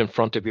right in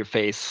front of your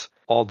face,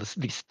 all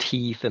these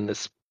teeth and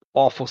this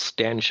awful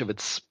stench of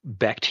its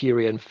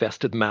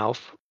bacteria-infested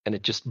mouth, and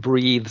it just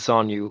breathes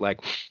on you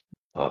like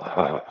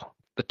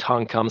the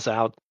tongue comes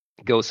out,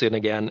 goes in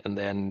again, and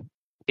then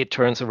it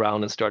turns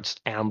around and starts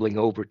ambling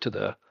over to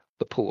the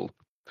pool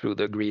through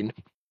the green.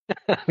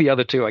 The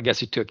other two, I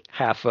guess you took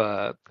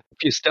a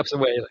few steps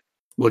away.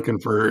 Looking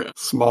for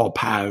small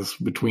paths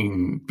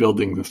between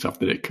buildings and stuff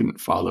that it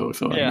couldn't follow.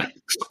 So Yeah. I'm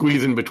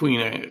squeezing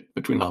between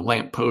a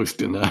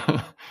lamppost and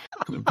a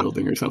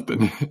building or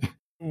something.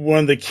 One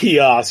of the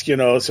kiosks,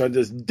 so I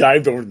just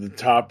dived over to the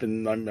top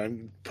and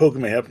I'm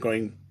poking my head up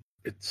going,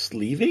 it's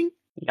leaving?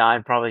 Yeah,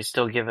 I'd probably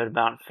still give it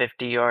about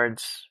 50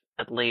 yards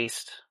at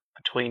least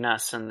between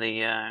us and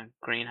the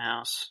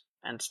greenhouse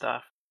and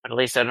stuff. But at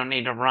least I don't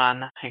need to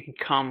run. I can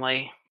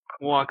calmly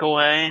walk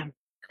away.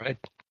 Right.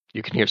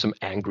 You can hear some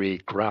angry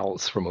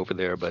growls from over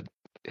there, but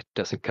it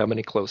doesn't come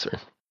any closer.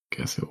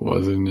 Guess it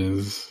wasn't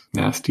as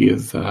nasty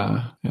as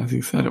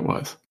he said it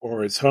was.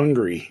 Or it's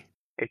hungry.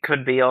 It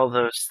could be all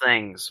those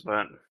things,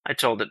 but I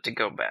told it to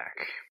go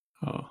back.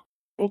 Oh.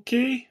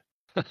 Okay.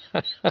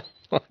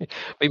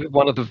 Maybe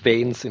one of the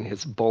veins in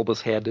his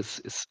bulbous head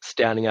is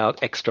standing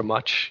out extra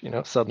much,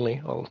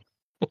 suddenly.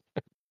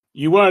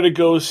 You wanted to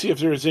go see if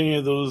there's any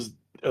of those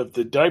of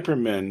the diaper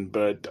men,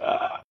 but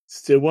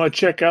still want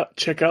to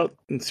check out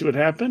and see what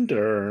happened,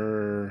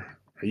 or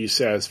are you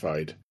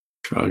satisfied?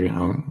 Shrug.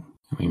 I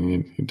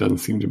mean, it doesn't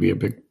seem to be a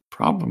big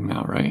problem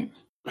now, right?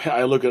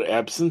 I look at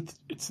Absinthe.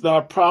 It's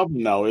not a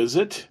problem now, is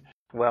it?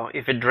 Well,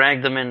 if it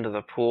dragged them into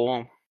the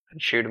pool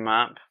and shoot them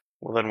up,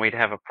 well, then we'd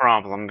have a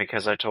problem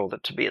because I told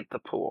it to be at the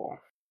pool.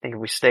 I think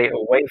if we stay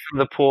away from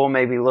the pool,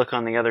 maybe look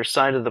on the other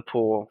side of the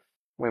pool,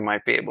 we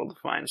might be able to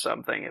find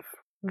something if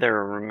there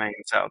are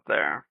remains out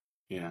there.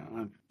 Yeah,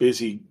 I'm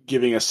busy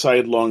giving a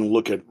sidelong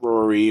look at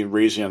Rory and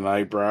raising an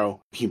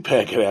eyebrow, looking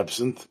back at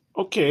Absinthe.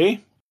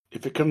 Okay,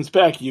 if it comes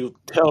back, you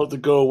tell it to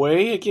go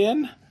away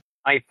again?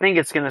 I think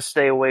it's going to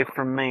stay away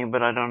from me,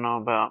 but I don't know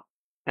about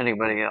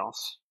anybody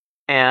else.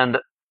 And,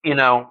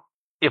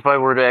 if I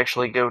were to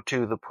actually go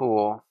to the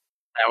pool,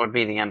 that would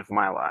be the end of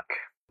my luck.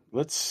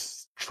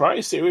 Let's try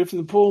to stay away from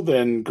the pool,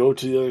 then go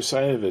to the other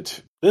side of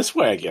it. This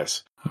way, I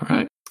guess. All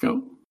right, let's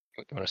go.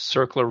 You want to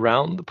circle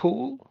around the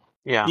pool?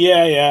 Yeah.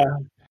 Yeah.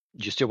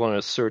 You still want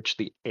to search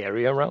the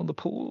area around the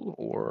pool,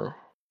 or?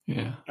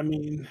 Yeah. I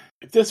mean,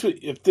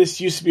 if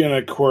this used to be an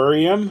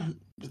aquarium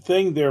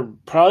thing, there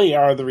probably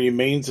are the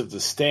remains of the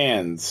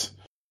stands.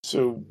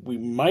 So we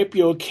might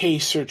be okay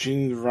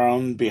searching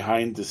around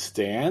behind the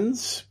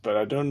stands, but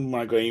I don't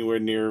want to go anywhere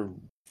near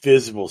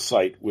visible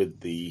sight with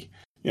the,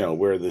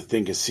 where the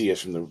thing can see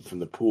us from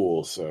the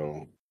pool.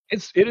 So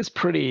It is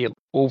pretty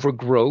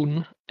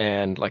overgrown,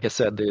 and like I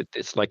said,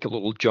 it's like a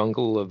little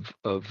jungle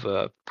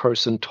of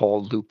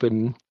person-tall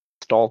lupin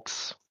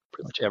stalks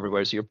pretty much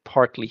everywhere. So you're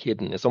partly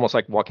hidden. It's almost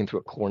like walking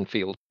through a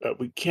cornfield. but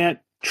we can't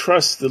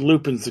trust the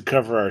lupins to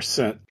cover our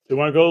scent. Do you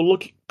want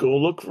to go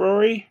look,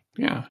 Rory?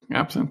 Yeah,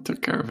 Absinthe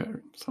took care of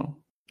it, so.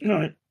 All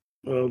right.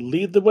 Well,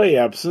 lead the way,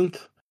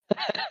 Absinthe.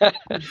 All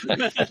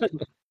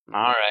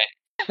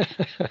right.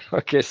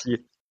 Okay, so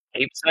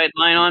Keep sight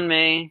line on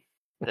me.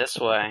 This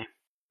way.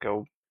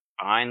 Go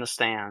behind the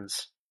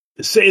stands.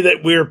 To say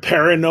that we're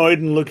paranoid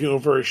and looking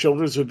over our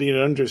shoulders would be an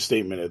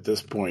understatement at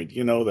this point.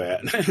 You know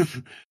that.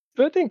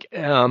 So I think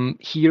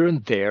here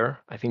and there,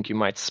 I think you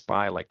might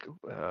spy like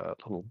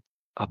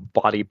a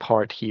body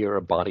part here,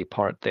 a body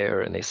part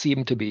there, and they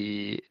seem to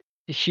be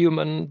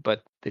human,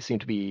 but they seem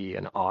to be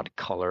an odd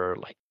color,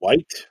 like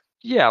White?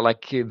 yeah,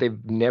 like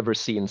they've never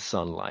seen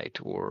sunlight.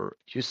 Or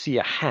you see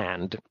a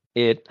hand,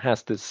 it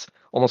has this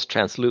almost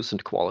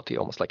translucent quality,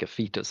 almost like a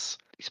fetus.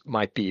 These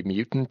might be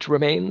mutant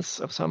remains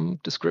of some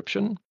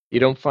description. You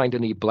don't find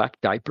any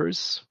black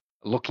diapers.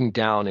 Looking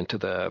down into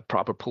the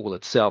proper pool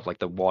itself, like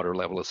the water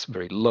level is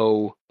very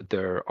low.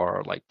 There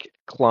are like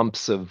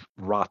clumps of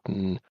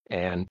rotten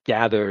and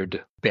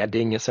gathered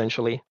bedding,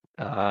 essentially,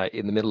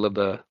 in the middle of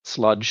the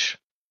sludge.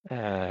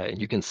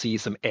 You can see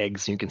some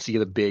eggs. You can see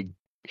the big,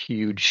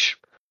 huge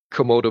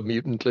Komodo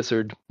mutant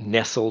lizard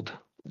nestled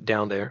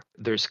down there.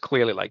 There's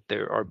clearly like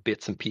there are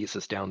bits and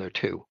pieces down there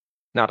too.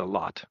 Not a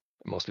lot,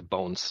 mostly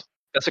bones.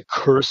 That's a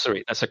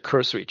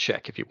cursory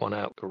check if you want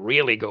to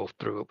really go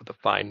through it with a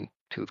fine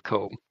tooth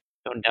comb.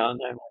 Go down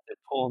there with the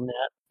pool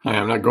net.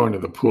 I'm not going to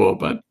the pool,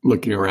 but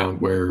looking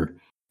around where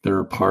there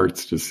are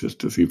parts just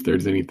to see if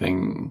there's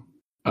anything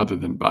other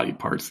than body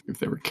parts, if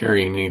they were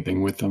carrying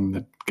anything with them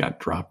that got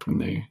dropped when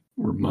they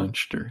were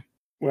munched. Or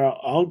Well,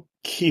 I'll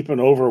keep an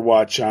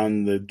overwatch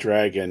on the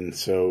dragon.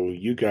 So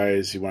you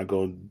guys, you want to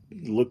go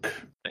look?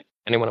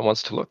 Anyone who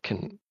wants to look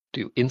can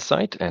do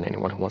insight, and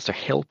anyone who wants to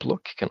help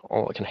look can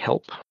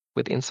help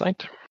with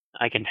insight.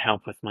 I can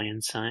help with my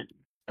insight.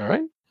 All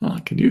right. I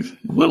could use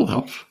a little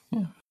help.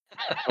 Yeah.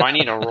 Do I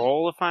need a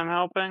roll if I'm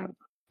helping?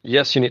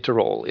 Yes, you need to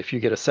roll. If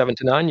you get a 7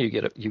 to 9, you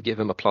give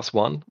him a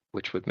 +1,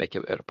 which would make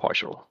it a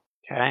partial.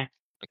 Okay.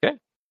 Okay,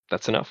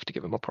 that's enough to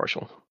give him a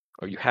partial.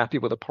 Are you happy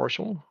with a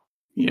partial?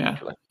 Yeah.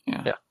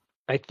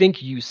 I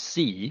think you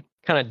see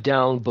kind of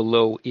down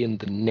below in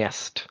the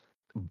nest,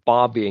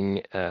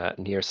 bobbing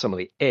near some of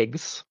the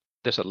eggs.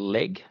 There's a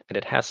leg, and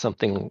it has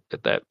something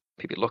that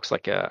maybe looks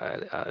like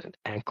an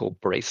ankle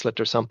bracelet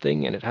or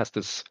something, and it has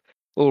this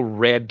little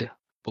red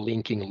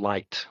blinking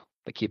light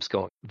that keeps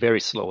going very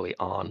slowly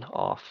on,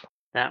 off.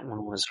 That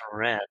one was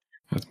red.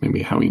 That's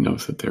maybe how he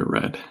knows that they're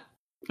red.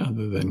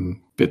 Other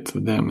than bits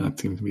of them, that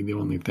seems to be the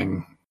only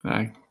thing that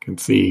I can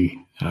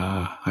see.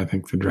 I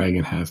think the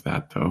dragon has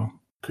that, though.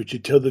 Could you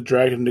tell the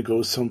dragon to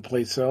go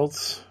someplace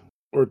else?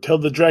 Or tell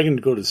the dragon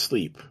to go to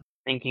sleep?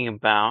 Thinking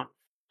about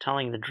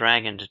telling the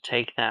dragon to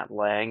take that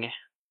leg,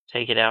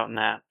 take it out in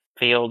that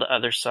field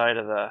other side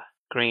of the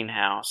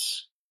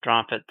greenhouse,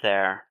 drop it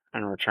there,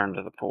 and return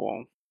to the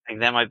pool. I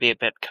think that might be a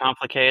bit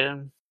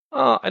complicated.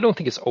 I don't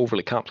think it's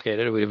overly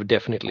complicated. It would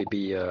definitely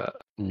be a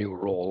new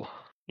roll.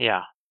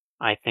 Yeah,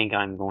 I think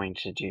I'm going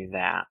to do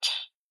that.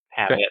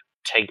 Have Okay. it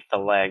take the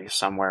leg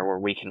somewhere where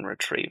we can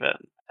retrieve it,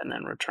 and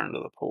then return to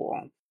the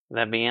pool. Would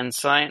that be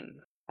insight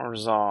or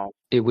resolve?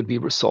 It would be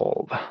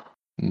resolve,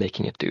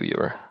 making it do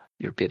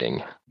your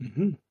bidding.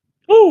 Mm-hmm.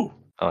 Oh,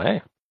 Oh,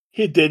 hey.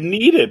 he didn't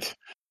eat it.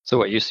 So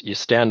what, you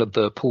stand at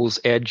the pool's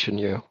edge and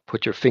you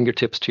put your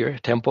fingertips to your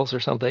temples or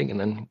something, and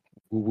then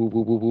woo, woo,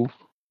 woo, woo, woo.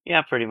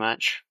 Yeah, pretty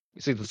much.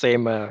 You see the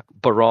same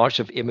barrage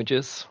of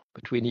images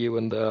between you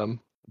and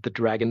the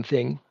dragon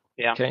thing.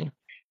 Yeah. Okay.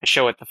 I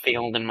show it the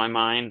field in my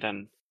mind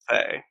and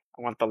say,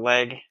 I want the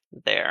leg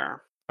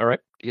there. All right.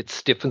 It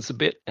stiffens a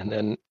bit and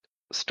then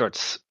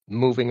starts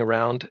moving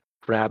around,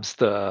 grabs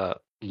the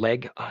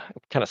leg,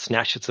 kind of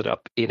snatches it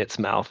up in its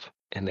mouth,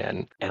 and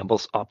then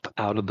ambles up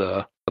out of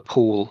the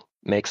pool,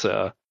 makes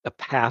a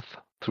path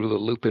through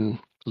the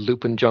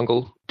lupin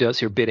jungle,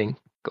 does your bidding,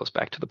 goes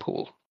back to the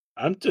pool.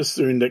 I'm just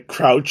doing that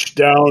crouch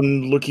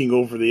down, looking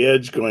over the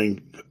edge,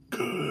 going,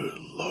 good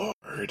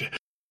Lord.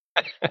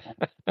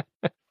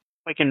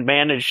 I can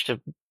manage to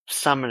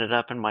summon it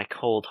up in my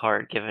cold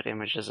heart, give it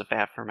images of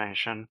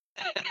affirmation.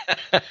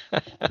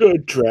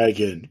 Good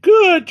dragon.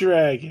 Good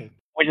dragon.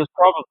 Which is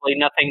probably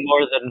nothing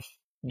more than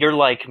you're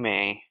like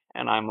me,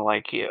 and I'm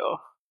like you.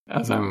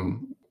 As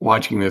I'm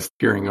watching this,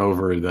 peering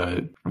over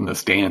from the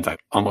stands, I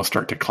almost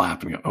start to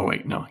clap and go, oh,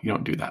 wait, no, you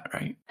don't do that,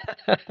 right?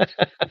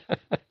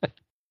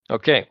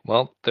 Okay,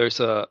 well,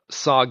 there's a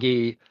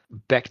soggy,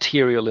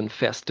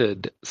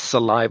 bacterial-infested,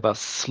 saliva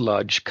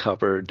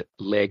sludge-covered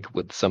leg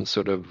with some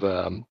sort of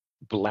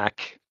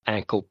black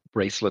ankle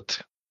bracelet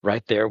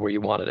right there where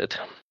you wanted it.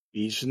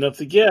 Easy enough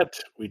to get.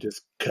 We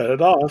just cut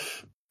it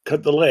off.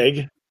 Cut the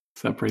leg.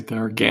 Separate the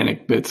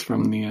organic bits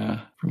from the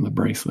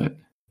bracelet.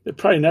 They're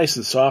probably nice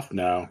and soft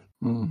now.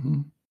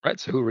 Mm-hmm. Right,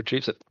 so who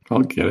retrieves it? I'll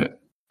get it.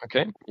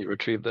 Okay, you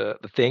retrieve the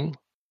thing.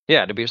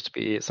 Yeah, it appears to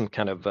be some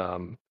kind of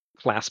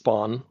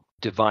clasp-on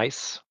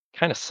device,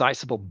 kind of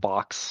sizable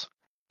box.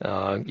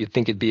 You'd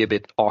think it'd be a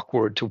bit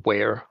awkward to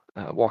wear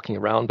walking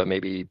around, but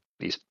maybe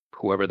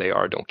whoever they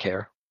are don't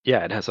care.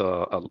 Yeah, it has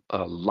a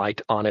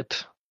light on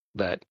it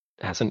that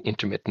has an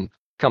intermittent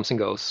comes and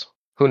goes.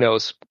 Who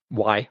knows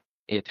why?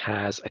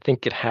 I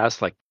think it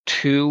has like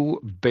 2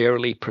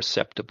 barely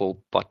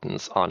perceptible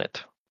buttons on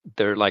it.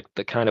 They're like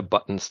the kind of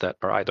buttons that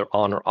are either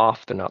on or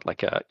off. They're not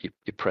like you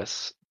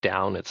press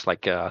down. It's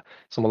like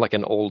somewhat like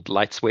an old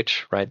light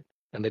switch, right?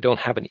 And they don't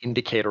have an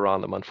indicator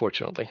on them,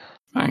 unfortunately.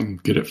 I'm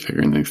good at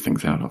figuring these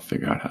things out. I'll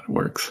figure out how it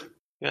works.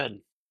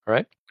 Good. All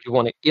right. Do you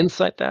want to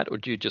insight that, or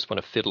do you just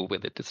want to fiddle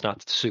with it? It's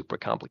not super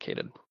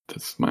complicated.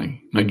 That's my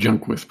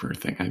junk whisperer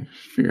thing. I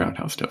figure out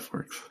how stuff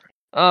works.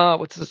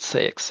 What does it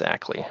say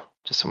exactly?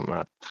 Just so I'm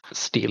not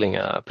stealing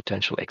a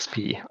potential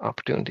XP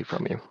opportunity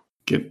from you.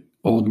 Get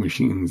old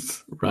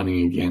machines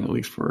running again, at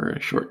least for a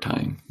short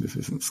time. This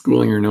isn't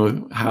schooling or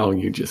know how,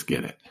 you just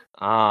get it.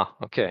 Ah,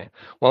 okay.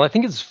 Well, I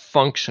think it's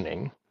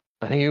functioning.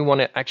 I think you want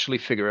to actually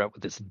figure out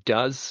what this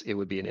does. It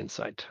would be an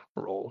insight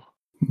roll.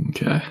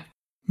 Okay.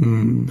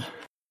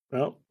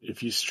 Well,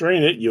 if you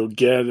strain it, you'll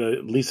get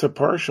at least a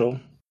partial.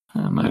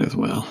 I might as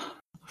well.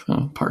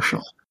 So,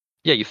 partial.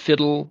 Yeah, you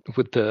fiddle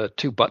with the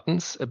two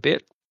buttons a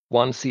bit.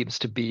 One seems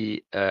to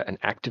be an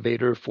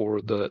activator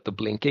for the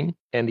blinking,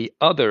 and the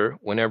other,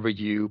 whenever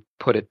you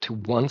put it to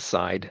one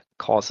side,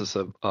 causes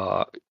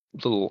a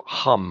little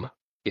hum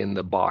in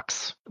the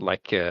box,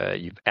 like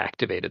you've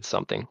activated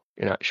something.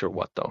 You're not sure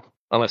what, though,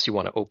 unless you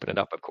want to open it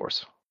up, of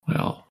course.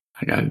 Well,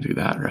 I got to do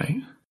that, right?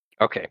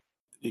 Okay.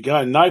 You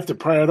got a knife to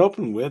pry it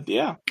open with,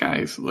 yeah.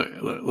 Guys,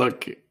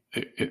 look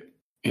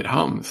it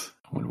hums.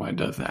 I wonder why it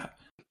does that.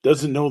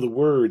 Doesn't know the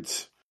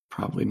words.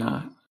 Probably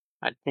not.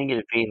 I think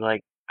it'd be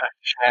like a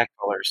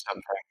shackle or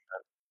something.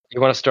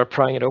 You want to start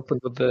prying it open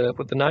with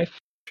the knife?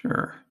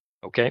 Sure.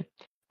 Okay.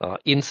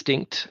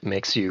 Instinct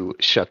makes you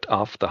shut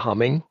off the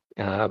humming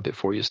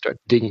before you start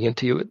digging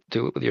into it.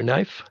 Do it with your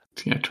knife.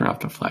 So yeah, turn off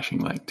the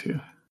flashing light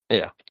too.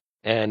 Yeah.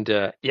 And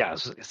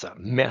it's a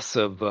mess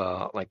of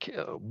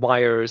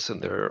wires,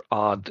 and they're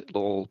odd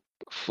little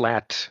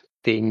flat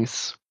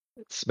things.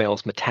 It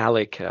smells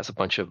metallic. It has a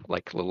bunch of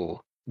like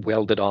little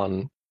welded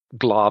on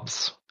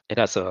globs. It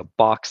has a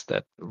box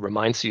that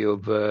reminds you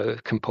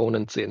of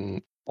components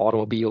in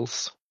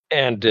automobiles,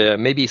 and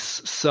maybe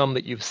some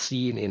that you've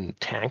seen in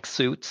tank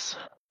suits.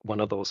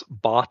 One of those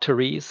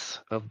batteries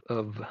of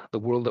the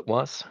world that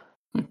was.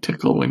 It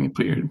tickle when you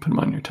put them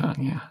on your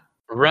tongue. Yeah.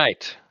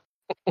 Right.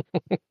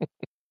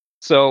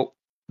 So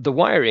the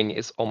wiring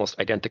is almost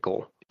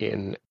identical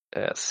in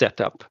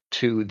setup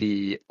to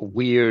the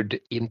weird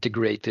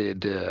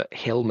integrated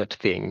helmet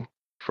thing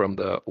from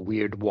the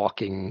weird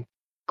walking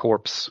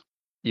corpse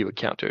you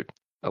encountered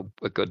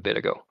a good bit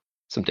ago,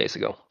 some days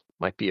ago.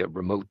 Might be a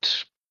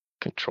remote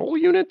control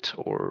unit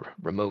or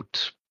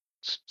remote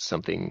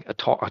something, a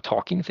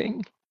talking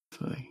thing.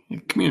 So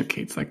it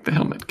communicates like the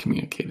helmet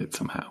communicated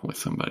somehow with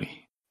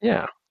somebody.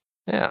 Yeah.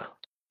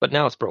 But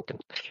now it's broken.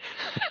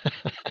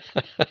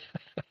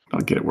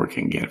 I'll get it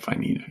working again if I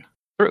need it.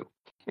 True.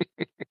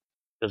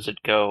 Does it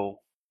go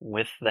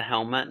with the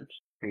helmet?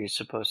 Are you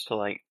supposed to,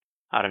 like,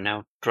 I don't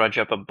know, drudge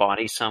up a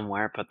body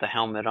somewhere, put the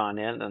helmet on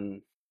it,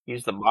 and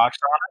use the box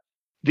on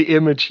it? The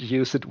image,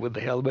 use it with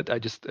the helmet. I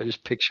just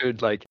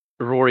pictured like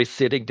Rory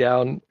sitting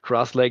down,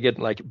 cross-legged,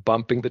 like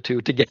bumping the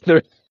two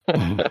together.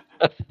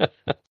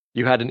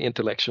 You had an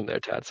intellection there,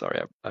 Tad.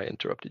 Sorry, I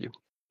interrupted you.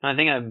 I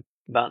think I've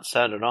about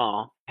said it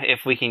all.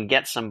 If we can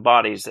get some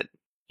bodies that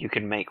you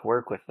can make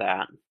work with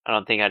that, I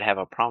don't think I'd have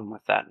a problem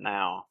with that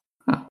now.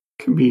 Oh,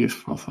 can be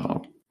useful. So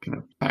I'll kind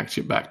of package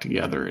it back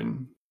together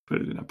and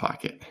put it in a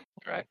pocket.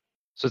 All right.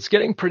 So it's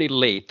getting pretty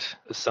late.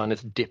 The sun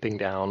is dipping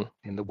down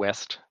in the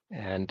west,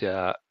 and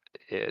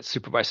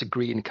Supervisor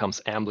Green comes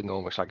ambling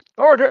over. It's like,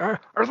 "Oh,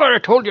 I thought I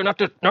told you not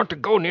to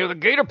go near the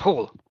gator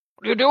pool.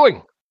 What are you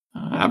doing?"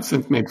 I've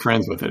since made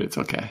friends with it. It's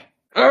okay.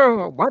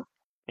 Oh, what?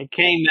 It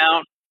came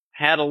out,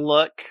 had a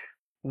look.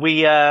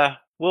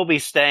 We'll be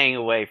staying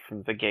away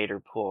from the gator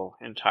pool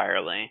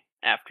entirely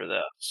after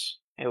this.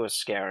 It was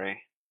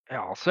scary.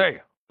 Yeah, I'll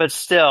say. But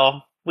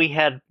still, we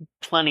had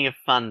plenty of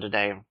fun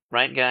today,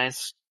 right,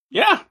 guys?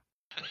 Yeah.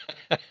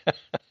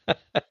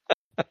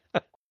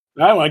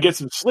 I want to get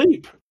some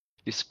sleep.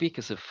 You speak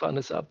as if fun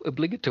is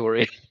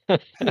obligatory.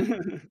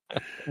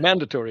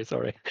 Mandatory,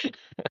 sorry.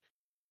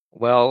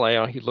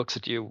 Well, he looks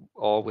at you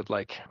all with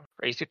like,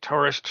 crazy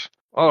tourist.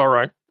 All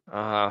right.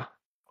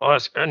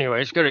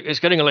 Anyway, it's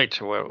getting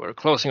late. We're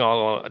closing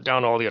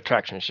down all the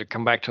attractions. You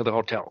come back to the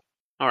hotel.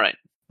 All right.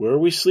 Where are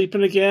we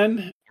sleeping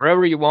again?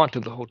 Wherever you want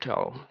in the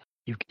hotel.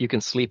 You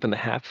can sleep in the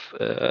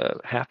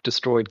half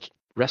destroyed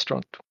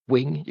restaurant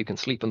wing. You can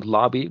sleep in the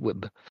lobby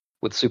with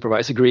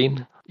Supervisor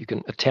Green. You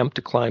can attempt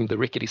to climb the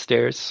rickety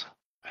stairs.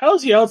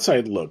 How's the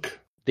outside look?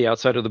 The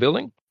outside of the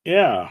building?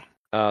 Yeah.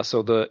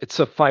 So it's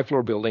a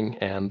 5-floor building,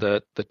 and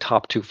the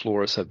top 2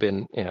 floors have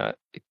been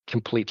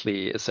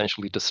completely,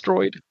 essentially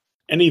destroyed.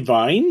 Any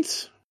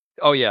vines?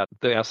 Oh yeah,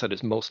 the outside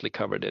is mostly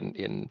covered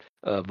in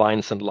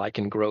vines and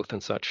lichen growth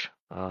and such.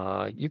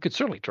 You could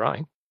certainly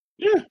try.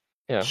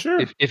 Yeah,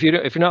 sure. If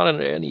you're not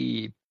in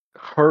any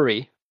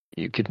hurry,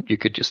 you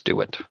could just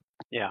do it.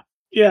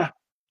 Yeah,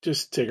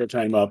 just take our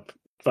time up,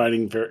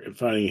 finding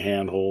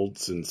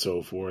handholds and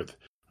so forth.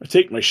 I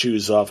take my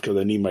shoes off because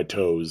I need my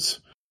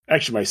toes.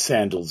 Actually, my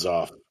sandals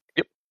off.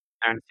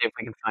 And see if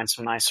we can find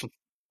some nice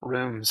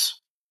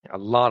rooms. A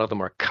lot of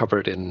them are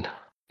covered in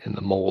in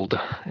the mold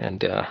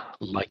and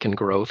lichen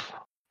growth.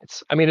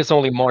 It's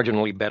only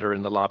marginally better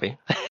in the lobby.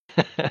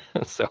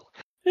 So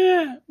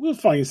Yeah, we'll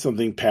find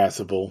something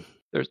passable.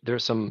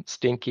 there's some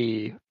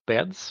stinky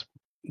beds.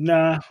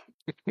 Nah,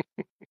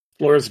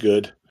 floor's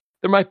good.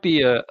 There might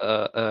be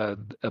a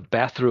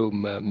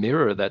bathroom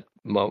mirror that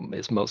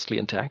is mostly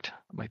intact.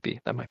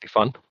 That might be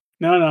fun.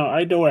 No,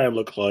 I know what I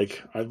look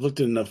like. I've looked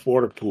in enough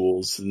water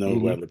pools to know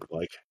what I look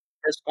like.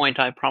 At this point,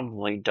 I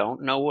probably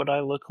don't know what I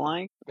look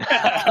like. And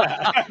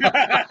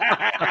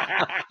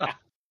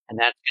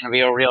that's going to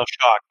be a real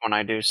shock when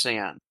I do see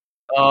it.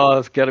 Oh,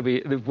 it's got to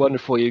be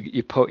wonderful.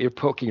 You're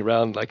poking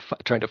around like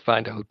trying to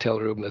find a hotel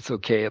room that's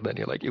okay, and then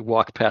you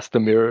walk past the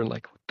mirror and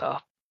like, what the?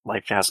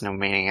 Life has no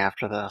meaning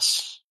after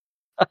this.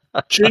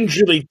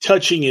 Gingerly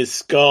touching his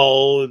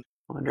skull. I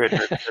wonder if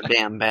it's so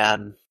damn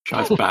bad.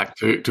 Tries back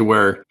to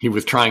where he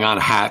was trying on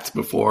hats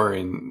before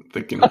and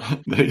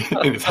in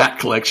his hat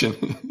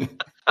collection.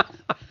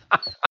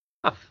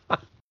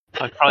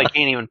 I probably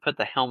can't even put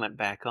the helmet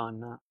back on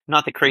now.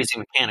 Not the crazy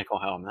mechanical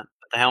helmet,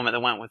 but the helmet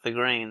that went with the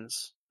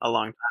greens a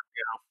long time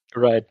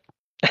Right.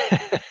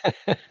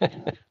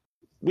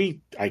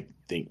 I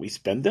think we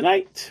spend the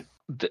night.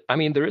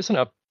 There is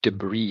enough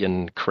debris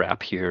and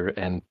crap here,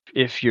 and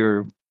if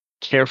you're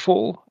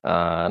careful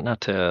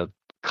not to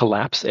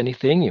collapse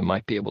anything, you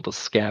might be able to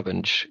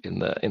scavenge in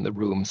the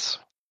rooms.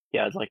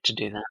 Yeah, I'd like to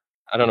do that.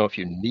 I don't know if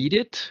you need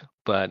it,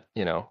 but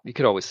you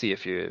could always see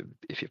if you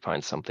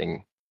find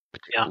something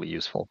particularly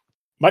useful.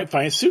 Might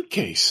find a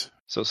suitcase.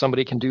 So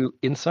somebody can do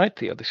insight,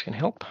 the others can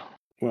help.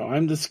 Well,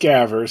 I'm the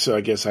scaver, so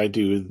I guess I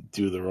do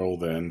the roll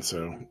then.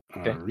 So,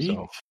 Okay, read.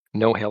 so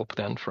no help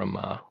then from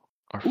our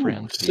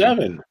friend,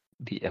 7.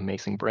 the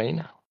amazing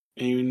brain.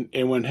 And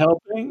when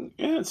helping,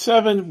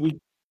 7. We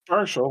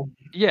partial.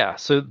 Yeah,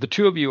 so the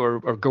two of you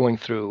are going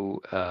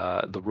through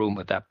the room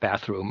with that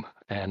bathroom,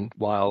 and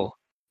while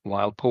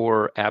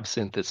poor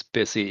Absinthe is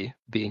busy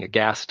being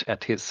aghast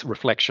at his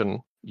reflection,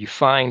 you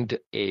find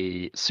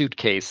a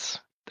suitcase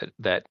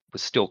that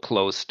was still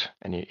closed,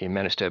 and you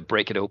managed to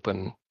break it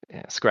open,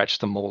 scratch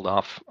the mold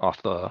off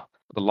the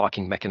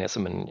locking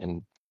mechanism,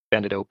 and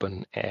bend it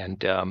open,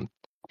 and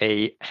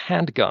a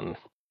handgun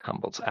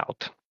tumbles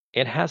out.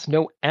 It has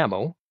no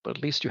ammo, but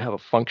at least you have a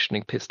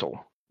functioning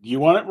pistol. You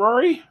want it,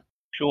 Rory?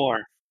 Sure.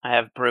 I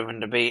have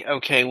proven to be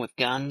okay with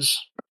guns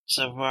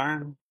so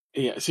far.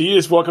 Yeah, so you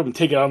just walk up and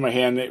take it out of my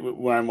hand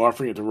when I'm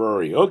offering it to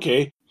Rory.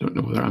 Okay. Don't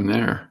know whether I'm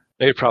there.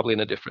 Maybe probably in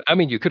a different...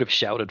 you could have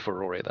shouted for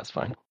Rory, that's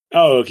fine.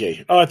 Oh,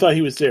 okay. Oh, I thought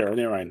he was there.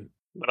 Never mind.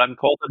 But I'm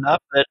cold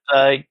enough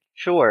that,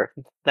 sure,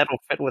 that'll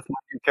fit with my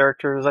new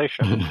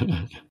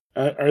characterization.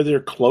 Are there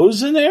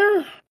clothes in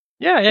there?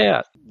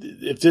 Yeah.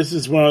 If this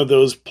is one of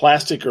those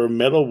plastic or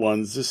metal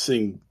ones, this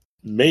thing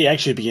may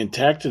actually be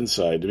intact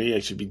inside. It may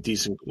actually be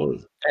decent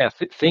clothes. Yeah,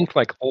 think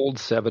like old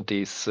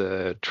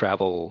 70s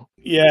travel.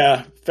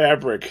 Yeah,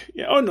 fabric.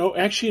 Yeah, oh, no.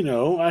 Actually,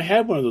 no. I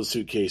had one of those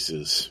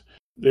suitcases.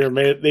 They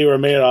were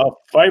made off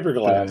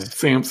fiberglass.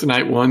 The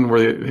Samsonite one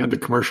where they had the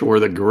commercial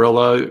where the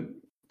gorilla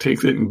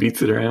takes it and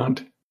beats it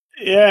around.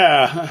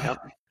 Yeah. Yep.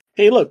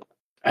 Hey, look.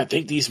 I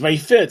think these may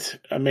fit.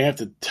 I may have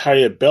to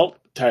tie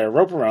a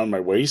rope around my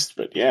waist,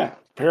 but yeah.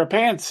 New pair of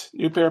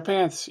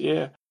pants.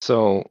 Yeah.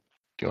 So,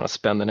 do you want to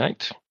spend the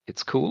night?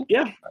 It's cool.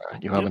 Yeah.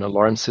 You have an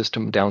alarm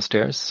system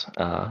downstairs.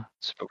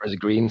 Supervisor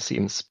Green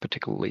seems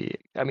particularly...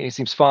 he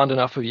seems fond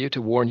enough of you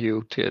to warn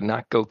you to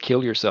not go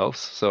kill yourselves.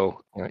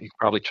 So, you can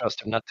probably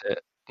trust him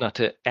not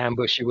to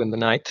ambush you in the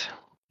night.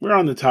 We're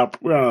on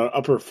the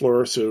upper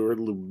floor, so we're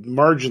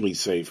marginally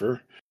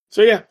safer.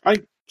 So yeah,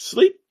 I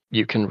sleep.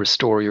 You can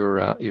restore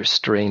your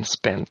strain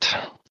spent.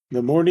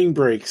 The morning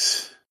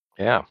breaks.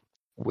 Yeah,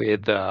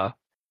 with a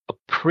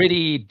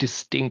pretty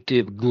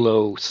distinctive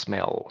glow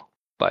smell,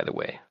 by the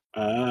way.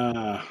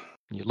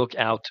 You look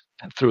out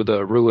through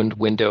the ruined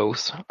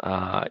windows.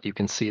 You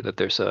can see that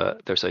there's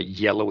a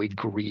yellowy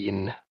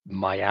green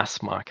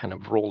miasma kind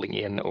of rolling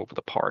in over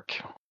the park.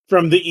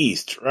 From the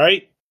east,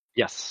 right?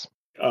 Yes.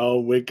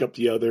 I'll wake up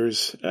the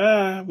others.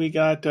 We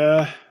got...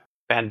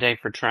 Bad day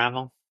for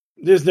travel?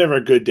 There's never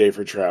a good day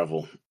for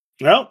travel.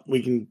 Well,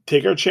 we can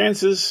take our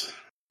chances.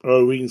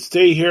 Or we can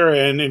stay here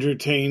and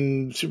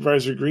entertain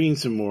Supervisor Green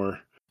some more.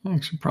 I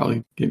should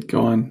probably get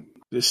going.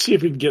 Let's see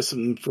if we can get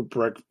something for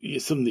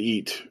breakfast, something to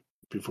eat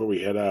before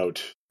we head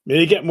out.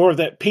 Maybe get more of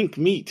that pink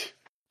meat.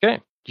 Okay.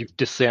 You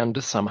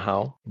descend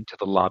somehow into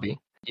the lobby.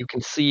 You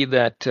can see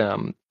that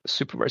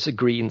Supervisor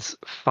Green's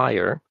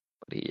fire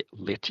that he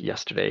lit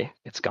yesterday,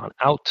 it's gone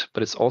out,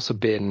 but it's also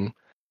been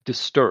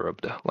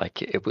disturbed.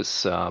 Like it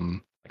was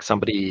like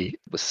somebody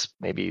was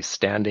maybe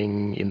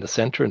standing in the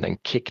center and then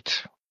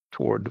kicked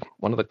toward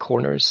one of the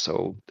corners.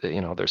 So,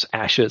 there's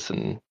ashes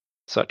and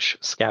such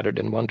scattered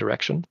in one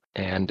direction.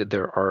 And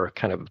there are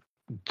kind of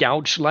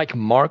gouge-like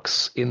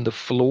marks in the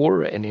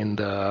floor and in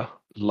the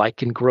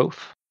lichen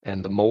growth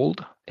and the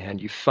mold.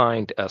 And you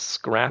find a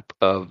scrap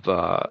of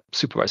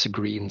Supervisor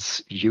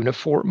Green's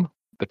uniform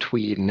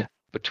between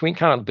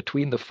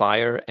the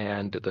fire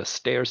and the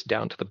stairs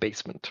down to the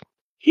basement.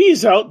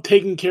 He's out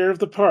taking care of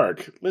the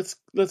park. Let's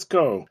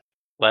go.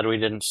 Glad we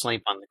didn't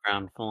sleep on the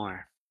ground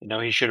floor.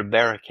 He should have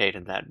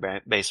barricaded that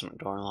basement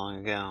door long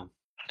ago.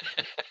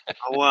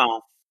 Oh,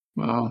 well.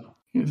 Well,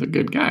 he's a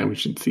good guy. We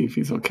should see if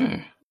he's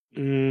okay.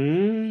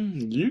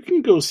 You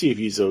can go see if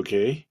he's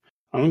okay.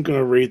 I'm going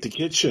to raid the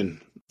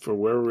kitchen for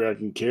wherever I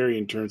can carry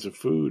in terms of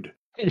food.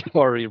 You've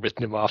already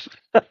written him off.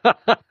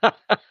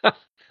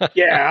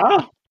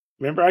 Yeah.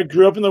 Remember, I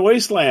grew up in the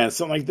wasteland.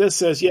 Something like this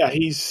says, yeah,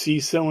 he's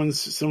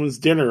someone's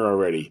dinner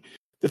already.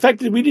 The fact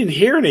that we didn't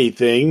hear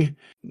anything,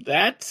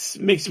 that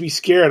makes me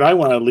scared. I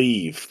want to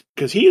leave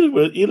because he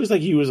looks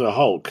like he was a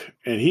Hulk,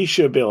 and he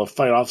should be able to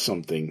fight off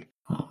something.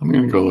 Well, I'm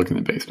going to go look in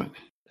the basement.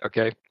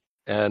 Okay.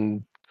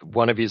 And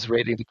one of you is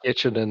raiding the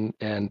kitchen,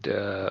 and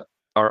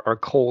our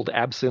cold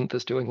absinthe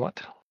is doing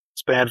what?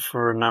 It's bad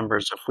for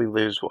numbers if we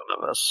lose one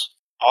of us.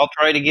 I'll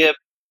try to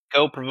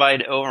go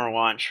provide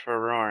Overwatch for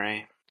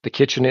Rory. The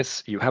kitchen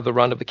you have the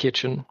run of the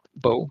kitchen,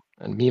 Bo,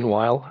 and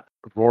meanwhile,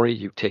 Rory,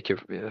 you take your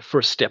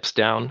first steps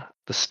down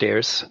the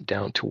stairs,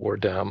 down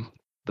toward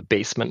the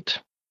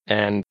basement,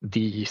 and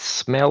the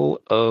smell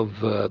of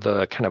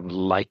the kind of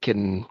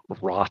lichen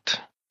rot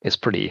is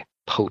pretty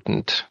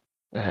potent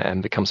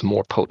and becomes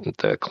more potent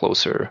the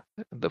closer,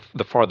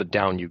 the farther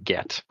down you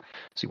get.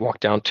 So you walk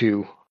down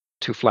two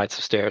flights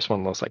of stairs, one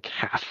of those like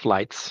half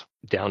flights,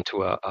 down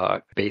to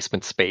a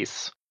basement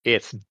space.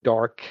 It's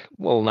dark.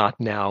 Well, not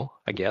now,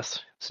 I guess,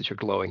 since you're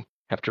glowing.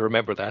 Have to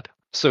remember that.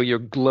 So your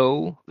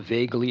glow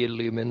vaguely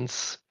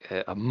illumines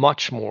a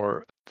much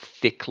more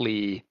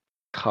thickly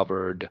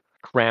covered,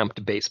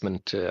 cramped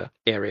basement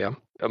area.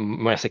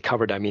 When I say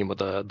covered, I mean with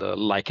the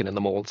lichen and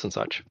the molds and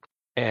such.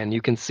 And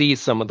you can see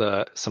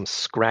some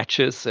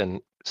scratches and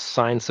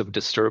signs of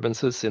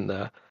disturbances in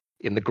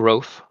the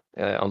growth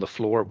on the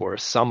floor, where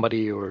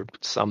somebody or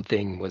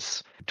something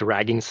was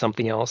dragging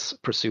something else,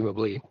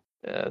 presumably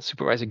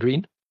Supervisor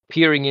Green.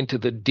 Peering into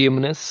the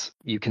dimness,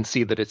 you can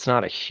see that it's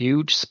not a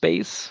huge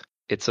space.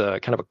 It's a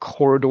kind of a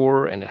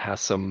corridor, and it has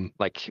some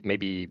like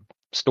maybe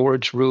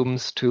storage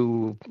rooms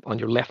on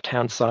your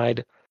left-hand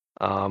side,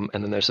 and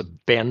then there's a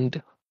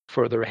bend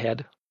further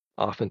ahead,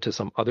 off into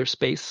some other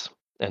space,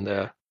 and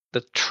the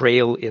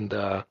trail in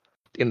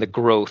the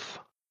growth,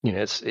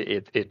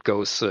 it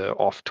goes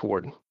off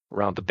toward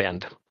around the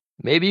bend.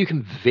 Maybe you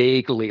can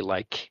vaguely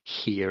like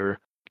hear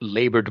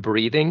labored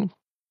breathing,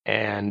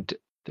 and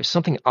there's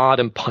something odd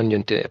and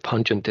pungent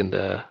in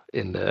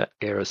the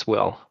air as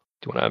well.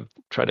 Do you want to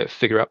try to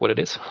figure out what it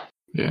is?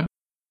 Yeah.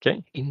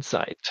 Okay,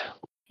 insight.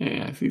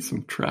 Yeah, I see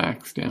some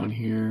tracks down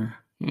here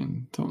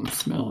and something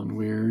smelling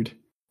weird.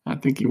 I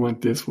think he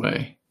went this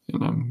way,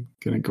 and I'm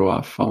going to go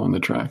off following the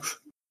tracks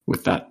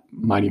with that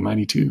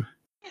mighty 2.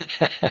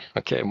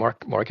 Okay,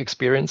 mark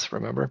experience,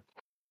 remember?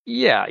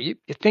 Yeah, you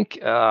think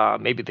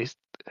maybe they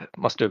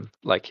must have,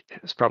 like,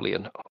 it's probably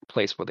a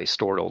place where they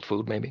stored old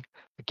food, maybe.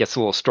 It gets a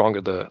little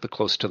stronger the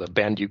closer to the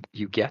bend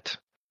you get.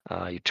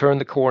 You turn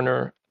the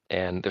corner,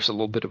 and there's a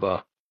little bit of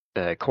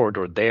a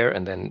corridor there,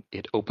 and then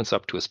it opens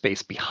up to a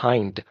space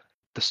behind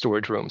the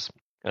storage rooms.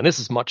 And this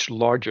is much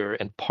larger,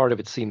 and part of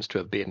it seems to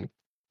have been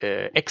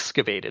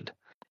excavated.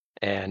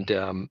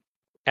 And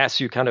as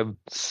you kind of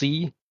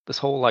see this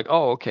whole, like,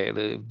 oh,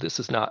 okay, this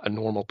is not a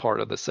normal part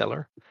of the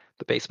cellar,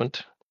 the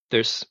basement.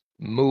 There's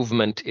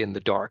movement in the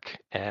dark,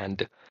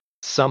 and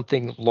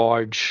something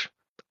large,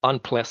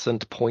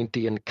 unpleasant,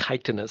 pointy, and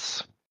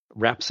chitinous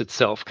wraps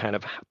itself kind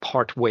of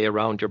part way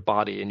around your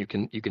body, and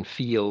you can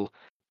feel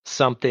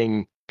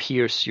something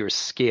pierce your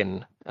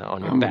skin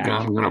on your back.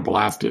 I'm gonna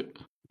blast it.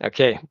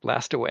 Okay,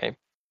 blast away.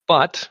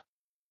 But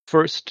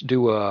first,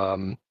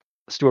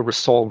 let's do a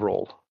resolve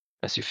roll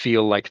as you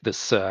feel like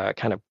this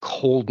kind of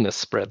coldness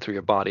spread through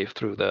your body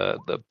through the.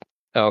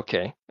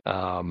 Okay.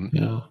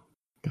 Yeah.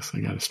 Guess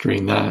I gotta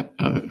strain that.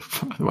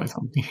 Otherwise,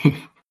 I'll be.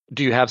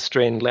 Do you have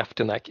strain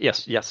left in that?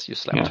 Yes, you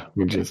slept. Yeah,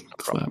 we okay, just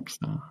slept.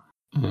 So.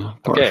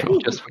 Okay,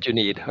 just what you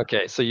need.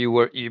 Okay, so you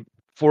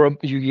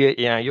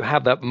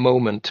have that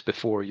moment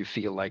before you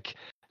feel like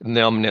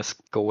numbness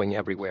going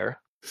everywhere.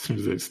 As soon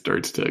as it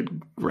starts to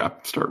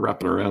start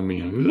wrapping around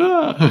me,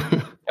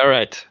 All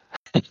right.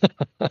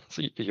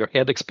 So your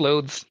head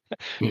explodes.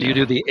 Yeah. Do you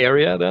do the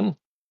area then?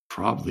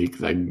 Probably,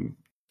 because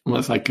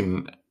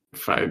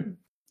if I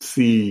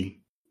see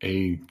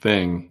a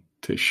thing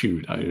to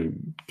shoot, I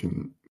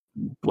can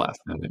blast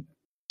at it.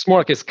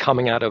 Smork is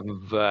coming out of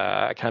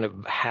kind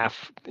of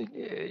half,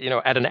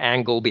 at an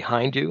angle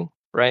behind you,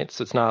 right?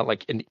 So it's not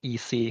like an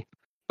easy,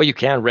 but you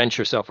can wrench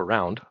yourself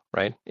around,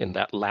 right? In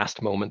that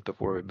last moment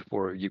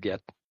before you get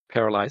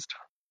paralyzed.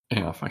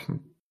 Yeah, if I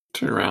can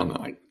turn around and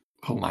like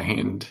hold my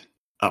hand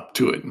up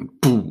to it and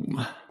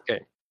boom.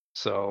 Okay,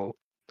 so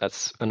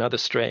that's another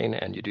strain,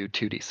 and you do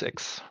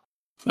 2d6.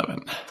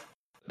 7.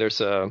 There's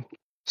a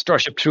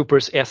Starship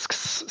Troopers-esque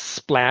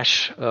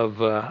splash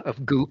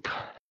of goop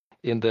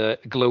in the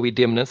glowy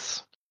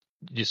dimness.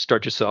 You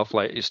start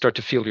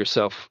to feel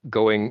yourself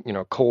going,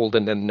 cold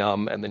and then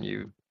numb, and then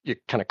you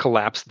kind of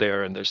collapse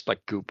there, and there's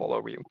like goop all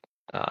over you.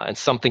 And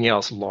something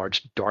else,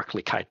 large,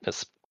 darkly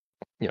chitinous,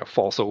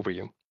 falls over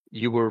you.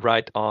 You were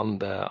right on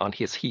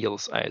his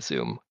heels, I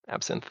assume,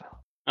 Absinthe.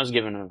 I was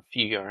given a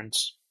few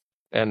yards.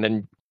 And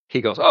then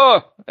he goes,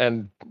 "Oh!"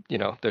 And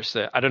there's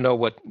I don't know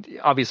what.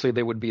 Obviously,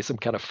 there would be some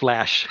kind of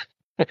flash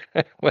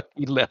when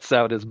he lets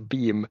out his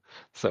beam.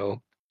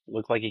 So,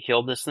 Look like he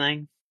killed this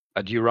thing.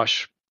 do you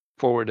rush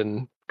forward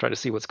and try to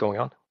see what's going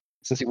on?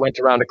 Since he went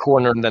around a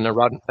corner and then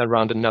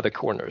around another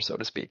corner, so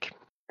to speak.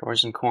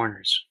 Doors and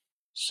corners.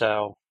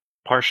 So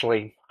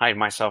partially hide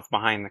myself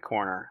behind the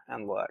corner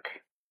and look.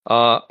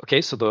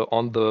 Okay, so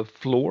on the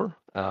floor,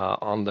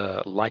 on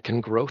the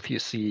lichen growth, you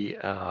see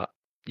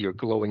your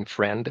glowing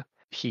friend.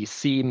 He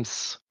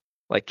seems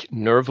like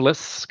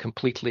nerveless,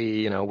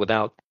 completely,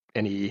 without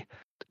any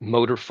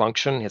motor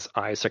function. His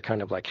eyes are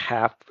kind of like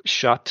half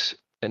shut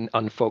and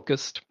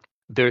unfocused.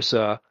 There's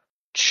a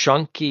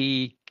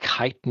chunky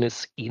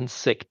chitinous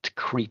insect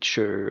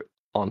creature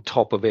on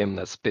top of him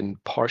that's been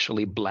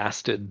partially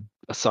blasted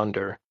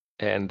asunder,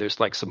 and there's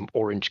like some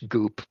orange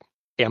goop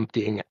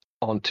emptying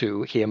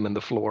onto him and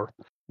the floor.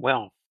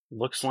 Well,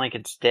 looks like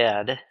it's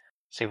dead.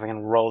 See if I can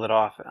roll it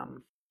off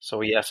him.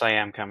 So yes, I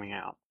am coming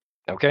out.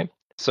 Okay,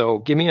 so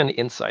give me an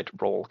insight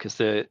roll, because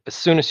as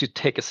soon as you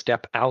take a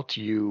step out,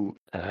 you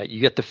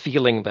get the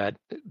feeling that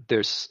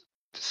there's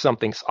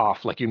something's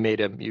off, like you may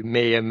have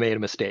made a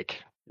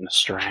mistake. In a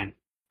strain.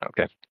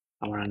 Okay.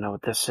 I want to know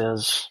what this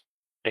is.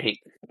 8.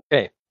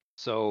 Okay,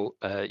 so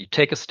you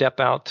take a step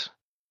out.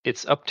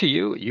 It's up to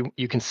you.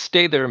 You can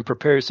stay there and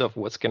prepare yourself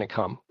for what's going to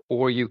come,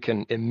 or you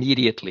can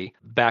immediately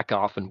back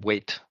off and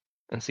wait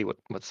and see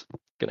what's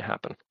going to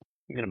happen.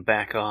 I'm going to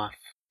back off.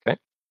 Okay.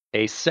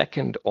 A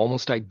second,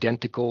 almost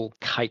identical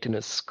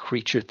chitinous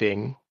creature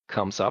thing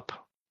comes up.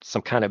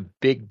 Some kind of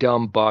big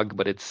dumb bug,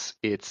 but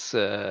it's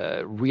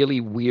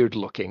really weird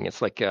looking.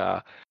 It's like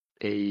a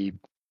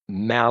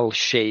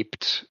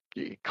mal-shaped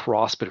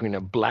cross between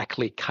a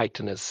blackly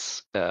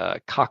chitinous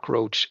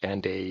cockroach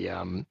and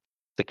a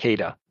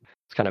cicada.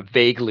 It's kind of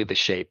vaguely the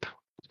shape.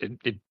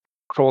 It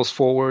crawls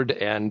forward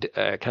and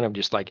kind of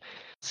just like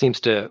seems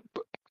to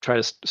try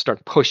to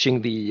start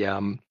pushing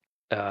the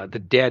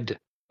dead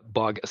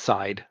bug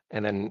aside,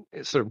 and then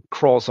it sort of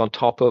crawls on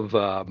top of.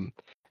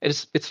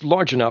 It's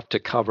large enough to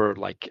cover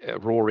like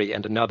Rory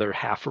and another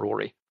half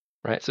Rory,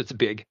 right? So it's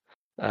big.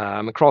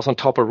 It crawls on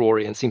top of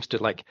Rory and seems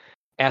to like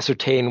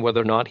ascertain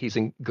whether or not he's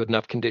in good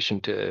enough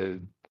condition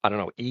to, I don't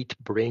know, eat,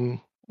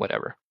 bring,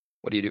 whatever.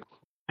 What do you do?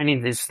 I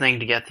need this thing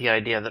to get the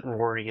idea that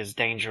Rory is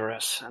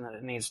dangerous and that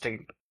it needs to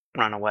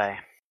run away.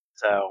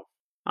 So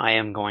I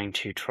am going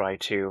to try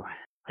to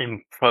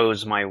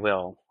impose my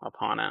will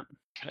upon it.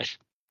 Okay.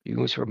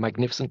 Use your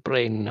magnificent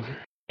brain.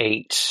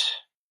 8.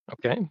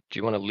 Okay. Do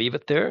you want to leave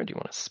it there? Do you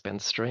want to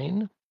spend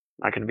strain?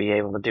 Not going to be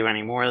able to do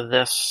any more of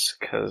this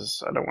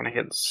because I don't want to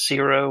hit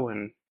 0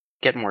 and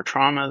get more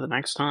trauma the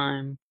next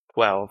time.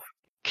 12.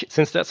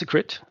 Since that's a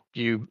crit,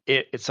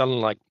 it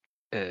suddenly like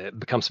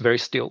becomes very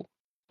still.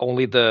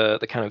 Only the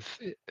kind of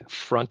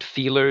front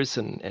feelers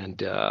and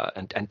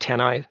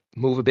antennae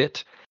move a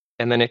bit,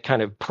 and then it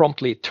kind of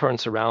promptly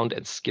turns around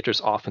and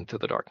skitters off into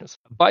the darkness.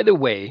 By the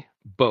way,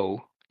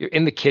 Bo, you're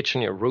in the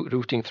kitchen, you're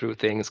rooting through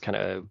things, kind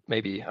of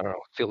maybe, I don't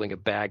know, filling a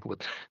bag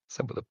with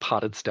some of the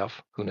potted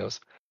stuff, who knows.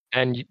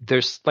 And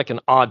there's like an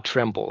odd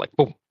tremble, like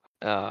boom,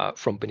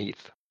 from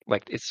beneath.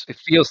 Like it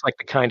feels like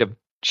the kind of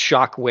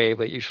shock wave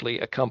that usually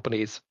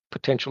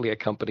potentially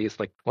accompanies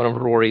like one of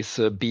Rory's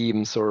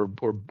beams or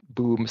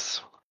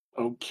booms.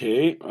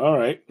 Okay, all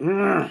right.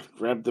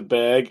 Grab the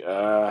bag.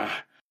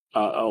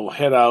 I'll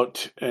head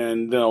out,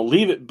 and then I'll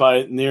leave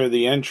it near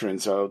the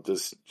entrance. I'll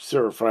just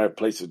find a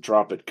place to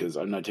drop it because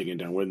I'm not taking it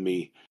down with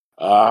me.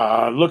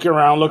 Look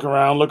around.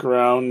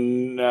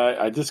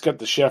 I just got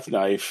the chef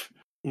knife.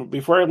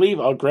 Before I leave,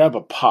 I'll grab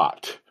a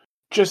pot,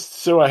 just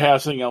so I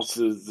have something else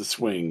to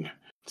swing.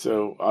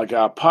 So I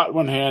got a pot in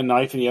one hand,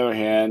 knife in the other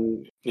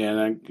hand, and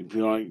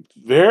I'm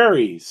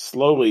very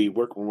slowly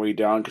work my way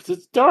down because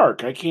it's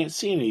dark. I can't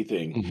see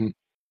anything. Mm-hmm.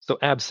 So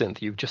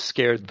Absinthe, you've just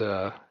scared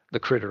the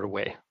critter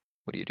away.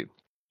 What do you do?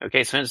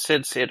 Okay, so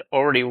since it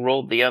already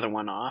rolled the other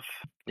one off,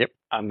 yep,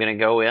 I'm going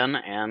to go in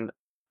and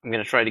I'm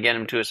going to try to get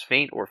him to his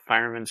feet or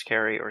fireman's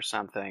carry or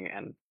something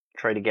and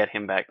try to get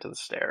him back to the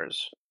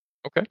stairs.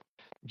 Okay.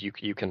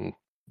 You can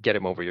get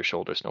him over your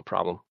shoulders, no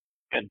problem.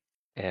 Good.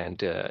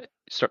 And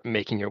start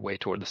making your way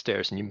toward the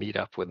stairs, and you meet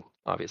up with,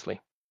 obviously,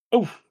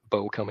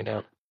 Bo coming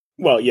down.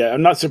 Well, yeah,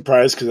 I'm not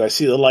surprised because I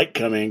see the light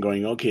coming and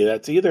going, okay,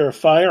 that's either a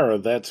fire or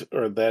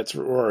that's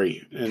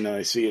Rory. And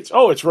I see it's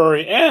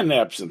Rory and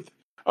Absinthe.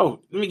 Oh,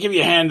 let me give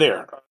you a hand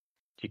there.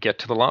 You get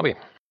to the lobby.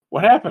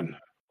 What happened?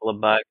 Full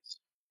of bugs.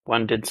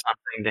 One did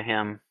something to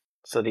him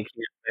so that he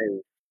can't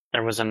move.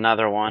 There was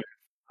another one.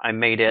 I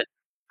made it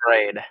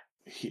afraid.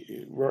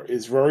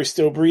 Is Rory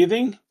still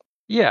breathing?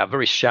 Yeah,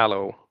 very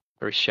shallow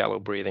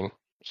breathing.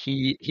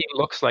 He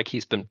looks like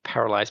he's been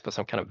paralyzed by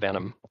some kind of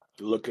venom.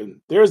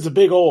 There's the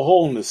big old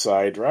hole in the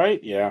side, right?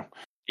 Yeah.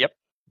 Yep,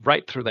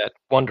 right through that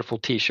wonderful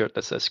T-shirt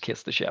that says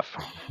 "Kiss the Chef."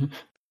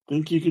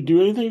 Think you could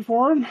do anything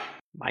for him?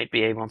 Might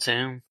be able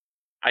to.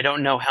 I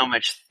don't know how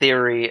much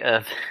theory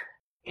of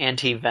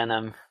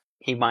anti-venom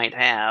he might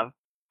have.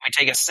 We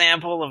take a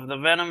sample of the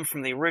venom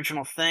from the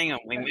original thing and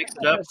we mix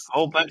it up with a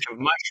whole bunch of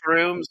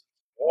mushrooms,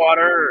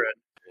 water.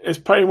 It's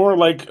probably more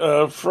like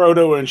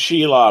Frodo and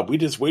Shelob. We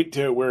just wait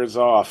till it wears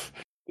off.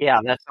 Yeah,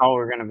 that's all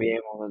we're going to be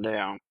able to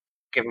do.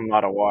 Give him a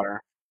lot of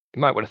water. You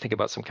might want to think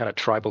about some kind of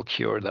tribal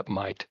cure that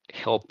might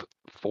help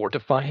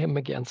fortify him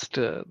against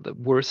the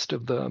worst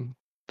of the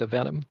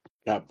venom.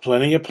 Got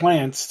plenty of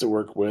plants to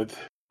work with.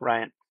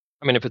 Right.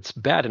 I mean, if it's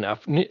bad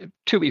enough,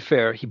 to be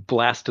fair, he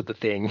blasted the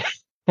thing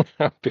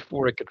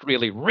before it could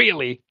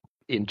really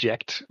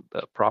inject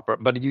the proper.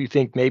 But do you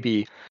think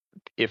maybe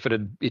if it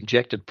had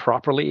injected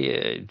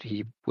properly,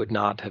 he would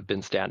not have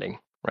been standing,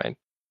 right?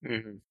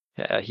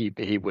 Mm-hmm.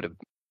 He would have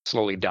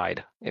slowly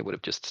died. It would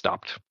have just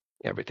stopped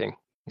everything.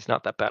 He's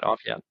not that bad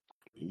off yet.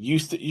 You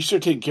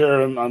start taking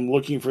care of him. I'm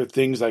looking for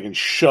things I can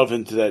shove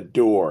into that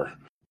door.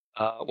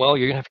 Well,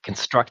 you're gonna have to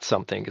construct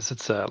something because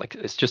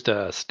it's just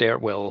a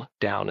stairwell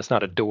down. It's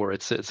not a door.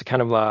 It's a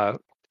kind of a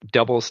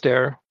double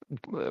stair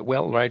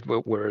well, right,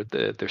 where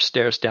there's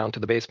stairs down to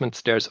the basement,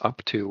 stairs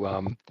up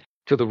to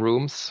the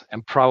rooms,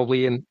 and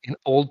probably in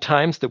old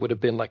times there would have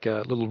been like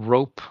a little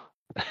rope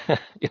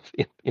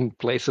in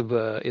place of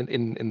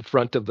in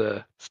front of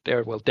the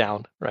stairwell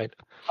down, right?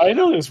 I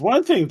know there's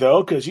one thing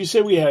though, because you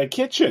said we had a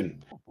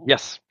kitchen.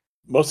 Yes.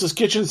 Most of those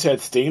kitchens had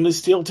stainless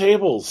steel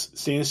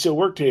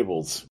work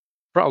tables.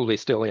 Probably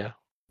still, yeah.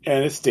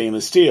 And it's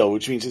stainless steel,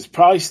 which means it's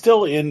probably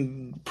still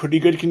in pretty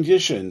good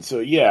condition. So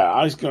yeah,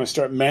 I was going to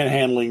start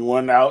manhandling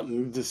one out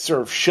and just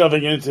sort of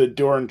shoving it into the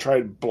door and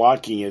try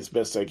blocking it as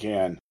best I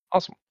can.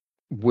 Awesome.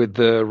 With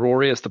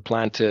Rory, is the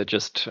plan to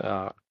just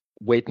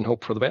wait and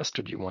hope for the best,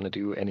 or do you want to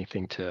do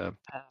anything to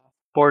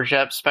forge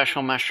up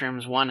special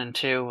mushrooms 1 and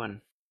 2 and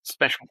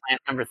special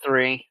plant number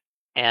 3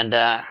 and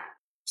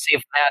see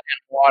if that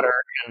and water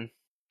can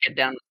get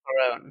down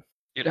the throat?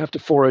 You'd have to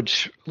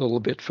forage a little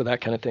bit for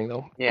that kind of thing,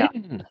 though. Yeah.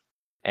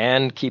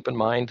 And keep in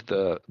mind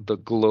the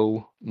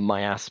glow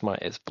miasma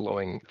is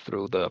blowing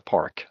through the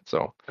park,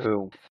 so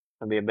Ooh,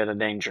 that'd be a bit of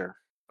danger.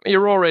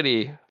 You're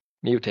already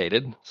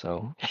mutated,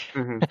 so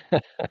Mm-hmm.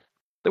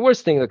 The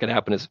worst thing that could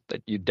happen is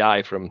that you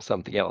die from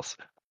something else.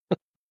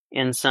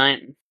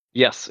 Insight?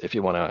 Yes, if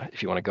you wanna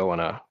go on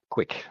a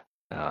quick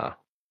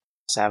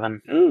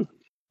 7. Ooh.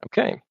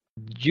 Okay.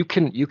 You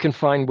can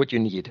find what you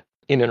need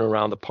in and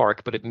around the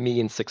park, but it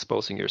means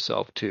exposing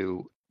yourself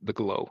to the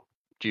glow.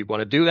 Do you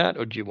want to do that,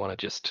 or do you want to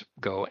just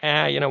go,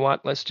 you know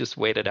what, let's just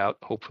wait it out,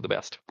 hope for the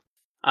best?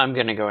 I'm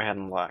going to go ahead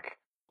and look.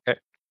 Okay.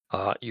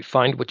 You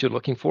find what you're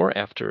looking for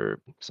after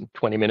some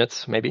 20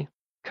 minutes, maybe.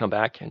 Come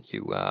back and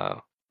you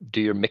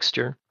do your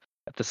mixture.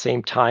 At the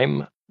same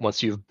time,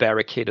 once you've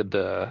barricaded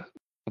the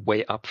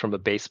way up from the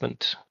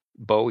basement,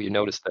 Bo, you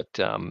notice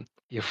that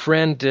your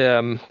friend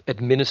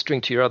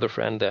administering to your other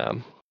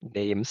friend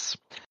names.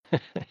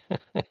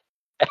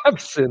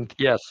 Absinthe,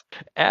 yes.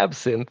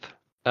 Absinthe.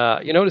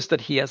 You notice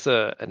that he has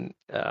a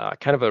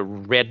kind of a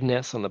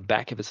redness on the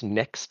back of his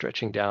neck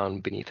stretching down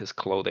beneath his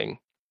clothing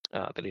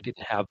that he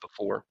didn't have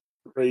before.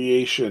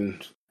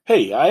 Radiation.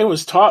 Hey, I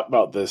was taught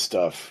about this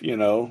stuff, you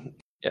know.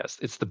 Yes,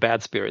 it's the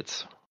bad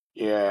spirits.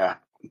 Yeah.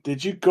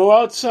 Did you go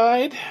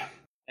outside?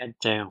 I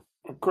do.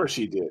 Of course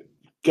you did.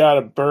 Got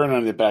a burn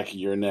on the back of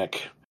your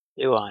neck.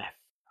 Do I?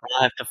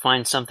 I'll have to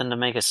find something to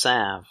make a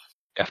salve.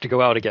 You have to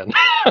go out again.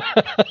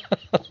 I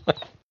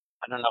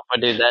don't know if I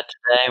do that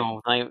today.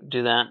 Will I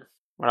do that?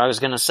 But I was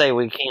going to say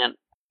we can't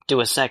do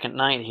a second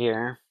night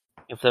here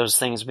if those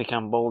things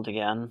become bold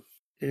again.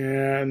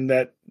 And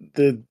that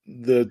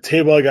the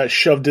table I got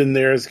shoved in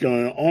there is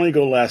going to only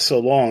go last so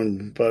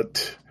long,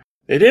 but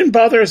they didn't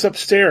bother us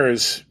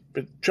upstairs.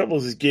 But the trouble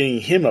is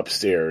getting him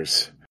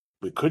upstairs.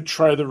 We could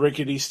try the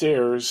rickety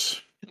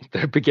stairs.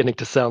 They're beginning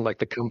to sound like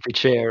the comfy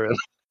chair.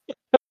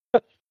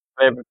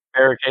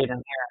 Barricade in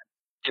here.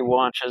 2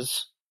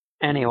 watches.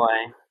 Anyway,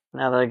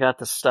 now that I got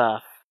the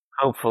stuff,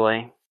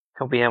 hopefully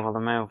he'll be able to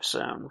move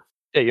soon.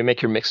 Yeah, you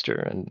make your mixture,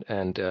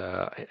 and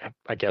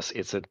I guess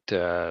is it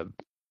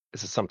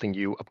something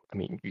you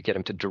get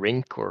him to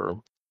drink,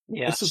 or?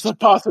 Yes. It's a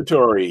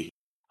suppository.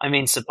 I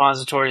mean,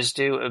 suppositories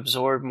do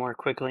absorb more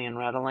quickly and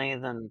readily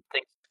than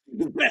things,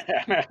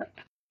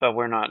 but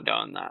we're not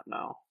doing that,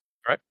 no.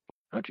 Right.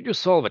 How did you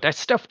solve it? I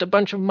stuffed a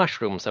bunch of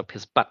mushrooms up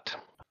his butt.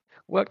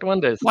 Worked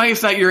wonders. Why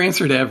is that your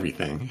answer to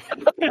everything?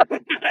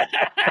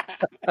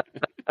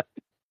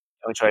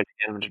 We tried to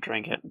get him to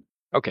drink it.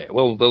 Okay,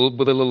 well,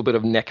 with a little bit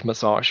of neck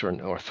massage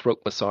or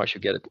throat massage, you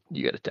get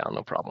it down,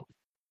 no problem.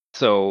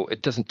 So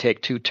it doesn't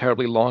take too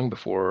terribly long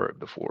before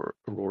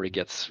Rory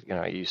gets,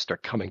 you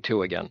start coming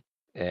to again.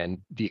 And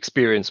the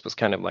experience was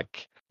kind of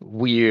like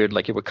weird,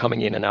 like you were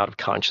coming in and out of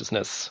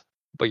consciousness,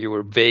 but you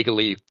were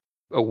vaguely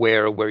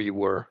aware of where you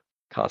were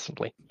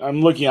constantly. I'm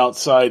looking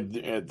outside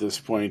at this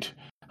point.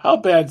 How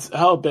bad's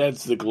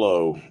the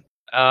glow?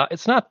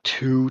 It's not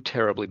too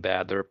terribly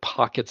bad. There are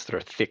pockets that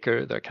are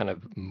thicker. They're kind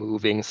of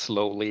moving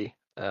slowly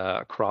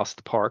across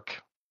the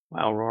park.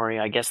 Well, Rory,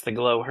 I guess the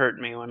glow hurt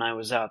me when I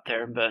was out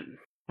there, but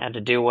I had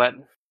to do what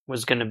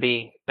was going to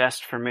be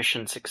best for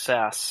mission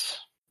success.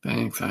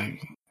 Thanks. I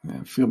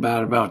feel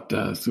bad about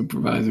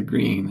Supervisor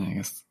Green. I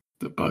guess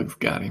the bugs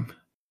got him.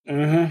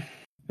 Mm-hmm.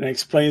 That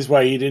explains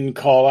why he didn't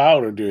call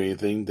out or do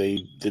anything.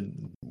 They did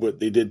what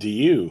they did to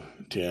you,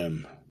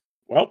 Tim.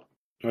 Well,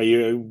 Are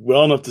you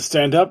well enough to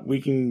stand up?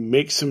 We can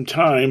make some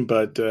time,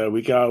 but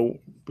we gotta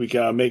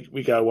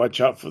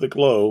watch out for the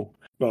glow.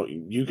 Well,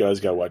 you guys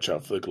gotta watch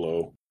out for the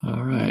glow.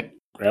 All right.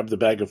 Grab the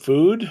bag of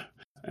food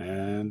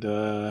and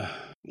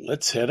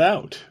let's head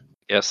out.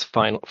 Yes,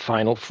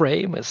 final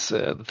frame as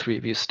the three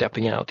of you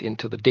stepping out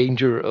into the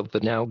danger of the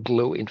now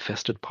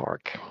glow-infested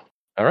park.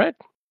 All right,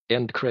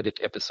 end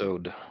credit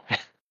episode.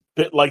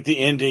 Bit like the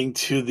ending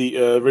to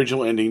the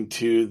original ending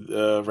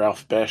to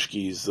Ralph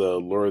Bashki's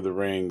Lord of the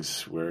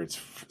Rings, where it's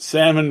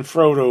Sam and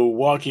Frodo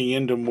walking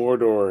into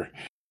Mordor.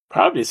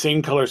 Probably the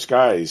same color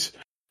skies.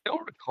 I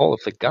don't recall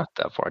if they got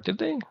that far, did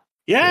they?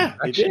 Yeah,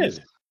 they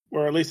did.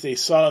 Or at least they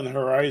saw on the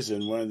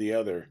horizon, one or the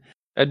other.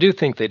 I do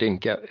think they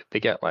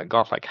got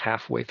like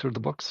halfway through the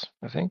books,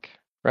 I think,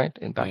 right?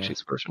 In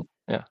Bakshi's version.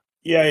 Yeah.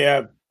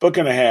 Yeah, book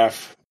and a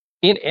half.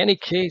 In any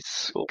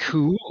case,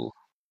 cool.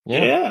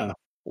 Yeah.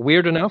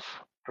 Weird enough.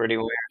 Pretty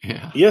weird.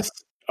 Yeah. Yes.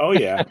 Oh,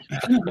 yeah.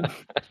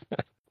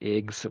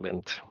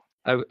 Excellent.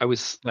 I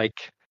was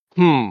like,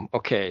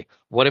 okay,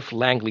 what if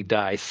Langley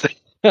dies?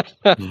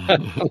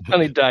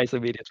 And he dies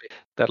immediately.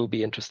 That'll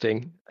be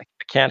interesting. I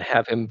can't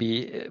have him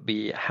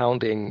be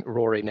hounding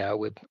Rory now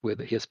with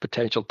his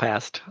potential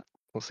past.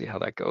 We'll see how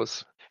that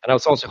goes. And I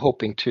was also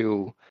hoping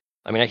to.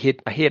 I mean, I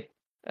hit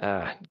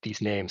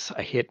these names.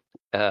 I hit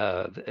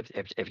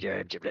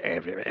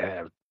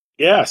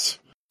Yes.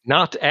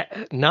 not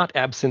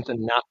Absinthe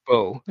and not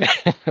Bo.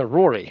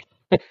 Rory.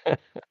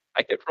 I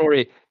hit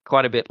Rory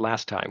quite a bit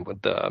last time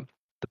with the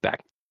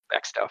back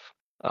stuff,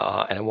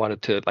 and I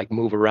wanted to like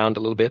move around a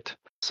little bit.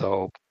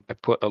 So I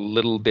put a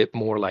little bit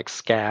more like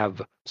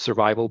scav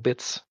survival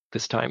bits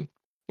this time.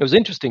 It was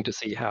interesting to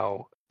see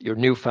how your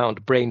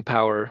newfound brain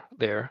power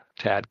there,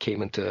 Tad,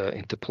 came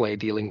into play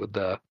dealing with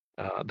the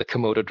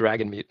Komodo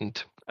dragon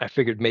mutant. I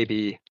figured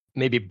maybe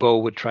Bo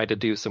would try to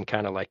do some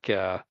kind of like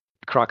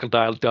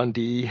Crocodile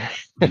Dundee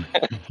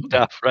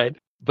stuff, right?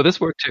 But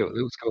this worked too.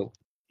 It was cool.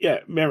 Yeah,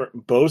 remember,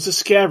 Bo's a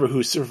scaver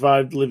who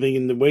survived living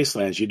in the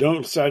wastelands. You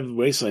don't survive the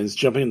wastelands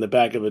jumping in the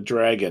back of a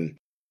dragon.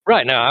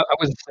 Right. No, I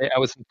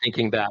wasn't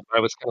thinking that. But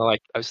I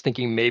was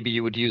thinking maybe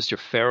you would use your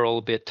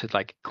feral bit to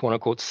like quote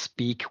unquote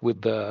speak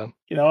with the.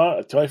 You know, I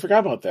totally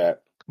forgot about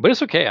that. But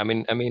it's okay. I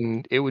mean,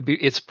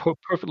 it's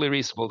perfectly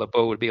reasonable that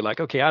Bo would be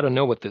like, okay, I don't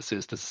know what this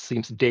is. This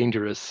seems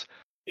dangerous.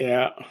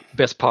 Yeah.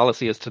 Best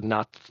policy is to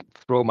not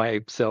throw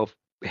myself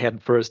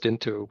head first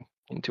into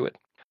it.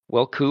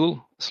 Well,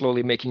 cool.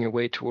 Slowly making your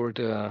way toward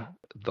the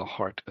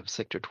heart of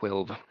Sector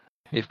 12.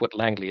 If what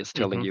Langley is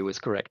telling you is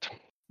correct.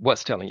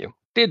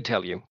 Did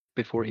tell you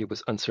before he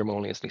was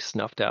unceremoniously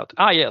snuffed out.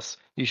 Ah, yes.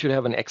 You should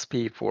have an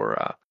XP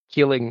for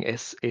killing a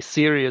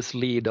serious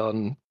lead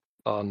on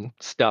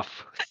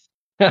stuff.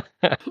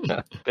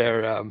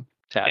 There,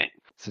 Tad.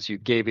 Since you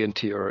gave in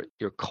to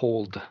your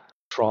cold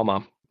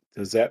trauma.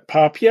 Does that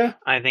pop you?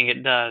 I think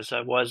it does.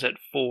 I was at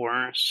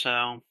 4,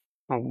 so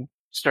I'll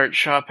start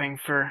shopping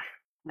for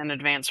an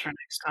advance for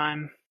next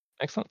time.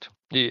 Excellent.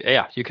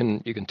 You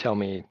can tell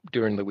me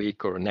during the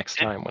week or next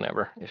time,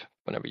 whenever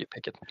you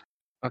pick it.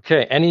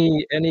 Okay.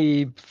 Any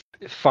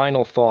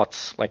final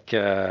thoughts? Like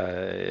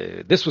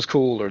this was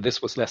cool or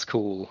this was less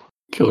cool?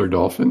 Killer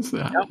dolphins.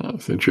 That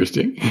was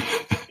interesting.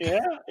 Yeah.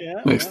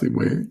 Nicely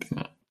weird.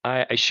 Yeah.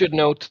 I should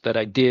note that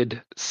I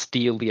did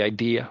steal the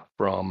idea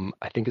from,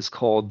 I think it's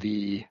called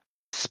the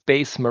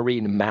Space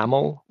Marine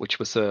Mammal, which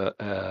was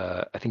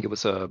I think it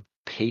was a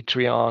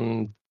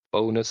Patreon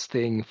bonus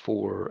thing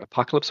for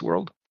Apocalypse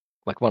World,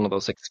 like one of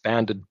those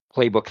expanded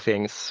playbook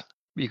things.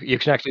 You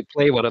can actually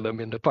play one of them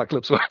in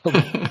Apocalypse World.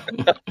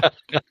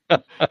 But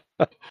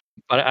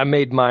I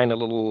made mine a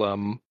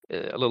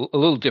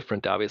little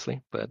different,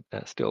 obviously, but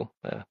still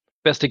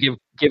best to give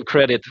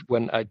credit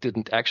when I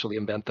didn't actually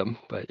invent them.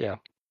 But yeah.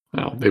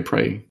 Well, they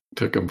probably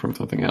took them from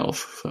something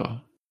else. So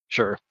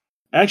Sure.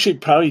 Actually,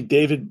 probably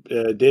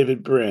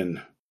David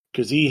Brin,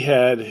 because he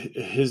had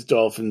his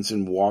dolphins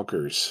in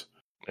walkers.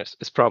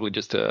 It's probably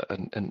just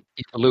an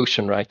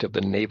evolution, right, of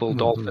the naval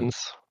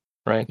dolphins,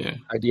 right? Yeah.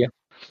 Idea.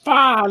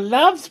 Pa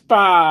loves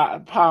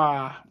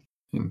Pa.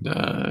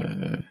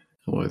 And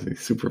what was he?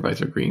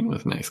 Supervisor Green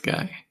was a nice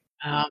guy.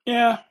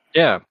 Yeah.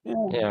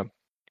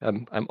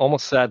 I'm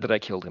almost sad that I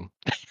killed him.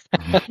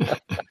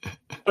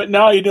 But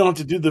now you don't have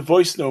to do the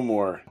voice no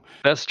more.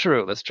 That's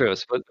true. It's a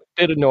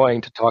bit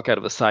annoying to talk out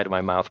of the side of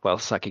my mouth while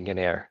sucking in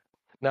air.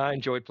 No, I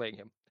enjoyed playing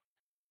him.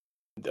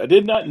 I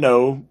did not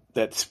know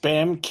that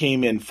Spam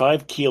came in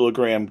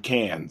 5-kilogram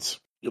cans.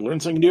 You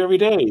learn something new every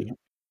day.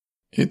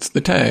 It's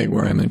the tag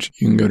where I mentioned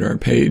you can go to our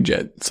page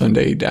at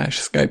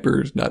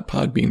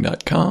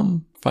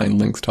sunday-skypers.podbean.com, find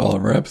links to all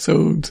of our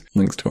episodes,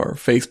 links to our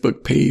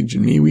Facebook page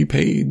and MeWe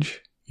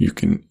page. You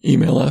can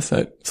email us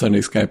at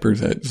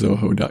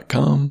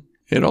sundayskypers@zoho.com.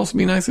 It'd also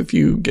be nice if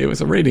you gave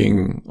us a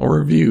rating or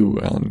review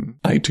on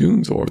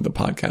iTunes or the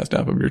podcast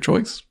app of your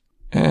choice.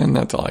 And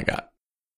that's all I got.